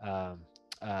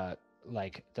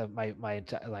like the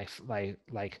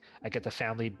I get the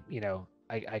family,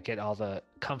 I get all the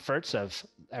comforts of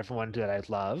everyone that I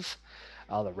love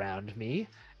all around me,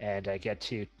 and I get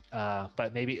to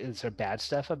but maybe is there bad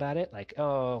stuff about it, like,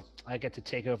 oh, I get to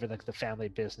take over the family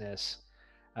business,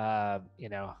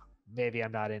 maybe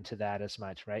I'm not into that as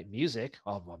much, right? Music,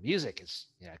 oh well, music is,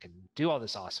 I can do all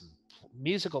this awesome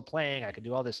musical playing, I can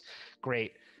do all this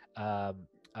great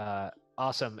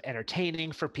awesome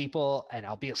entertaining for people, and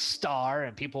I'll be a star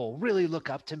and people will really look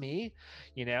up to me,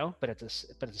 but at the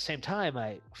same time,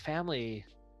 my family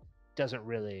doesn't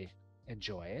really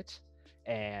enjoy it,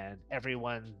 and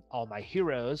all my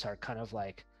heroes are kind of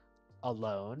like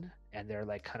alone, and they're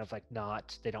like kind of like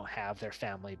not, they don't have their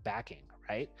family backing,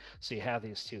 right? So you have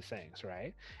these two things,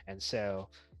 right? And so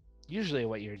usually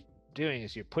what you're doing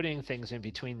is you're putting things in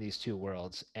between these two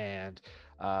worlds, and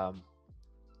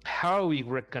how are we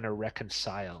going to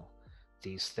reconcile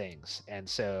these things? And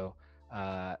so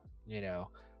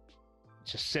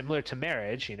just similar to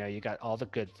marriage, you got all the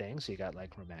good things, you got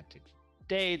like romantic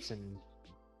dates and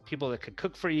people that could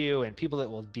cook for you, and people that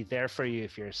will be there for you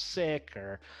if you're sick,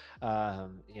 or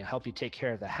help you take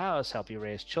care of the house, help you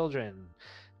raise children,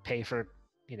 pay for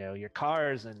your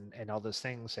cars and all those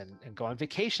things, and go on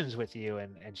vacations with you,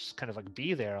 and just kind of like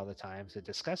be there all the time to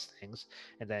discuss things.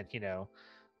 And then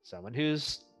someone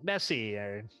who's messy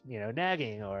or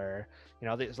nagging, or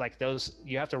there's like those,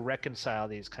 you have to reconcile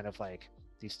these kind of like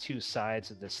these two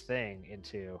sides of this thing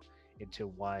into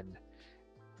one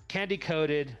candy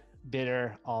coated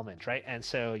bitter almond, right? And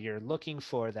so you're looking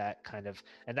for that kind of,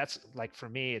 and that's like, for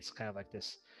me, it's kind of like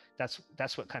this,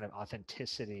 that's what kind of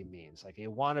authenticity means. Like, you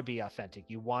want to be authentic,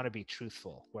 you want to be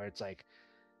truthful, where it's like,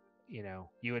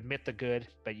 you admit the good,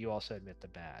 but you also admit the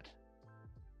bad.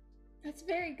 That's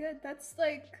very good. That's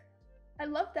like, I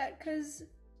love that, because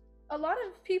a lot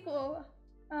of people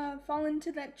fall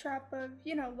into that trap of,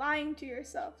 lying to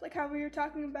yourself. Like how we were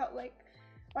talking about, like,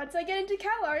 once I get into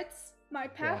Cal Arts, my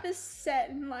path is set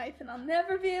in life, and I'll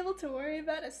never be able to worry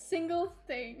about a single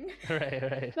thing.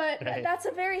 Right. But that's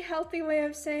a very healthy way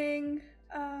of saying,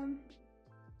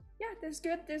 there's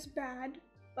good, there's bad,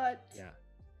 but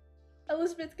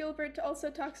Elizabeth Gilbert also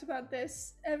talks about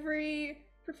this. Every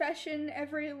profession,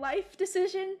 every life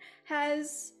decision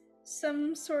has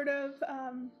some sort of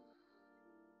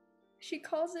she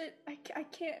calls it, I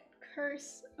can't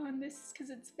curse on this because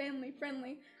it's family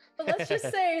friendly, but let's just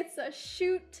say it's a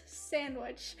shoot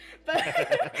sandwich. But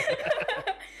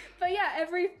but yeah,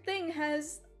 everything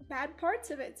has bad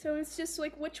parts of it, so it's just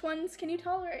like, which ones can you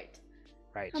tolerate?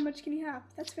 Right. How much can you have?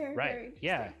 That's very, Right.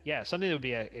 very Yeah. Something that would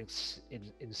be an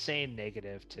insane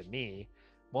negative to me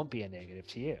won't be a negative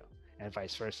to you, and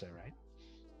vice versa, right?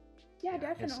 Yeah,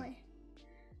 definitely.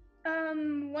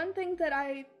 One thing that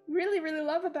I really, really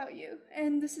love about you,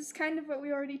 and this is kind of what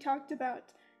we already talked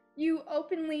about, you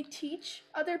openly teach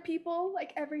other people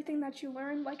like everything that you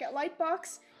learn. Like at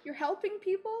Lightbox, you're helping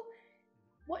people.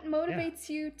 What motivates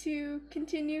you to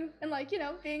continue and, like,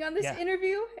 being on this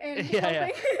interview and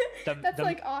helping? That's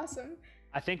like awesome.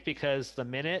 I think because the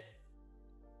minute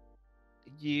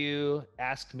you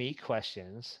asked me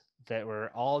questions that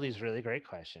were all these really great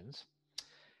questions,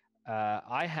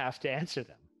 I have to answer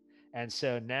them. And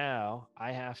so now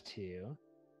I have to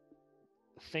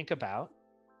think about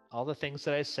all the things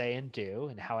that I say and do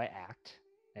and how I act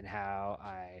and how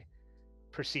I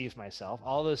perceive myself.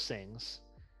 All those things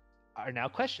are now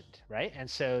questioned, right? And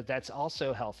so that's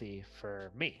also healthy for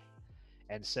me.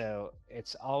 And so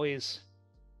it's always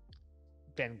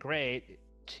been great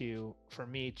for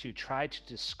me to try to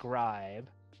describe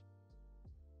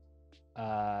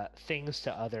things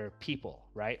to other people,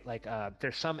 right? Like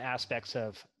there's some aspects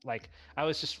of, like, I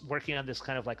was just working on this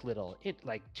kind of like little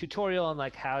tutorial on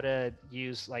like how to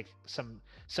use like some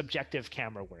subjective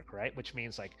camera work, right? Which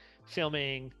means like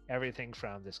filming everything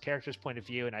from this character's point of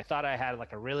view. And I thought I had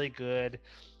like a really good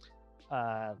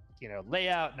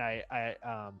layout, and I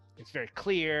it's very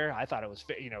clear. I thought it was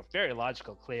very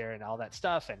logical, clear, and all that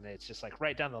stuff, and it's just like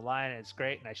right down the line, and it's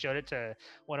great. And I showed it to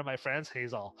one of my friends, and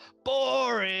he's all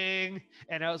boring,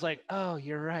 and I was like, oh,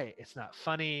 you're right, it's not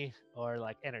funny or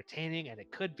like entertaining, and it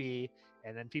could be,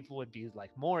 and then people would be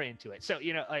like more into it. So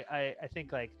I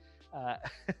think like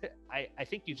I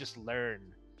think you just learn.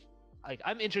 Like,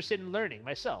 I'm interested in learning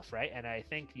myself, right? And I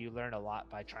think you learn a lot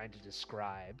by trying to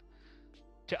describe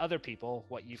to other people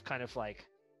what you've kind of like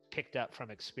picked up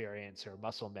from experience or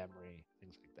muscle memory,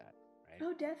 things like that, right?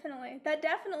 Oh, definitely. That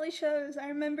definitely shows. I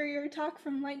remember your talk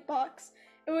from Lightbox.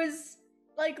 It was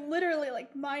like literally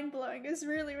like mind-blowing. It was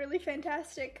really, really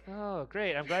fantastic. Oh,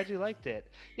 great. I'm glad you liked it.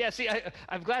 Yeah, see,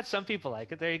 I'm glad some people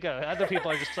like it. There you go. Other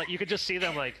people are just like, you could just see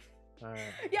them like,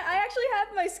 yeah, I actually have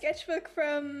my sketchbook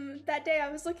from that day. I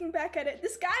was looking back at it.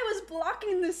 This guy was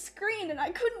blocking the screen and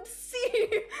I couldn't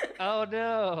see. Oh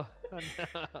no. Oh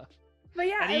no. But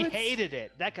yeah, and he hated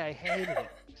it. That guy hated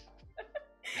it.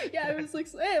 Yeah, it was like,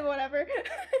 whatever.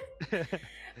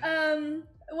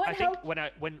 I think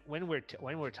when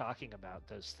we're talking about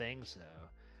those things though,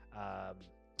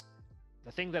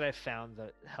 the thing that I found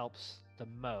that helps the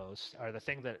most, or the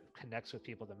thing that connects with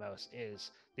people the most,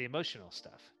 is the emotional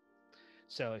stuff.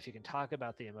 So if you can talk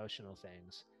about the emotional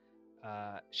things,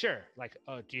 sure, like,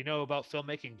 oh, do you know about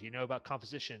filmmaking? Do you know about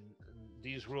composition,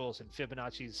 these rules and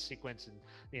Fibonacci's sequence,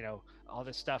 and all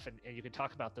this stuff, and you can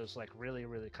talk about those like really,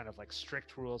 really kind of like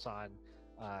strict rules on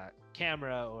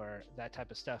camera or that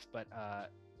type of stuff. But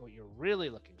what you're really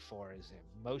looking for is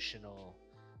emotional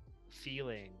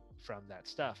feeling from that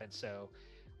stuff. And so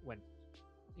when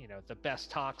the best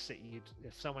talks that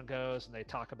if someone goes and they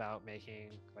talk about making,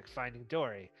 like, Finding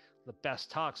Dory, the best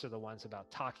talks are the ones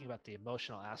about talking about the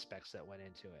emotional aspects that went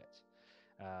into it,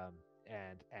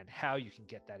 and how you can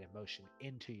get that emotion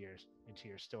into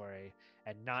your story,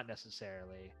 and not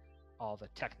necessarily all the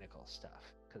technical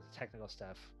stuff, because the technical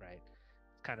stuff, right,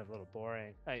 it's kind of a little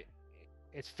boring.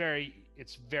 It's very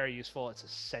useful. It's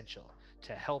essential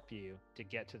to help you to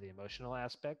get to the emotional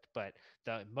aspect, but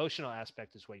the emotional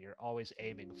aspect is what you're always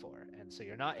aiming for. And so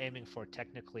you're not aiming for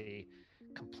technically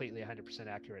completely 100%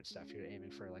 accurate stuff. You're aiming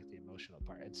for like the emotional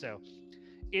part. And so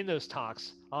in those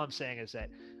talks, all I'm saying is that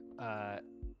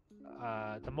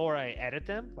the more I edit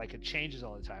them, like, it changes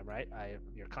all the time, right?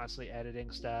 You're constantly editing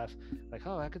stuff, like,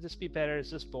 oh, how could this be better? Is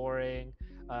this boring?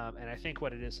 And I think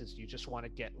what it is you just want to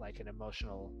get like an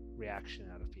emotional reaction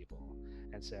out of people.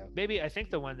 And so maybe I think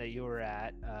the one that you were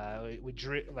at, we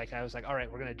drew, like, I was like, all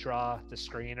right, we're going to draw the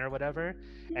screen or whatever.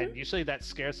 Mm-hmm. And usually that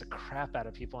scares the crap out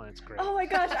of people, and it's great. Oh my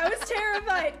gosh, I was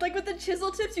terrified. Like, with the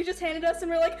chisel tips you just handed us,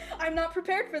 and we're like, I'm not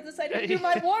prepared for this. I didn't do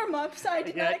my warm-ups. I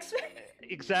did not expect.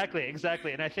 Exactly.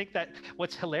 And I think that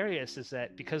what's hilarious is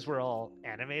that because we're all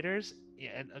animators,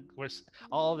 and we're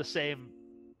all the same,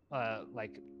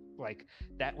 like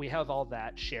that, we have all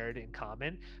that shared in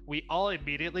common. We all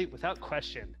immediately, without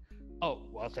question, oh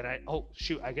well, then oh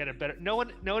shoot, I get a better. No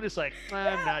one is like,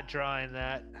 I'm Yeah. not drawing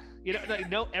that. Like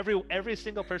no, every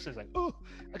single person is like, oh,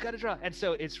 I gotta draw. And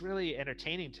so it's really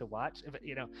entertaining to watch,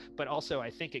 but also I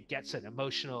think it gets an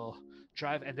emotional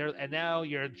drive. And now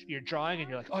you're drawing and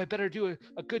you're like, oh, I better do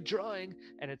a good drawing.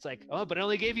 And it's like, oh, but I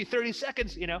only gave you 30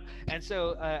 seconds. And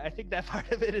so I think that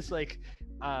part of it is like,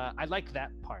 I like that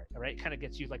part, right? It kind of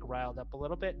gets you like riled up a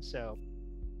little bit. And so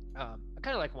I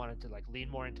kind of like wanted to like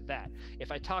lean more into that.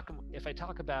 If I talk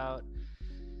about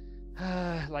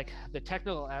like the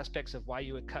technical aspects of why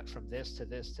you would cut from this to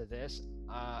this to this,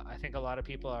 I think a lot of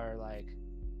people are like,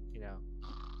 you know,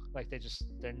 like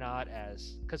they're not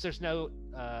as, because there's no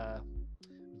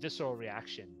visceral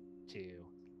reaction to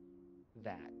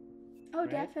that, Oh, right?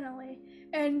 definitely.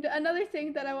 And another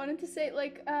thing that I wanted to say,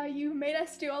 like, you made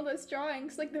us do all those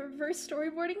drawings, like the reverse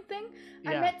storyboarding thing.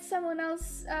 I Yeah. met someone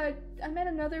else, I met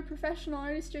another professional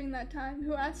artist during that time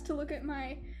who asked to look at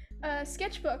my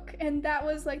sketchbook, and that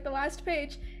was like the last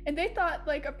page. And they thought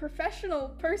like a professional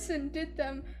person did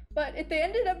them, but they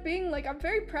ended up being like, I'm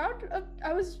very proud of,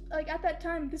 I was like, at that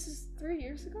time, this is 3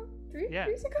 years ago? Three Yeah.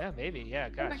 years ago? Yeah, maybe. Yeah.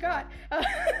 Oh my Gosh. god. Wow.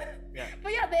 Yeah.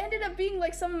 But yeah, they ended up being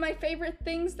like some of my favorite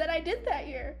things that I did that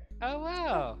year. Oh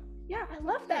wow. Yeah, I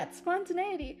love that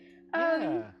spontaneity.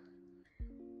 Yeah.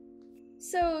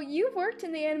 So you've worked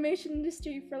in the animation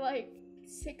industry for like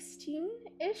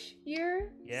 16-ish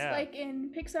years, Yeah. like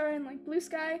in Pixar and like Blue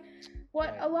Sky.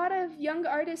 What Right. a lot of young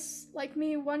artists like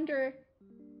me wonder,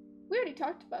 we already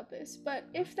talked about this, but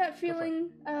if that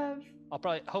feeling of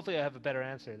Hopefully I have a better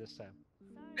answer this time.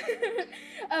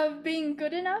 of being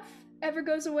good enough ever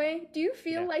goes away, do you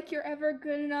feel Yeah. like you're ever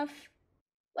good enough,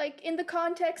 like in the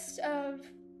context of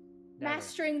Never.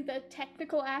 mastering the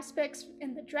technical aspects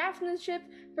and the draftsmanship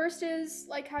versus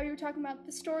like how you were talking about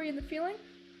the story and the feeling?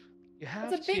 You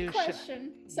have It's a big to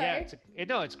question. Sorry. Yeah,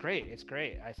 no, it's great. It's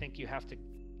great. I think you have to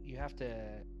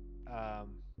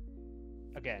um,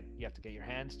 again, you have to get your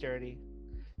hands dirty,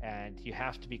 and you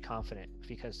have to be confident,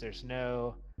 because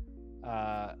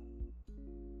uh,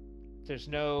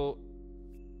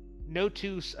 no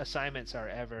two assignments are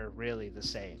ever really the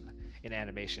same in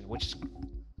animation, which is,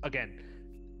 again,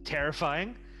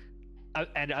 terrifying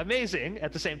and amazing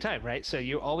at the same time, right? So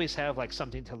you always have like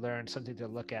something to learn, something to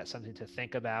look at, something to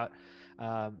think about,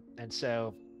 and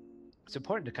so it's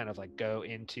important to kind of like go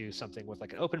into something with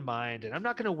like an open mind. And I'm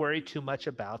not going to worry too much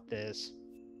about this.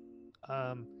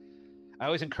 I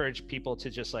always encourage people to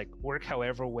just like work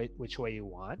however which way you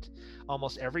want.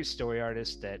 Almost every story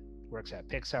artist that works at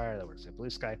Pixar, that works at Blue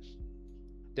Sky,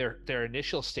 their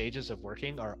initial stages of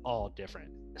working are all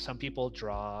different. Some people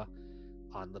draw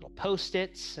on little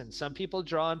post-its, and some people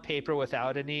draw on paper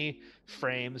without any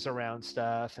frames around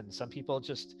stuff, and some people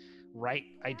just write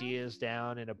ideas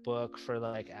down in a book for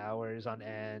like hours on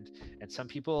end, and some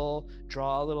people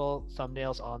draw little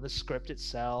thumbnails on the script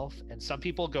itself, and some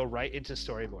people go right into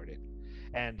storyboarding.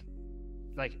 And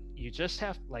like you just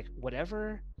have like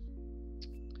whatever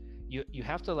you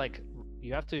have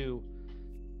to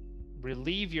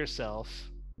relieve yourself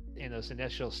in those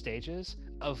initial stages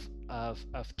of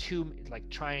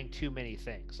trying too many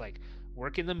things. Like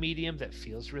work in the medium that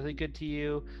feels really good to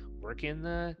you, work in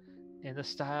the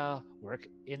style, work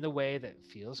in the way that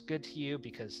feels good to you,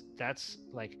 because that's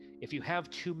like, if you have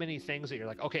too many things that you're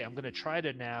like, okay, I'm going to try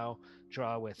to now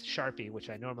draw with Sharpie, which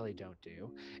I normally don't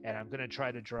do, and I'm going to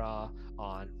try to draw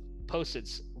on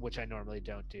post-its, which I normally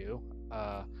don't do.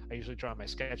 I usually draw on my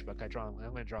sketchbook. I'm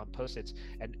going to draw on post-its,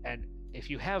 and if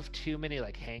you have too many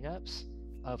like hang-ups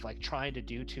of like trying to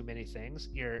do too many things,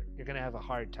 you're going to have a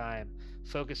hard time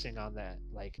focusing on that,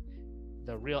 like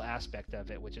the real aspect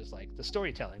of it, which is like the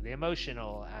storytelling, the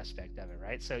emotional aspect of it,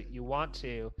 right? So you want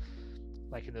to,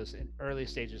 like in those early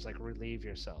stages, like relieve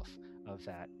yourself of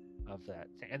that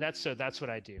thing. And that's what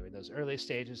I do in those early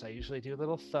stages. I usually do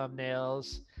little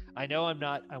thumbnails. I know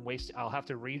I'll have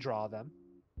to redraw them.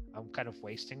 I'm kind of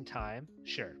wasting time.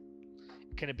 Sure.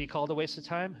 Can it be called a waste of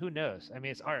time? Who knows? I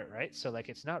mean, it's art, right? So like,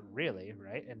 it's not really,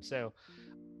 right? And so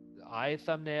I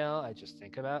just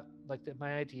think about like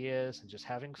my ideas and just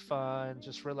having fun,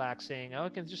 just relaxing. Oh, I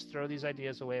can just throw these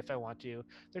ideas away if I want to.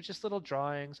 They're just little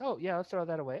drawings. Oh yeah, I'll throw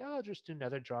that away. Oh, I'll just do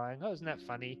another drawing. Oh, isn't that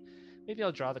funny? Maybe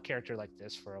I'll draw the character like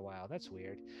this for a while. That's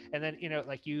weird. And then,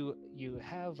 like you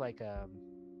have like,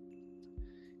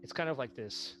 it's kind of like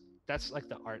this, that's like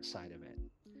the art side of it.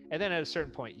 And then at a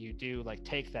certain point you do like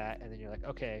take that, and then you're like,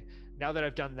 okay, now that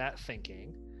I've done that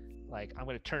thinking, like I'm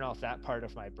going to turn off that part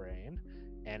of my brain,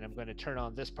 and I'm going to turn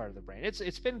on this part of the brain.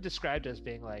 It's been described as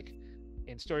being like,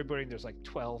 in storyboarding there's like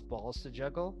 12 balls to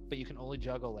juggle, but you can only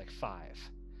juggle like 5.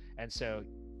 And so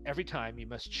every time you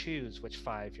must choose which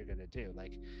five you're going to do.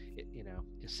 Like,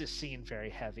 is this scene very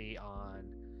heavy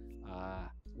on uh,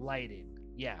 lighting?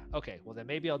 Yeah, okay, well then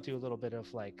maybe I'll do a little bit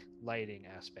of like lighting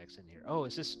aspects in here. Oh,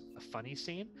 is this a funny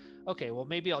scene? Okay, well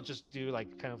maybe I'll just do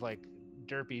like kind of like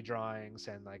derpy drawings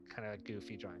and like kind of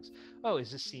goofy drawings. Oh,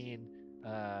 is this scene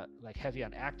like heavy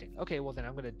on acting? Okay, well then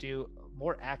I'm going to do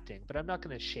more acting, but I'm not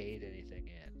going to shade anything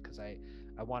in because I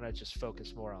want to just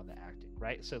focus more on the acting,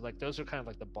 right? So like those are kind of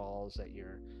like the balls that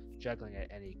you're juggling at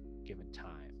any given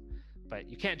time, but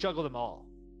you can't juggle them all.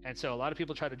 And so a lot of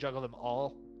people try to juggle them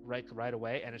all right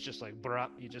away, and it's just like bruh,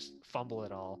 you just fumble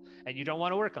it all, and you don't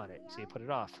want to work on it, so you put it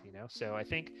off. So I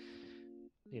think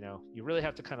you really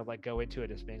have to kind of like go into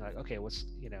it as being like, okay, what's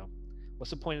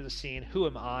the point of the scene? Who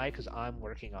am I? Because I'm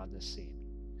working on this scene,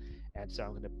 and so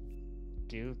I'm going to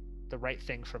do the right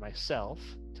thing for myself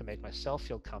to make myself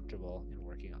feel comfortable in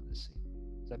working on this scene.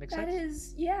 Does that make That sense?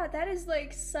 is, yeah, that is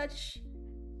like such.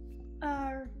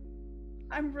 Uh,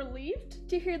 I'm relieved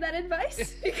to hear that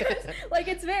advice because, like,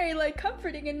 it's very like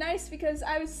comforting and nice. Because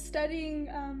I was studying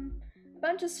a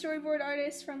bunch of storyboard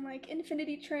artists from like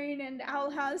Infinity Train and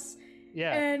Owl House,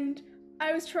 Yeah, and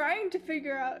I was trying to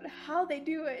figure out how they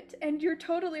do it. And you're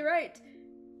totally right.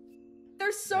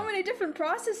 There's so yeah, many different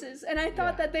processes, and I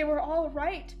thought yeah, that they were all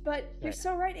right, but you're right,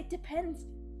 so right. It depends.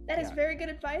 That is yeah, very good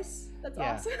advice. That's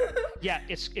yeah, awesome. yeah.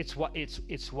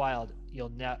 It's wild. You'll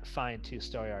not find two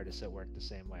story artists that work the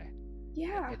same way.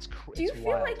 Yeah. Do you It's feel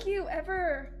wild. like do you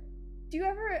ever do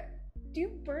you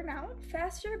burn out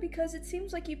faster, because it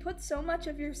seems like you put so much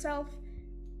of yourself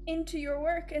into your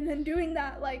work, and then doing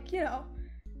that, like, Yeah,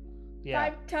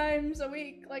 5 times a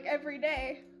week, like every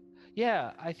day.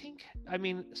 yeah. I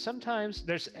mean, sometimes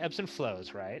there's ebbs and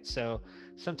flows, right? So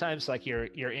sometimes like you're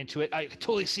into it. I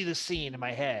totally see the scene in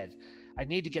my head. I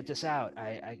need to get this out.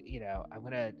 I'm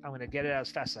gonna get it out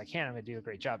as fast as I can. I'm gonna do a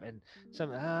great job. And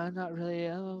some not really.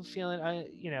 I'm feeling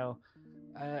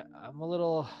I'm a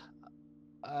little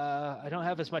I don't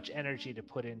have as much energy to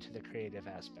put into the creative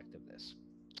aspect of this.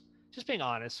 Just being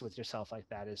honest with yourself like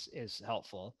that is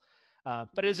helpful.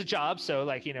 But it's a job, so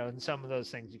like in some of those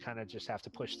things you kind of just have to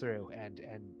push through and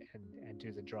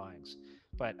do the drawings.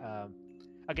 But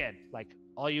again, like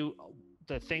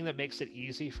the thing that makes it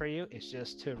easy for you is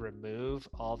just to remove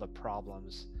all the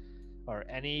problems or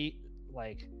any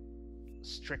like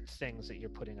strict things that you're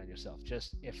putting on yourself.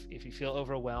 Just if you feel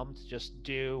overwhelmed, just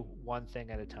do one thing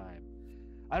at a time.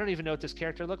 I don't even know what this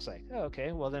character looks like. Oh,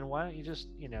 okay. Well, then why don't you just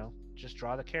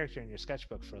draw the character in your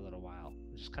sketchbook for a little while?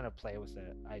 Just kind of play with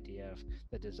the idea of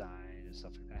the design and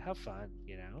stuff like that. Have fun,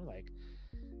 like,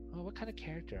 oh, what kind of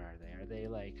character are they?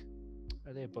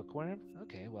 Are they a bookworm?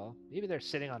 Okay, well, maybe they're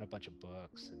sitting on a bunch of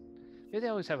books, and maybe they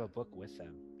always have a book with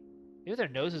them. Maybe their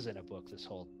nose is in a book this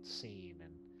whole scene,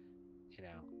 and you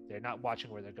know, they're not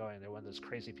watching where they're going. They're one of those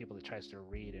crazy people that tries to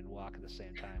read and walk at the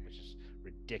same time, which is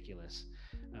ridiculous.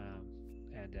 Um,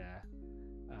 and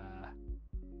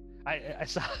I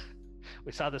saw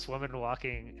we saw this woman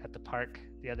walking at the park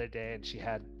the other day, and she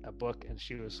had a book and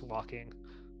she was walking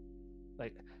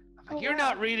like, I'm like, Oh you're wow.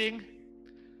 not reading.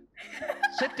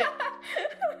 Sit down.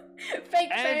 Fake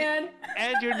And fan.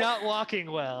 and you're not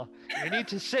walking well. You need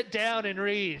to sit down and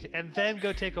read, and then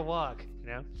go take a walk.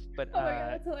 But Oh my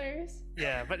god, that's hilarious.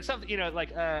 yeah, but something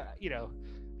like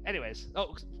anyways,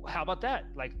 oh, how about that?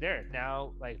 Like there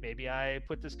now, like maybe I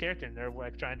put this character and they're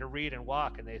like trying to read and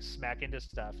walk, and they smack into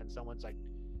stuff, and someone's like,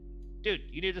 dude,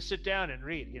 you need to sit down and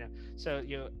read. So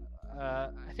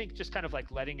I think just kind of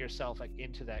like letting yourself like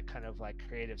into that kind of like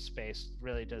creative space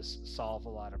really does solve a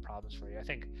lot of problems for you. I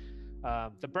think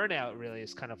the burnout really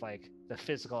is kind of like the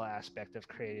physical aspect of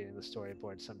creating the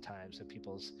storyboard sometimes, that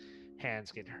people's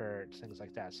hands get hurt, things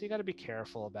like that. So you got to be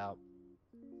careful about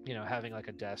having like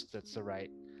a desk that's the right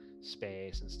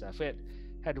space and stuff. It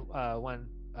had one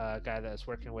guy that I was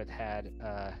working with had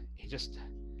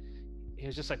he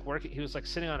was just like working. He was like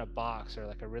sitting on a box or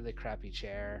like a really crappy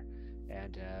chair,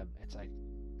 and it's like,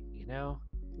 you know,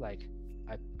 like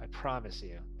I promise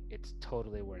you, it's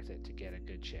totally worth it to get a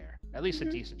good chair, at least a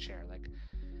Hmm. decent chair, like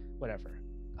whatever,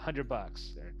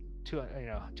 $100 or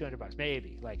 200 $200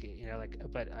 maybe, like like.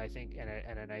 But I think and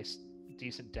a nice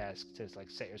decent desk to like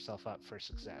set yourself up for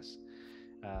success.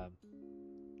 Um,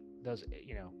 those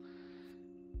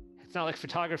it's not like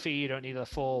photography. You don't need a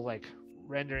full like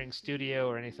rendering studio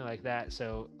or anything like that.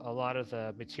 So a lot of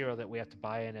the material that we have to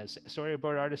buy in as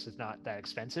storyboard artists is not that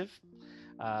expensive.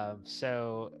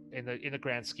 So in the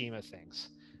grand scheme of things,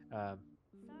 um,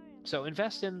 so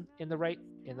invest in the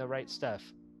right stuff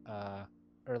uh,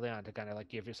 early on to kind of like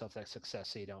give yourself that success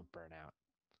so you don't burn out.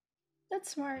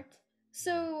 That's Yeah. smart.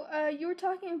 Yeah. So, you were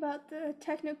talking about the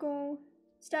technical.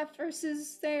 stuff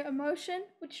versus their emotion,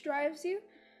 which drives you.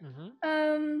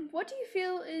 What do you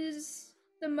feel is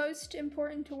the most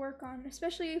important to work on,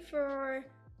 especially for,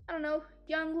 I don't know,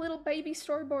 young little baby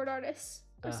storyboard artists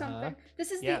or something?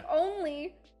 This is the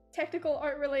only technical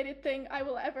art related thing I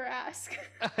will ever ask.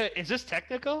 Is this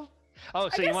technical? Oh,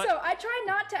 so I guess so. I try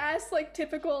not to ask like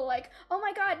typical like, oh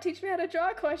my god, teach me how to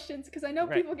draw questions, because I know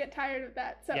people get tired of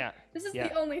that. So this is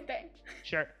the only thing.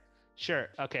 Sure.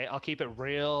 Okay, I'll keep it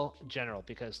real general,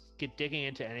 because digging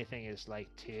into anything is like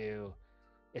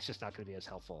it's just not going to be as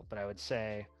helpful. But I would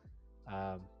say,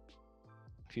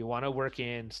 if you want to work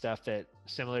in stuff that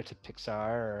similar to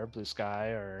Pixar or Blue Sky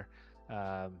or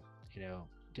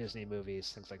Disney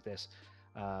movies, things like this,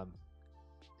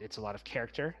 it's a lot of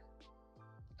character,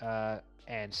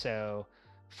 and so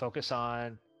focus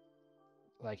on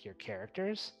like your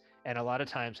characters. And a lot of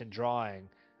times in drawing,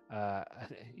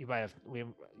 you might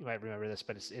remember this,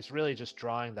 but it's really just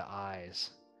drawing the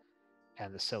eyes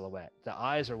and the silhouette. The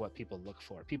eyes are what people look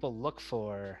for. People look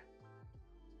for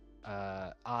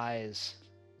eyes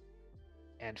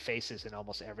and faces in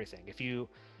almost everything. If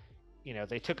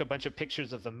they took a bunch of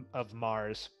pictures of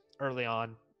Mars early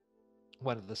on,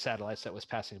 one of the satellites that was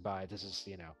passing by. This is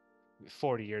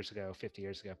 40 years ago, 50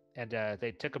 years ago, and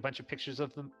they took a bunch of pictures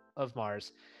of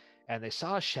Mars, and they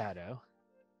saw a shadow.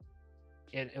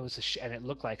 And it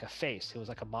looked like a face. It was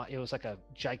like a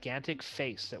gigantic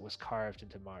face that was carved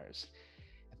into Mars.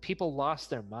 And people lost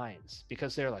their minds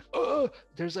because they're like, oh,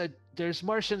 there's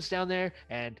Martians down there,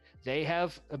 and they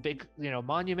have a big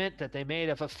monument that they made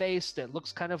of a face that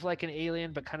looks kind of like an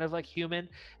alien but kind of like human,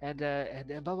 and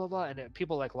blah blah blah. And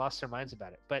people like lost their minds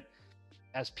about it. But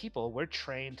as people, we're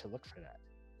trained to look for that.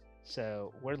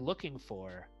 So we're looking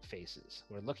for faces.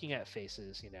 We're looking at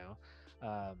faces.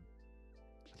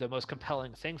 The most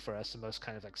compelling thing for us, the most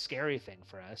kind of like scary thing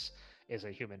for us, is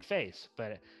a human face.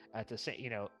 But at the same,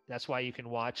 that's why you can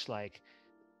watch like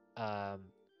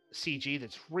CG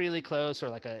that's really close, or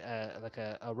like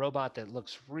a robot that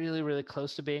looks really really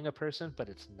close to being a person, but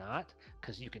it's not,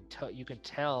 because you can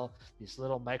tell these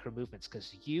little micro movements,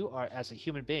 because you are, as a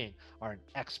human being, are an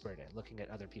expert at looking at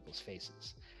other people's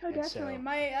faces. Oh, definitely.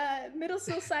 My middle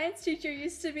school science teacher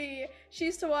used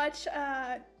to watch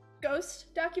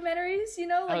ghost documentaries,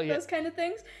 those kind of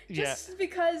things, just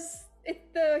because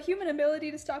the human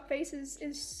ability to stock faces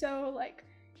is so like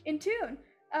in tune.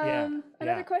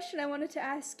 Another question I wanted to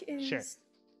ask is,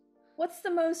 what's the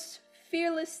most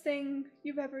fearless thing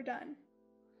you've ever done?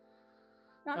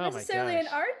 Not necessarily in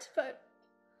art, but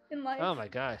in life. Oh my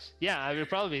gosh. Yeah, it would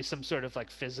probably be some sort of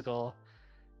like physical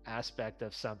aspect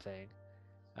of something.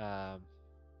 Oh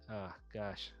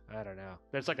gosh, I don't know.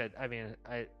 There's like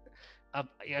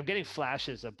I'm getting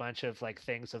flashes, a bunch of like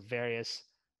things of various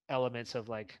elements of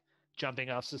like jumping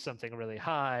off to something really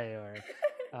high, or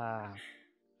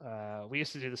we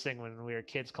used to do this thing when we were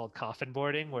kids called coffin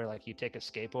boarding, where like you take a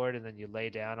skateboard and then you lay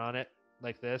down on it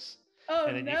like this. Oh,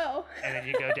 and then no. And then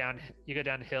you go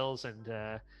down hills,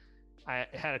 and I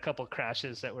had a couple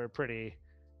crashes that were pretty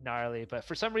gnarly, but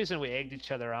for some reason we egged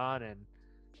each other on. And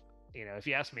if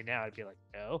you ask me now, I'd be like,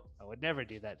 no, I would never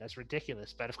do that. That's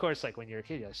ridiculous. But of course, like when you're a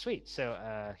kid, you're like, sweet. So,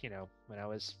 when I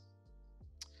was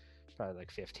probably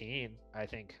like 15, I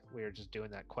think we were just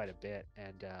doing that quite a bit.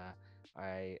 And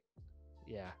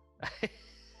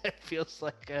it feels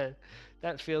like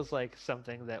that feels like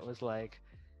something that was like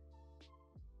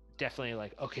definitely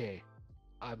like, okay,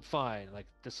 I'm fine. Like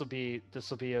this will be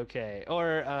okay.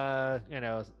 Or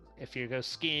if you go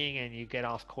skiing and you get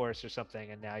off course or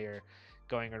something, and now you're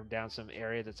going down some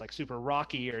area that's like super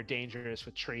rocky or dangerous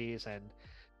with trees and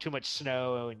too much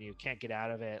snow and you can't get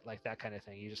out of it, like that kind of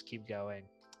thing. You just keep going.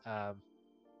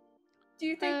 Do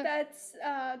you think that's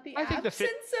the absence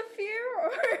of fear,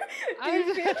 or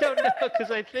I don't know,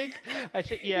 because I think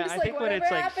yeah, I think when it's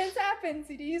like happens.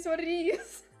 It is what it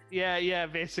is. Yeah,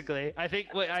 basically. I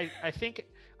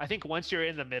think once you're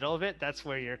in the middle of it, that's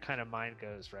where your kind of mind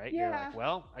goes, right? Yeah. You're like,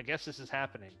 well, I guess this is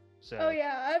happening. So. Oh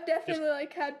yeah, I've definitely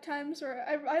like had times where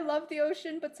I love the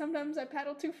ocean, but sometimes I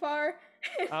paddle too far.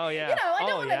 Oh yeah. I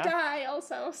don't want to die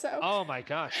also. So. Oh my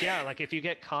gosh, yeah. Like if you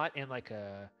get caught in like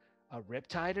a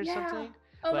riptide or something.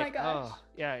 Oh like, my gosh. Oh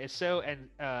yeah, it's so. And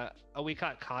we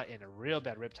got caught in a real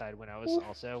bad riptide when I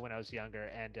was younger,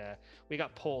 and we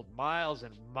got pulled miles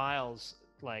and miles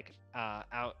like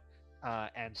out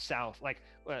and south. Like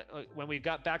when we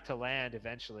got back to land,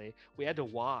 eventually we had to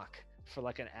walk for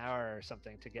like an hour or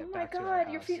something to get back to our house. Oh my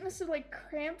god, your feet must have like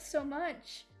cramped so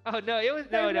much. Oh no, it was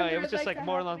it was just like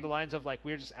more along the lines of like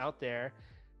we were just out there,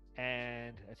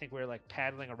 and I think we were like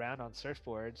paddling around on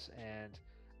surfboards, and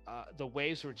the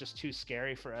waves were just too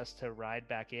scary for us to ride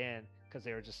back in, because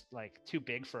they were just like too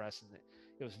big for us,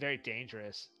 and it was very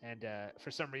dangerous, and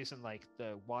for some reason, like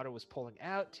the water was pulling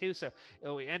out too, so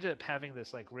we ended up having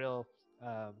this like real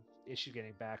issue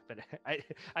getting back. But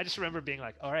I just remember being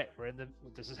like, all right,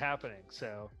 this is happening,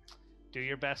 so do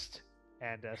your best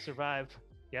and survive.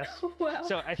 Yes. Wow.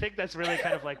 So I think that's really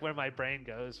kind of like where my brain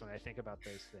goes when I think about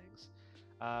those things.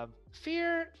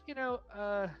 Fear,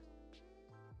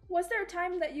 Was there a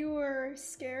time that you were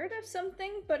scared of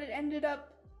something, but it ended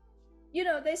up,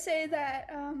 they say that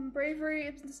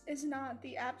bravery is not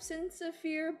the absence of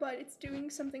fear, but it's doing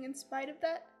something in spite of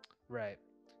that? Right.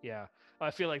 Yeah. Well,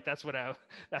 I feel like that's what I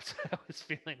was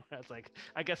feeling when I was like,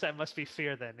 I guess that must be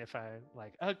fear then. If I'm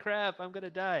like, oh crap, I'm gonna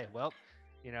die. Well,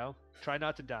 try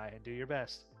not to die and do your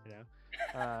best. Yeah.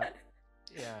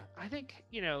 I think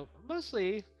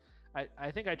mostly,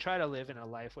 I think I try to live in a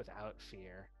life without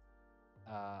fear.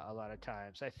 A lot of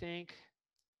times, I think.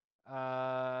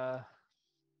 I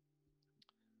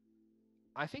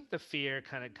think the fear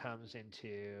kind of comes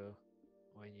into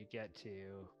when you get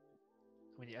to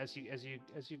as you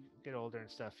get older and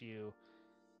stuff, you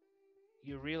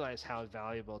realize how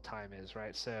valuable time is,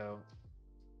 right? So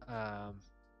um,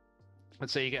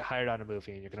 let's say you get hired on a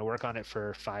movie and you're going to work on it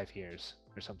for 5 years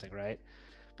or something, right?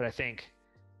 But I think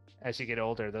as you get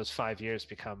older, those 5 years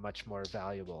become much more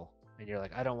valuable, and you're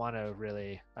like, I don't want to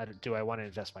really. Do I want to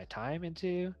invest my time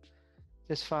into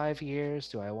this 5 years?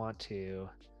 Do I want to,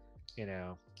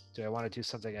 do I want to do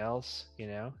something else?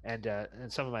 And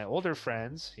some of my older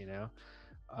friends,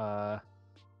 uh,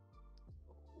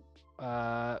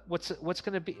 what's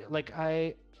going to be like,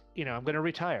 I'm going to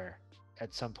retire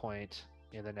at some point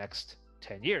in the next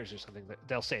 10 years or something.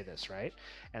 They'll say this, right?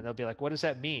 And they'll be like, what does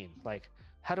that mean? Like,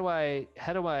 how do I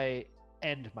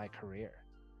end my career?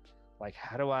 Like,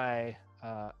 how do I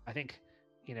think,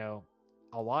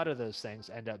 a lot of those things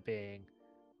end up being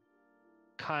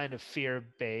kind of fear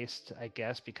based, I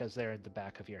guess, because they're in the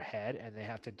back of your head and they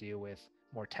have to deal with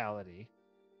mortality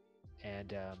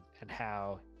and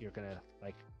how you're gonna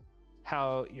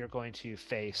how you're going to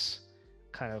face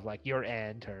kind of like your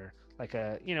end, or like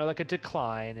a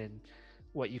decline in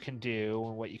what you can do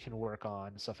and what you can work on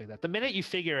and stuff like that. The minute you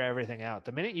figure everything out,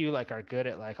 the minute you are good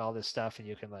at all this stuff and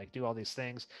you can do all these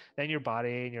things, then your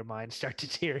body and your mind start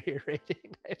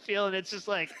deteriorating, I feel. And it's just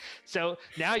so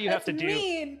now you have to do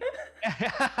mean.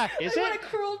 Is what a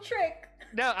cruel trick.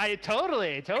 No, I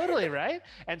totally right.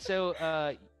 And so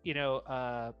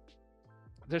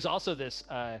there's also this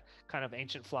kind of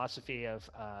ancient philosophy of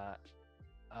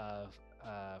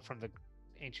from the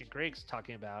ancient Greeks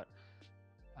talking about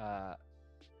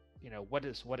what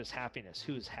is happiness,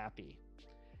 who's happy.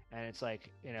 And it's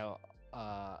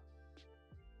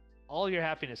all your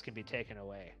happiness can be taken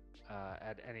away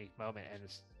at any moment, and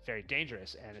it's very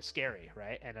dangerous and it's scary,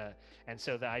 right? And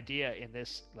so the idea in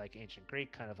this ancient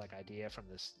Greek kind of idea from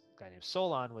this guy named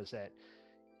Solon was that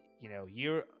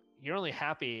you're only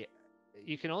happy,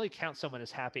 you can only count someone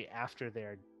as happy after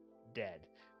they're dead,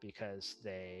 because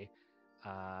they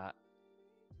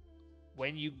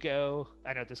when you go,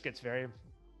 I know this gets very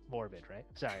morbid, right?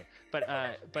 Sorry, but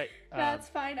that's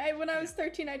fine. When I was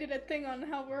 13, I did a thing on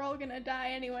how we're all gonna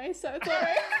die anyway, so it's all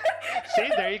right. See,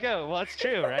 there you go. Well, it's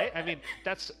true, right? I mean,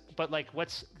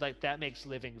 what's that makes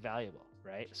living valuable,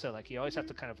 right? So you always have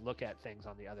to kind of look at things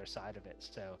on the other side of it.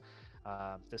 So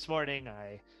this morning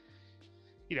I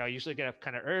usually get up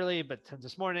kind of early, but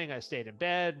this morning I stayed in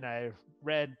bed and I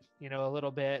read, a little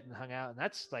bit and hung out. And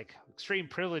that's extreme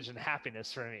privilege and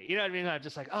happiness for me. You know what I mean? I'm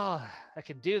just oh, I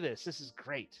can do this. This is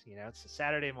great. It's a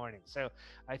Saturday morning. So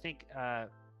I think, and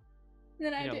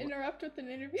then I had to interrupt with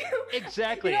an interview.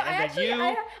 Exactly. I had to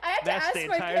ask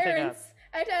my parents.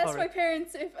 I had to ask my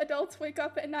parents if adults wake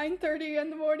up at 9:30 in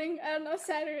the morning on a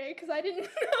Saturday, because I didn't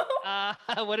know.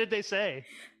 What did they say?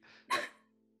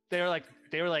 They were like,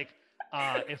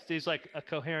 if there's a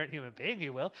coherent human being,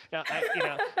 you will. Now,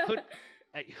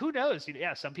 who knows?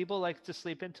 Yeah, some people like to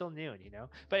sleep until noon.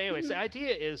 But anyways, the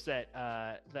idea is that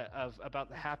about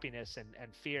the happiness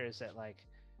and fear is that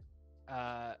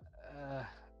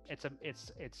it's a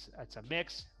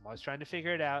mix. I'm always trying to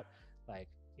figure it out. I'm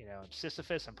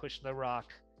Sisyphus. I'm pushing the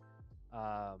rock.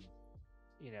 In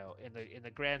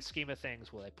the grand scheme of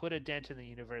things, will I put a dent in the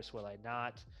universe? Will I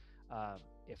not?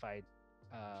 If I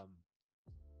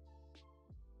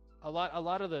a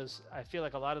lot of those, I feel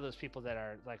a lot of those people that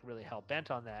are really hell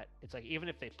bent on that, it's even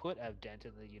if they put a dent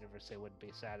in the universe, they wouldn't be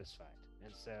satisfied.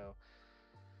 And so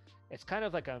it's kind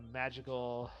of a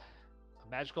magical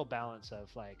balance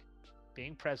of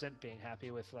being present, being happy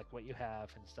with what you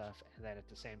have and stuff, and then at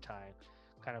the same time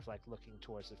kind of looking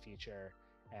towards the future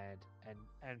and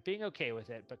being okay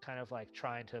with it, but kind of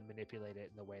trying to manipulate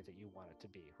it in the way that you want it to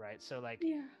be, right? So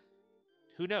yeah.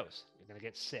 who knows? You're gonna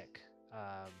get sick.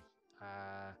 Um,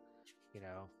 uh, you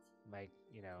know, might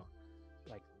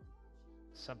like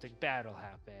something bad will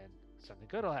happen, something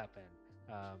good will happen.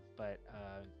 But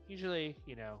usually,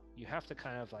 you have to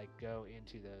kind of like go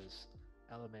into those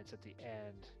elements at the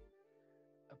end,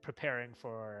 preparing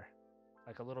for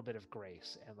like a little bit of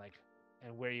grace and like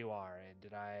and where you are, and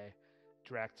did I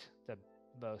direct the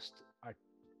most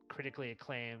critically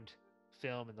acclaimed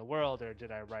film in the world, or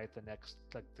did I write the next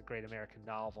like the great American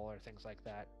novel or things like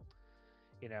that?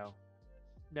 You know,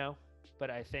 no,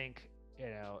 but I think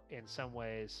in some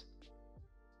ways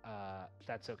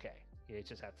that's okay. You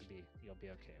just have to be, you'll be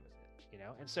okay with it.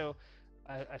 And so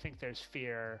I think there's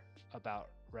fear about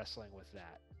wrestling with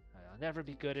that. I'll never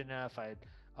be good enough.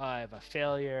 I'm a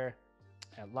failure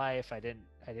at life. I didn't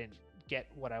get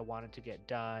what I wanted to get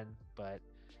done. But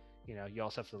you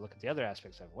also have to look at the other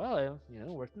aspects of, well, I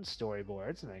worked in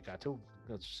storyboards, and I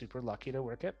was super lucky to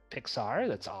work at Pixar.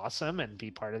 That's awesome, and be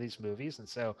part of these movies. And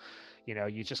so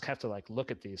you just have to like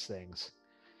look at these things.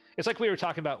 It's like we were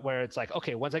talking about, where it's like,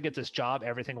 okay, once I get this job,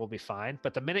 everything will be fine.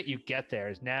 But the minute you get there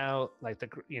is now like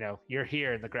you're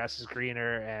here and the grass is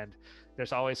greener, and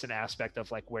there's always an aspect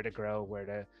of like where to grow,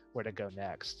 where to go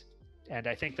next. And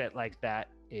I think that like that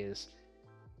is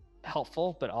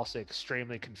helpful, but also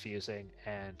extremely confusing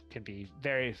and can be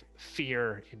very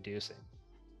fear inducing.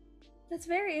 That's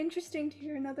very interesting to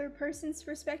hear another person's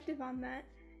perspective on that.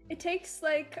 It takes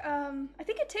like I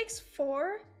think it takes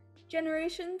 4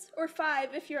 generations, or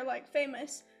 5 if you're like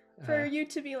famous, for you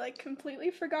to be like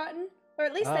completely forgotten, or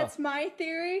at least that's my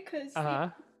theory, because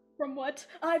from what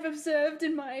I've observed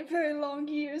in my very long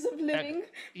years of living.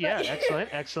 Yeah,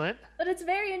 excellent. But it's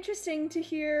very interesting to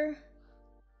hear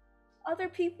other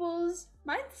people's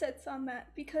mindsets on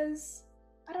that, because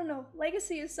I don't know,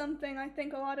 legacy is something I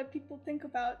think a lot of people think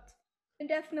about, and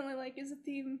definitely like is a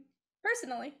theme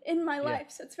personally in my life.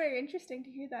 So it's very interesting to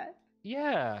hear that.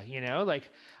 Yeah, like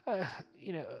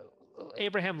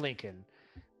Abraham Lincoln.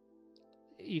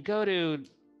 You go to,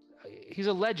 he's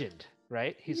a legend,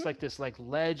 right? He's like this like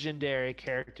legendary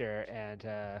character, and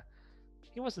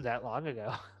he wasn't that long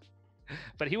ago.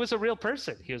 But he was a real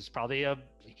person. He was probably a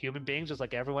human being just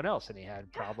like everyone else, and he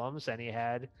had problems, and he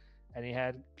had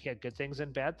good things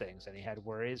and bad things, and he had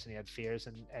worries, and he had fears,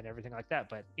 and everything like that.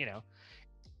 But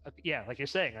yeah, like you're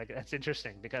saying, like that's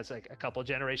interesting, because like a couple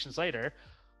generations later,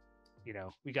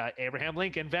 we got Abraham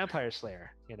Lincoln, Vampire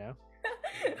Slayer.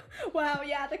 Wow,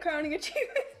 yeah, the crowning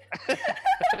achievement.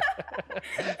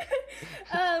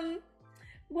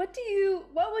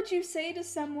 What would you say to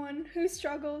someone who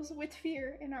struggles with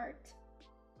fear in art?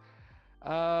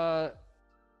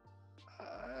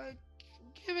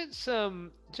 Give it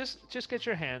some, just get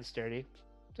your hands dirty,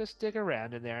 just dig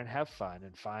around in there and have fun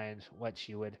and find what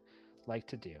you would like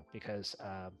to do, because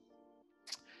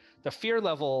the fear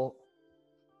level,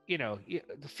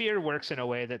 the fear works in a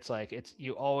way that's like,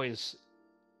 you always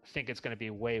think it's going to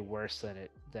be way worse than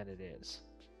it is.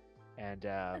 And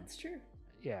that's true.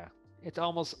 Yeah, it's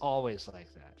almost always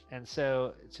like that. And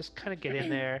so just kind of get in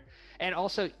there. And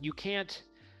also you can't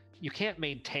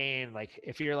maintain, like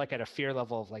if you're like at a fear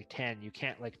level of like 10, you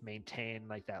can't like maintain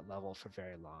like that level for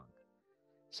very long.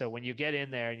 So when you get in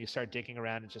there and you start digging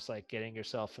around and just like getting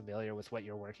yourself familiar with what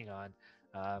you're working on,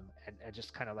 and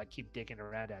just kind of like keep digging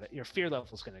around at it, your fear level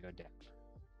is going to go down.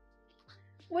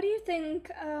 What do you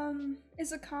think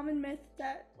is a common myth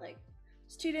that like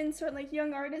students or like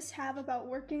young artists have about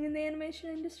working in the animation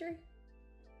industry?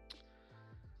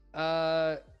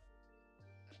 That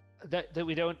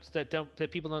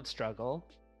people don't struggle,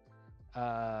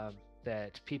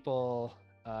 that people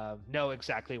know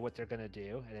exactly what they're going to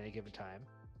do at any given time.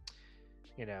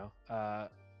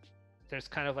 There's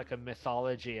kind of like a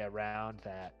mythology around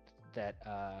that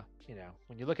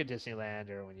when you look at Disneyland,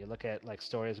 or when you look at like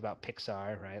stories about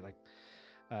Pixar, right? Like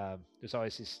there's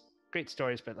always these great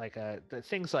stories, but like the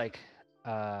things like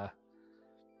that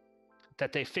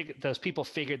those people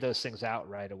figured those things out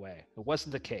right away. It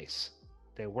wasn't the case.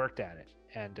 They worked at it,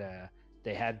 and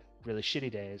they had really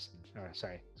shitty days,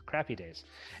 crappy days,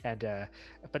 and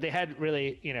but they had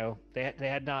really, they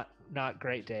had not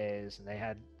great days, and they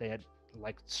had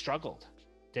like struggled,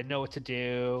 didn't know what to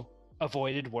do,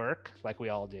 avoided work like we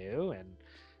all do, and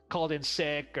called in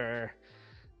sick, or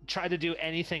tried to do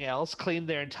anything else, cleaned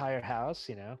their entire house,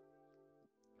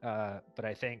 but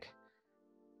I think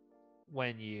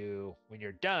when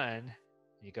you're done,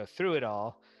 you go through it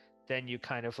all, then you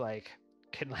kind of like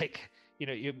can like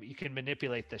you can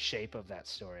manipulate the shape of that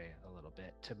story a little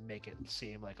bit to make it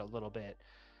seem like a little bit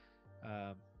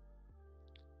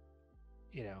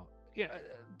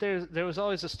there was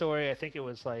always a story, I think it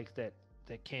was like that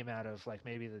came out of like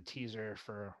maybe the teaser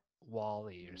for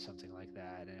Wall-E or something like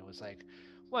that. And it was like,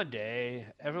 one day,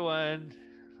 everyone,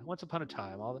 once upon a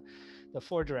time, all the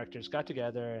four directors got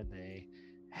together and they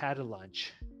had a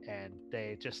lunch, and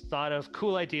they just thought of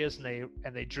cool ideas,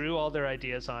 and they drew all their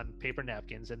ideas on paper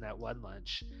napkins in that one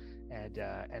lunch, and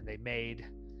they made,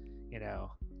 you know,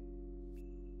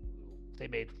 they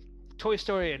made Toy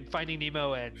Story and Finding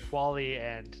Nemo and Wall-E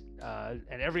and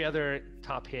every other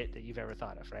top hit that you've ever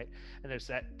thought of, right? And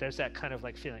there's that kind of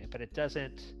like feeling, but it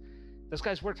doesn't. Those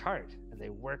guys worked hard and they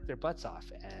worked their butts off,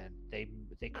 and they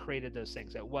created those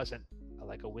things. It wasn't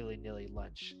like a willy-nilly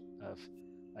lunch of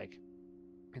like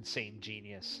insane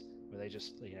genius where they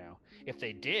just, if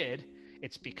they did,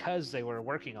 it's because they were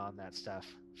working on that stuff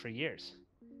for years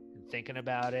and thinking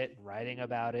about it and writing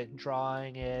about it and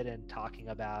drawing it and talking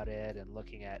about it and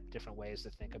looking at different ways to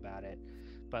think about it.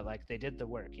 But like they did the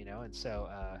work, and so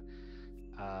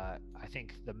I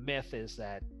think the myth is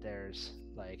that there's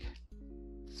like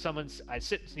I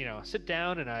sit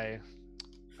down and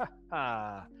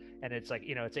and it's like,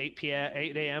 it's 8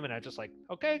 a.m. and I just like,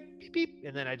 okay, beep, beep.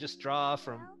 And then I just draw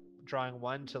from drawing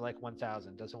 1 to like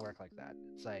 1,000. Doesn't work like that.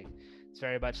 It's like, it's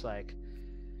very much like,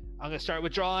 I'm going to start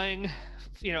with drawing.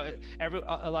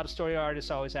 A lot of story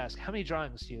artists always ask, how many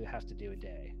drawings do you have to do a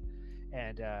day?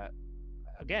 And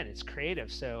again, it's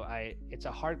creative. So it's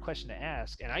a hard question to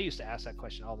ask. And I used to ask that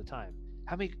question all the time.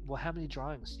 How many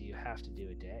drawings do you have to do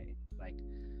a day?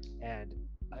 And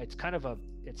it's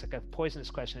like a poisonous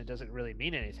question. It doesn't really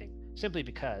mean anything, simply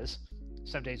because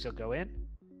some days you'll go in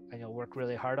and you'll work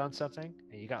really hard on something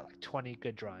and you got like 20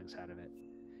 good drawings out of it.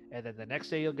 And then the next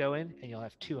day you'll go in and you'll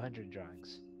have 200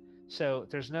 drawings. So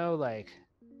there's no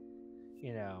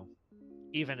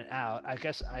even out. I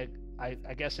guess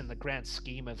in the grand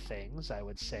scheme of things, I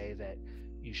would say that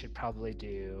you should probably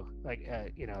do like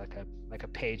a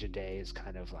page a day is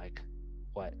kind of like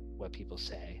what people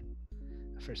say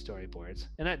for storyboards,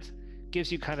 and that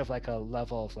gives you kind of like a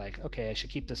level of like, okay, I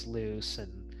should keep this loose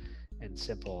and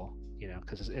simple,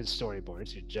 because it's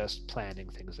storyboards, you're just planning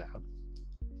things out.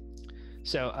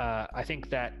 So I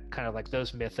think that kind of like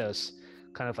those mythos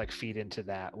kind of like feed into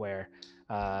that, where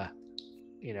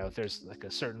there's like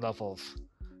a certain level of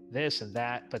this and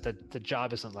that, but the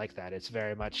job isn't like that. It's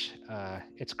very much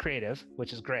it's creative,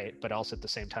 which is great, but also at the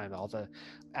same time all the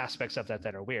aspects of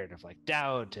that are weird, of like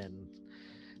doubt, and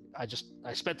I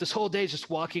spent this whole day just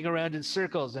walking around in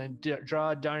circles and draw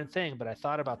a darn thing, but I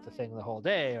thought about the thing the whole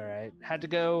day, or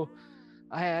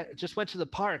I just went to the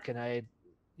park and I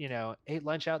ate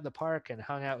lunch out in the park and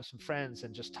hung out with some friends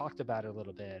and just talked about it a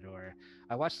little bit, or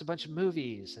I watched a bunch of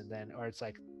movies, and then, or it's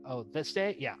like, oh, this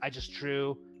day, yeah, I just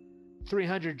drew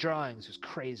 300 drawings. It was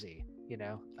crazy,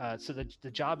 so the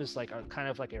job is like kind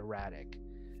of like erratic,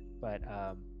 but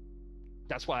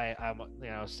that's why I'm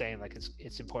saying like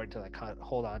it's important to like kind of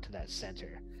hold on to that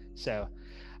center. So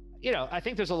I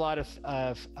think there's a lot of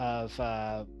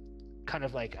kind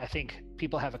of like, I think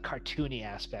people have a cartoony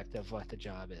aspect of what the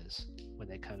job is when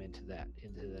they come into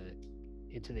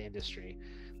the industry,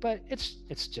 but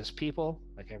it's just people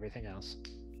like everything else.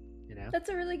 That's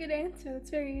a really good answer. That's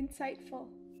very insightful.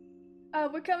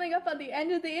 We're coming up on the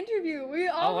end of the interview. We're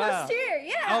almost here.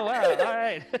 Yeah. Oh wow. All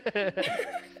right.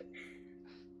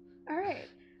 All right.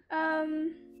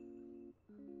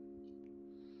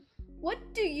 What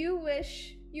do you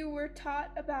wish you were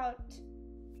taught about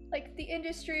like the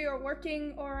industry or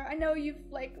working, or I know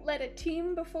you've like led a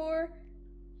team before,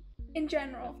 in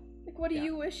general? Like, what do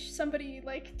you wish somebody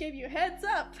like gave you a heads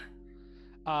up?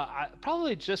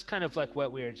 Probably just kind of like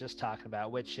what we were just talking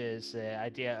about, which is the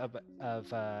idea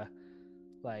of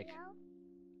like,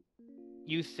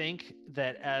 you think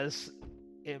that as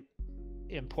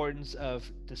importance of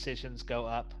decisions go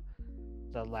up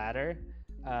the ladder,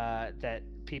 that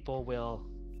people will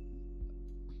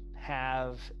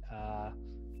have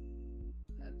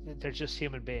they're just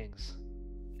human beings.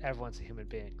 Everyone's a human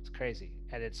being. It's crazy,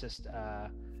 and it's just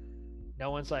no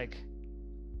one's like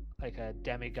a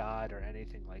demigod or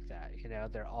anything like that.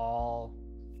 They're all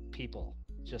people,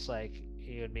 just like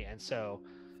you and me. And so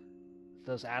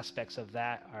those aspects of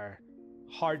that are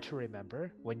hard to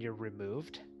remember when you're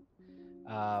removed,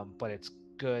 but it's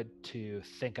good to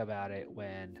think about it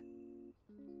when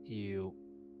you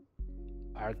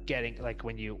are getting, like,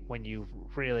 when you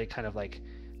really kind of like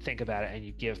think about it and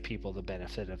you give people the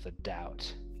benefit of the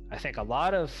doubt. I think a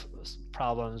lot of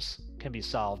problems can be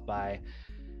solved by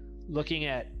looking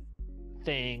at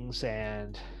things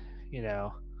and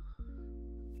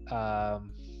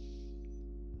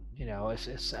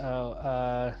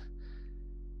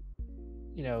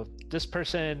this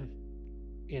person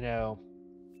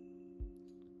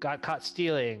got caught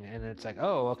stealing, and it's like,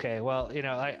 oh, okay, well,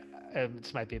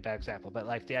 this might be a bad example, but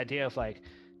like the idea of like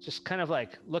just kind of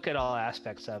like look at all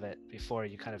aspects of it before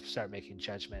you kind of start making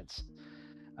judgments.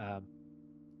 Um,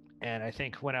 and I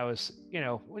think when I was,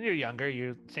 when you're younger,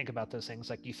 you think about those things,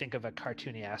 like you think of a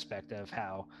cartoony aspect of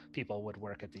how people would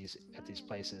work at these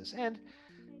places, and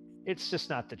it's just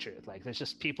not the truth. Like there's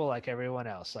just people like everyone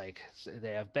else. Like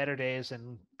they have better days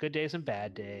and good days and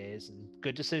bad days, and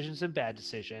good decisions and bad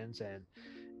decisions, and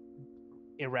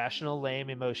irrational, lame,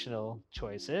 emotional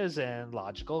choices, and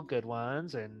logical, good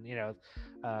ones, and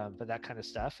but that kind of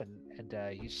stuff. And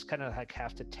you just kind of like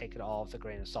have to take it all with a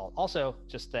grain of salt. Also,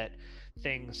 just that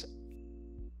things,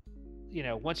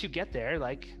 once you get there,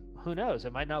 like who knows,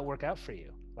 it might not work out for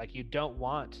you. Like you don't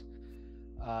want.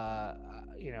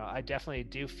 I definitely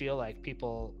do feel like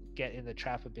people get in the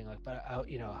trap of being like, but I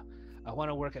want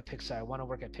to work at Pixar. I want to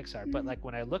work at Pixar. But like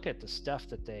when I look at the stuff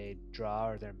that they draw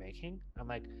or they're making, I'm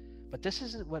like, but this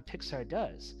isn't what Pixar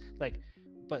does. Like,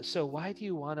 but so why do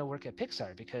you want to work at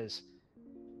Pixar? Because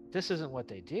this isn't what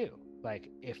they do. Like,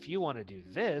 if you want to do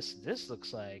this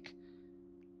looks like,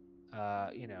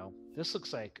 this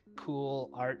looks like cool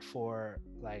art for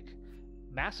like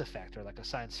Mass Effect or like a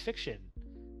science fiction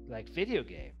like video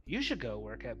game. You should go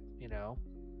work at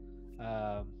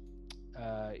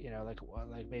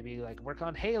like maybe like work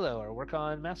on Halo or work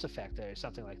on Mass Effect or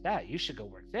something like that. You should go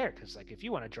work there, because like if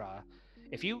you want to draw,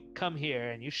 if you come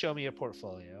here and you show me a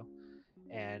portfolio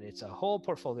and it's a whole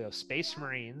portfolio of space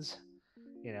marines,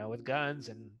 with guns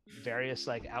and various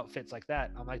like outfits like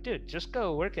that, I'm like, dude, just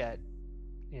go work at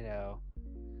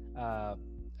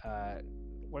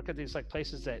work at these like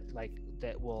places that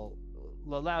will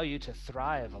allow you to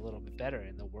thrive a little bit better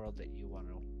in the world that you want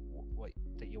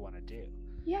to do.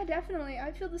 Yeah, definitely.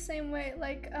 I feel the same way.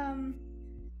 Like,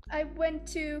 I went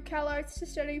to Cal Arts to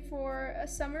study for a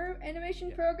summer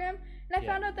animation program, and I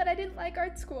found out that I didn't like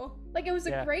art school. Like, it was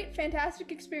a great,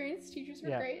 fantastic experience. Teachers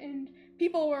were great, and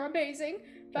people were amazing.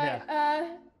 But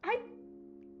that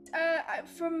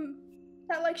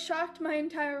like shocked my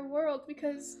entire world,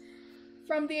 because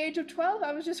from the age of 12,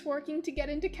 I was just working to get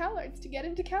into Cal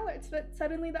Arts, but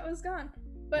suddenly that was gone.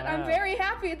 But I'm very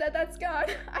happy that that's gone.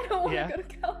 I don't want to go to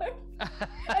Cal Arts.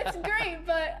 It's great,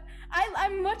 but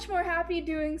I'm much more happy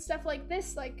doing stuff like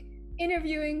this, like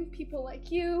interviewing people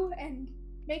like you and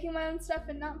making my own stuff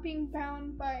and not being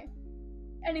bound by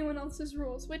anyone else's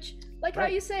rules, which, like how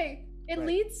you say,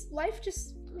 life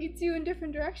just leads you in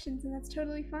different directions, and that's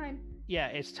totally fine. Yeah,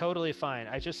 it's totally fine.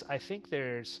 I think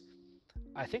there's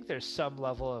some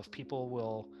level of people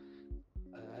will,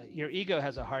 your ego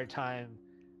has a hard time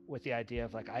with the idea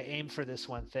of like, I aimed for this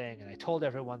one thing and I told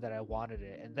everyone that I wanted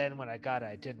it, and then when I got it,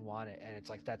 I didn't want it. And it's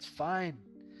like, that's fine.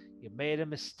 You made a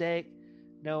mistake.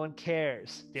 No one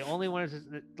cares. The only one is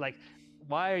like,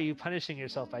 why are you punishing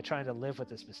yourself by trying to live with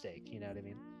this mistake? You know what I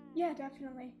mean? Yeah,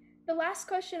 definitely. The last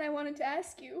question I wanted to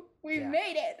ask you, we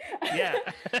made it. Yeah.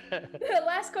 The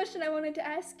last question I wanted to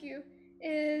ask you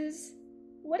is,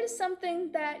 what is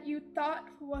something that you thought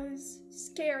was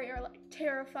scary or like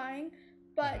terrifying,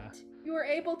 but you were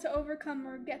able to overcome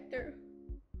or get through?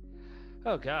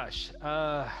 Oh gosh.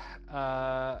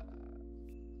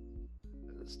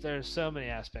 There's so many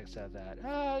aspects of that.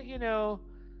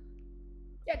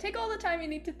 Yeah, take all the time you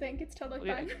need to think. It's totally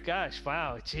fine. Gosh,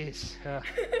 wow, jeez.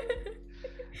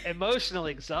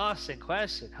 Emotionally exhausting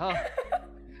question. Oh.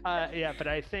 But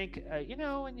I think,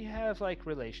 when you have like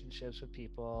relationships with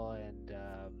people and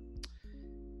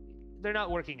they're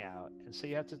not working out, and so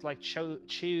you have to like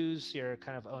choose your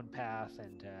kind of own path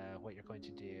and what you're going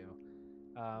to do.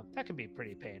 That can be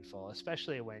pretty painful,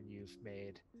 especially when you've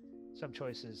made some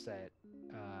choices that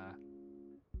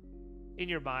in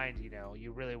your mind,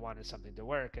 you really wanted something to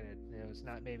work, and it's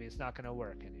not going to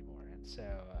work anymore. And so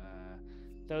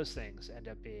those things end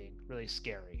up being really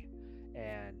scary.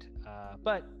 And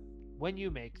but when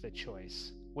you make the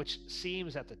choice, which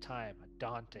seems at the time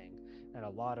daunting and a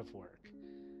lot of work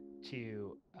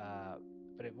to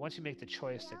once you make the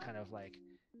choice to kind of like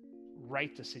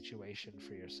right the situation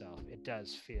for yourself, it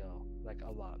does feel like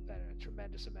a lot better. A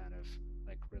tremendous amount of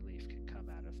like relief can come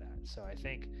out of that. So I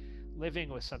think living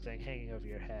with something hanging over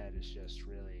your head is just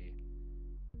really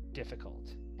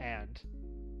difficult and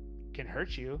can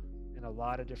hurt you in a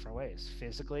lot of different ways,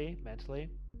 physically, mentally.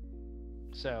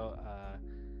 So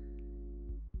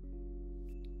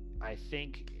I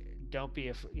think don't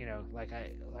be like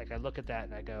I look at that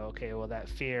and I go, okay, well, that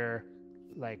fear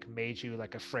like made you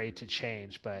like afraid to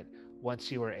change, but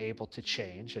once you were able to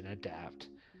change and adapt,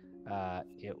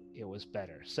 it was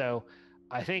better. So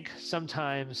I think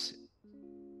sometimes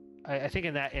I think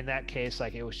in that case,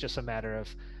 like it was just a matter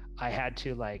of I had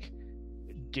to like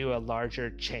do a larger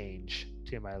change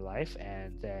to my life,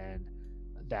 and then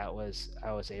that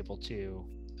I was able to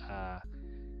uh,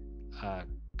 uh,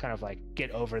 kind of like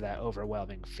get over that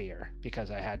overwhelming fear,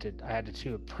 because I had to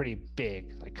do a pretty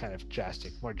big, like kind of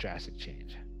more drastic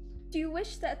change. Do you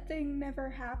wish that thing never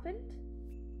happened?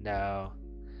 No,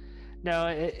 no,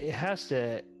 it has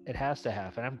to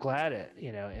happen. I'm glad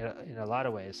in a lot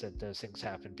of ways that those things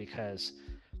happen, because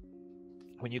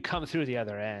when you come through the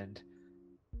other end,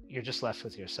 you're just left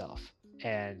with yourself.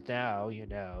 And now you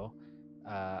know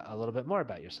a little bit more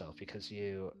about yourself, because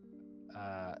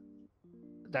uh,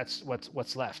 that's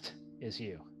what's left is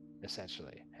you,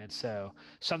 essentially. And so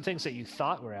some things that you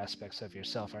thought were aspects of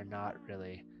yourself are not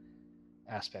really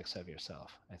aspects of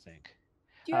yourself, I think.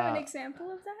 Do you have an Uh,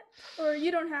 example of that? Or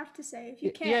you don't have to say if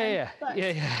you yeah, can, yeah, but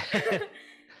yeah.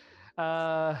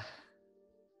 I'm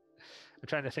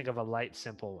trying to think of a light,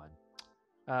 simple one.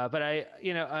 But I,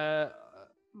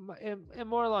 and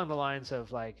more along the lines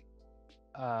of like,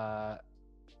 uh,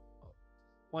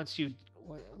 once you,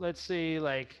 let's see,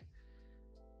 like,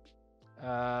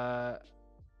 uh,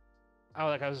 oh,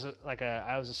 like I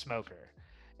was a smoker,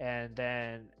 and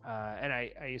then and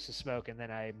I used to smoke, and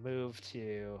then I moved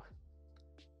to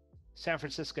San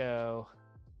Francisco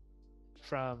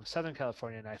from Southern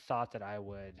California, and I thought that I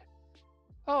would,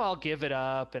 oh, I'll give it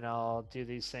up and I'll do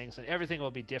these things and everything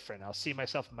will be different. I'll see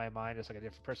myself in my mind as like a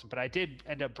different person. But I did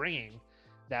end up bringing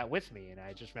that with me. And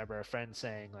I just remember a friend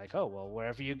saying like, oh, well,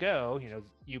 wherever you go,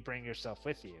 you bring yourself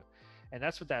with you. And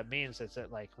that's what that means. Is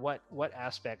that like, what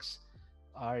aspects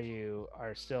are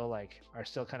still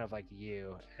kind of like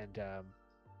you. And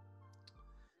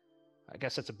I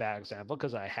guess that's a bad example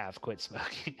because I have quit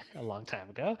smoking a long time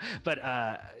ago. But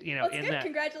that's in good. that,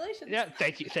 Congratulations. yeah,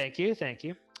 thank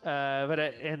you. But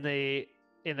in the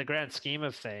grand scheme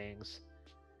of things,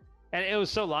 and it was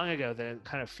so long ago that it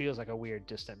kind of feels like a weird,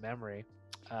 distant memory.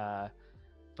 Uh,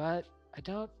 but I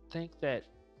don't think that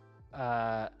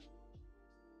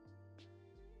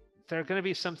there are going to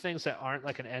be some things that aren't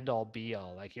like an end all be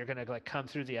all. Like you're going to like come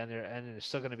through the end, and there's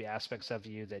still going to be aspects of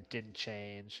you that didn't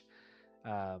change.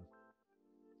 Um,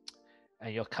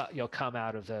 and you'll come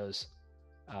out of those.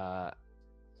 Uh,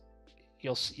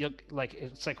 you'll like,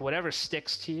 it's like whatever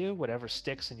sticks to you, whatever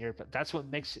sticks in your, that's what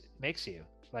makes you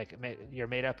like, you're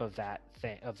made up of that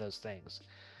thing, of those things.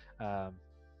 Um,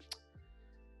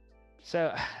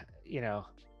 so I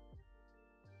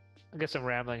guess I'm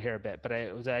rambling here a bit, but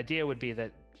the idea would be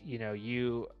that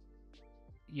you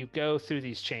go through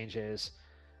these changes,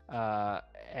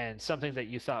 and something that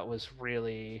you thought was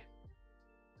really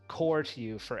core to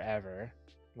you forever,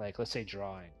 like let's say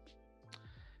drawing.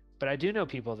 But I do know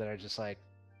people that are just like,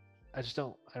 I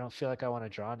don't feel like I want to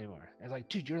draw anymore. And like,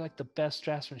 dude, you're like the best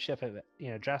draftsman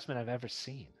I've ever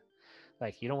seen.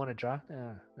 Like, you don't want to draw?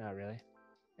 No, not really.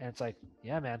 And it's like,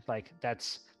 yeah, man, like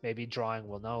that's, maybe drawing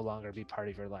will no longer be part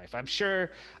of your life. I'm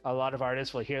sure a lot of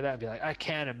artists will hear that and be like, I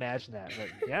can't imagine that. But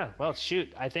yeah, well,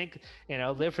 shoot, I think,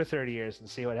 live for 30 years and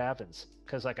see what happens.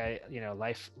 Cause like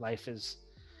life is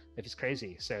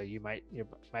crazy. So you might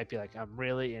be like, I'm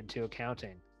really into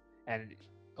accounting, and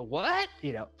what,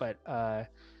 but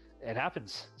it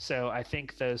happens. So I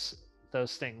think those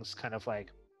things kind of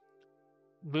like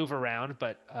move around,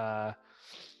 but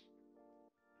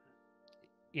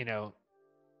you know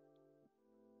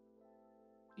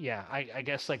yeah, I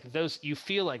guess like those, you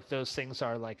feel like those things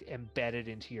are like embedded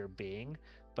into your being,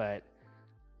 but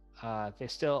they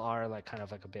still are like kind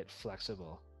of like a bit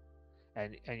flexible.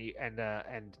 And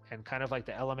kind of like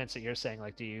the elements that you're saying,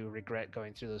 like, do you regret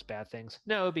going through those bad things?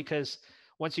 No, because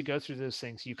once you go through those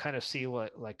things, you kind of see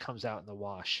what like comes out in the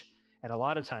wash. And a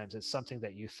lot of times it's something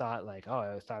that you thought like,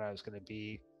 oh, I thought I was going to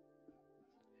be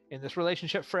in this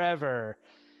relationship forever.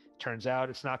 Turns out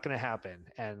it's not going to happen.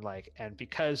 And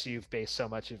because you've based so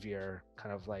much of your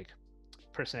kind of like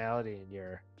personality and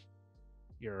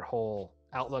your whole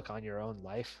outlook on your own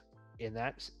life in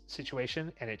that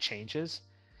situation, and it changes,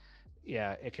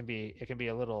 yeah, it can be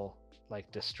a little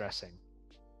like distressing.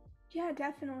 Yeah,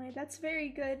 definitely. That's very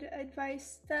good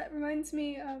advice. That reminds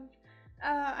me of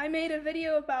I made a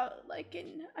video about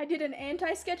I did an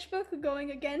anti-sketchbook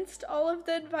going against all of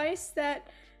the advice that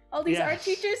all these art Yes.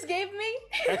 teachers gave me.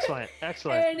 Excellent.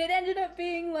 And it ended up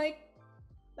being like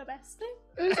the best thing.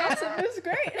 It was awesome. It was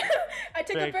great. I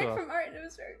took Very a break cool. from art and it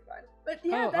was very fun. But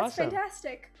yeah, Oh, that's awesome.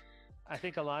 fantastic. I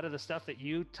think a lot of the stuff that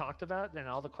you talked about and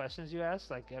all the questions you asked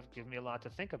like have given me a lot to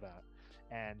think about.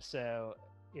 And so,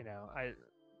 I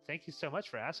thank you so much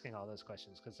for asking all those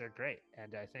questions, because they're great.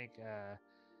 And I think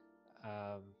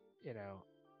um, you know,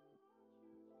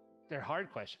 they're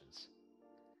hard questions,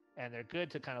 and they're good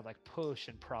to kind of like push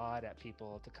and prod at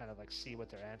people to kind of like see what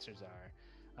their answers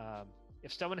are.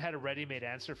 if someone had a ready-made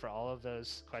answer for all of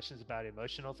those questions about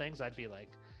emotional things, I'd be like,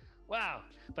 wow.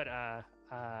 But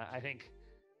I think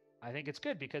it's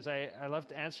good because I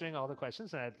loved answering all the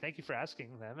questions, and I thank you for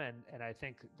asking them. And I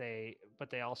think they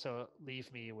also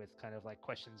leave me with kind of like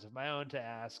questions of my own to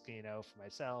ask, for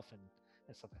myself and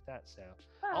stuff like that. So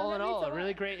Wow, all that in means all, a a really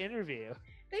lot. great interview.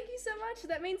 Thank you so much.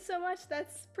 That means so much.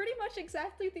 That's pretty much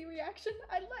exactly the reaction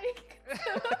I like.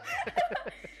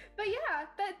 But yeah,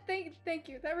 thank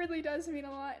you. That really does mean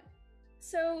a lot.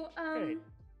 So, Great.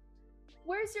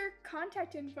 where's your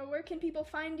contact info? Where can people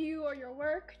find you or your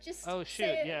work? Just Oh shoot,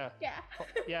 say it. yeah. Yeah.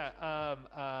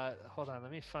 Yeah. Hold on,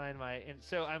 let me find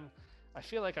so I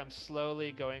feel like I'm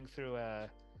slowly going through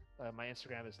my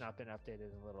Instagram has not been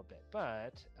updated in a little bit,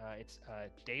 but it's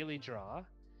Daily Draw,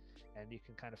 and you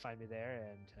can kind of find me there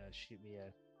and shoot me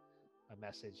a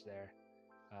message there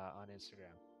on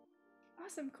Instagram.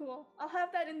 Awesome, cool. I'll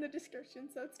have that in the description,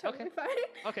 so it's totally Okay. fine.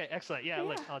 Okay, excellent. Yeah, Yeah.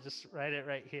 look, I'll just write it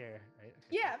right here. Right? Okay,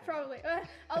 Yeah, okay. probably.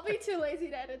 I'll be too lazy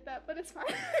to edit that, but it's fine.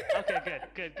 Okay,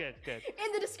 good.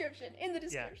 In the description.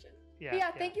 Yeah,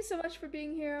 Yeah, thank you so much for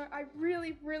being here. I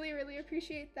really, really, really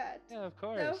appreciate that. Yeah, of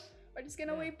course. So, we're just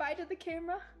gonna wave bye to the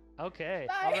camera. Okay.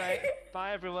 Bye. All right.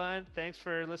 Bye, everyone. Thanks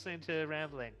for listening to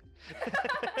Rambling.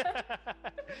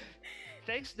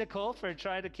 Thanks, Nicole, for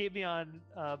trying to keep me on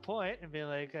point and being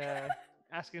like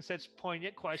asking such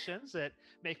poignant questions that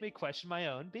make me question my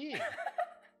own being.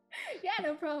 Yeah,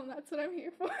 no problem. That's what I'm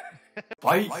here for.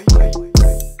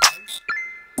 Bye.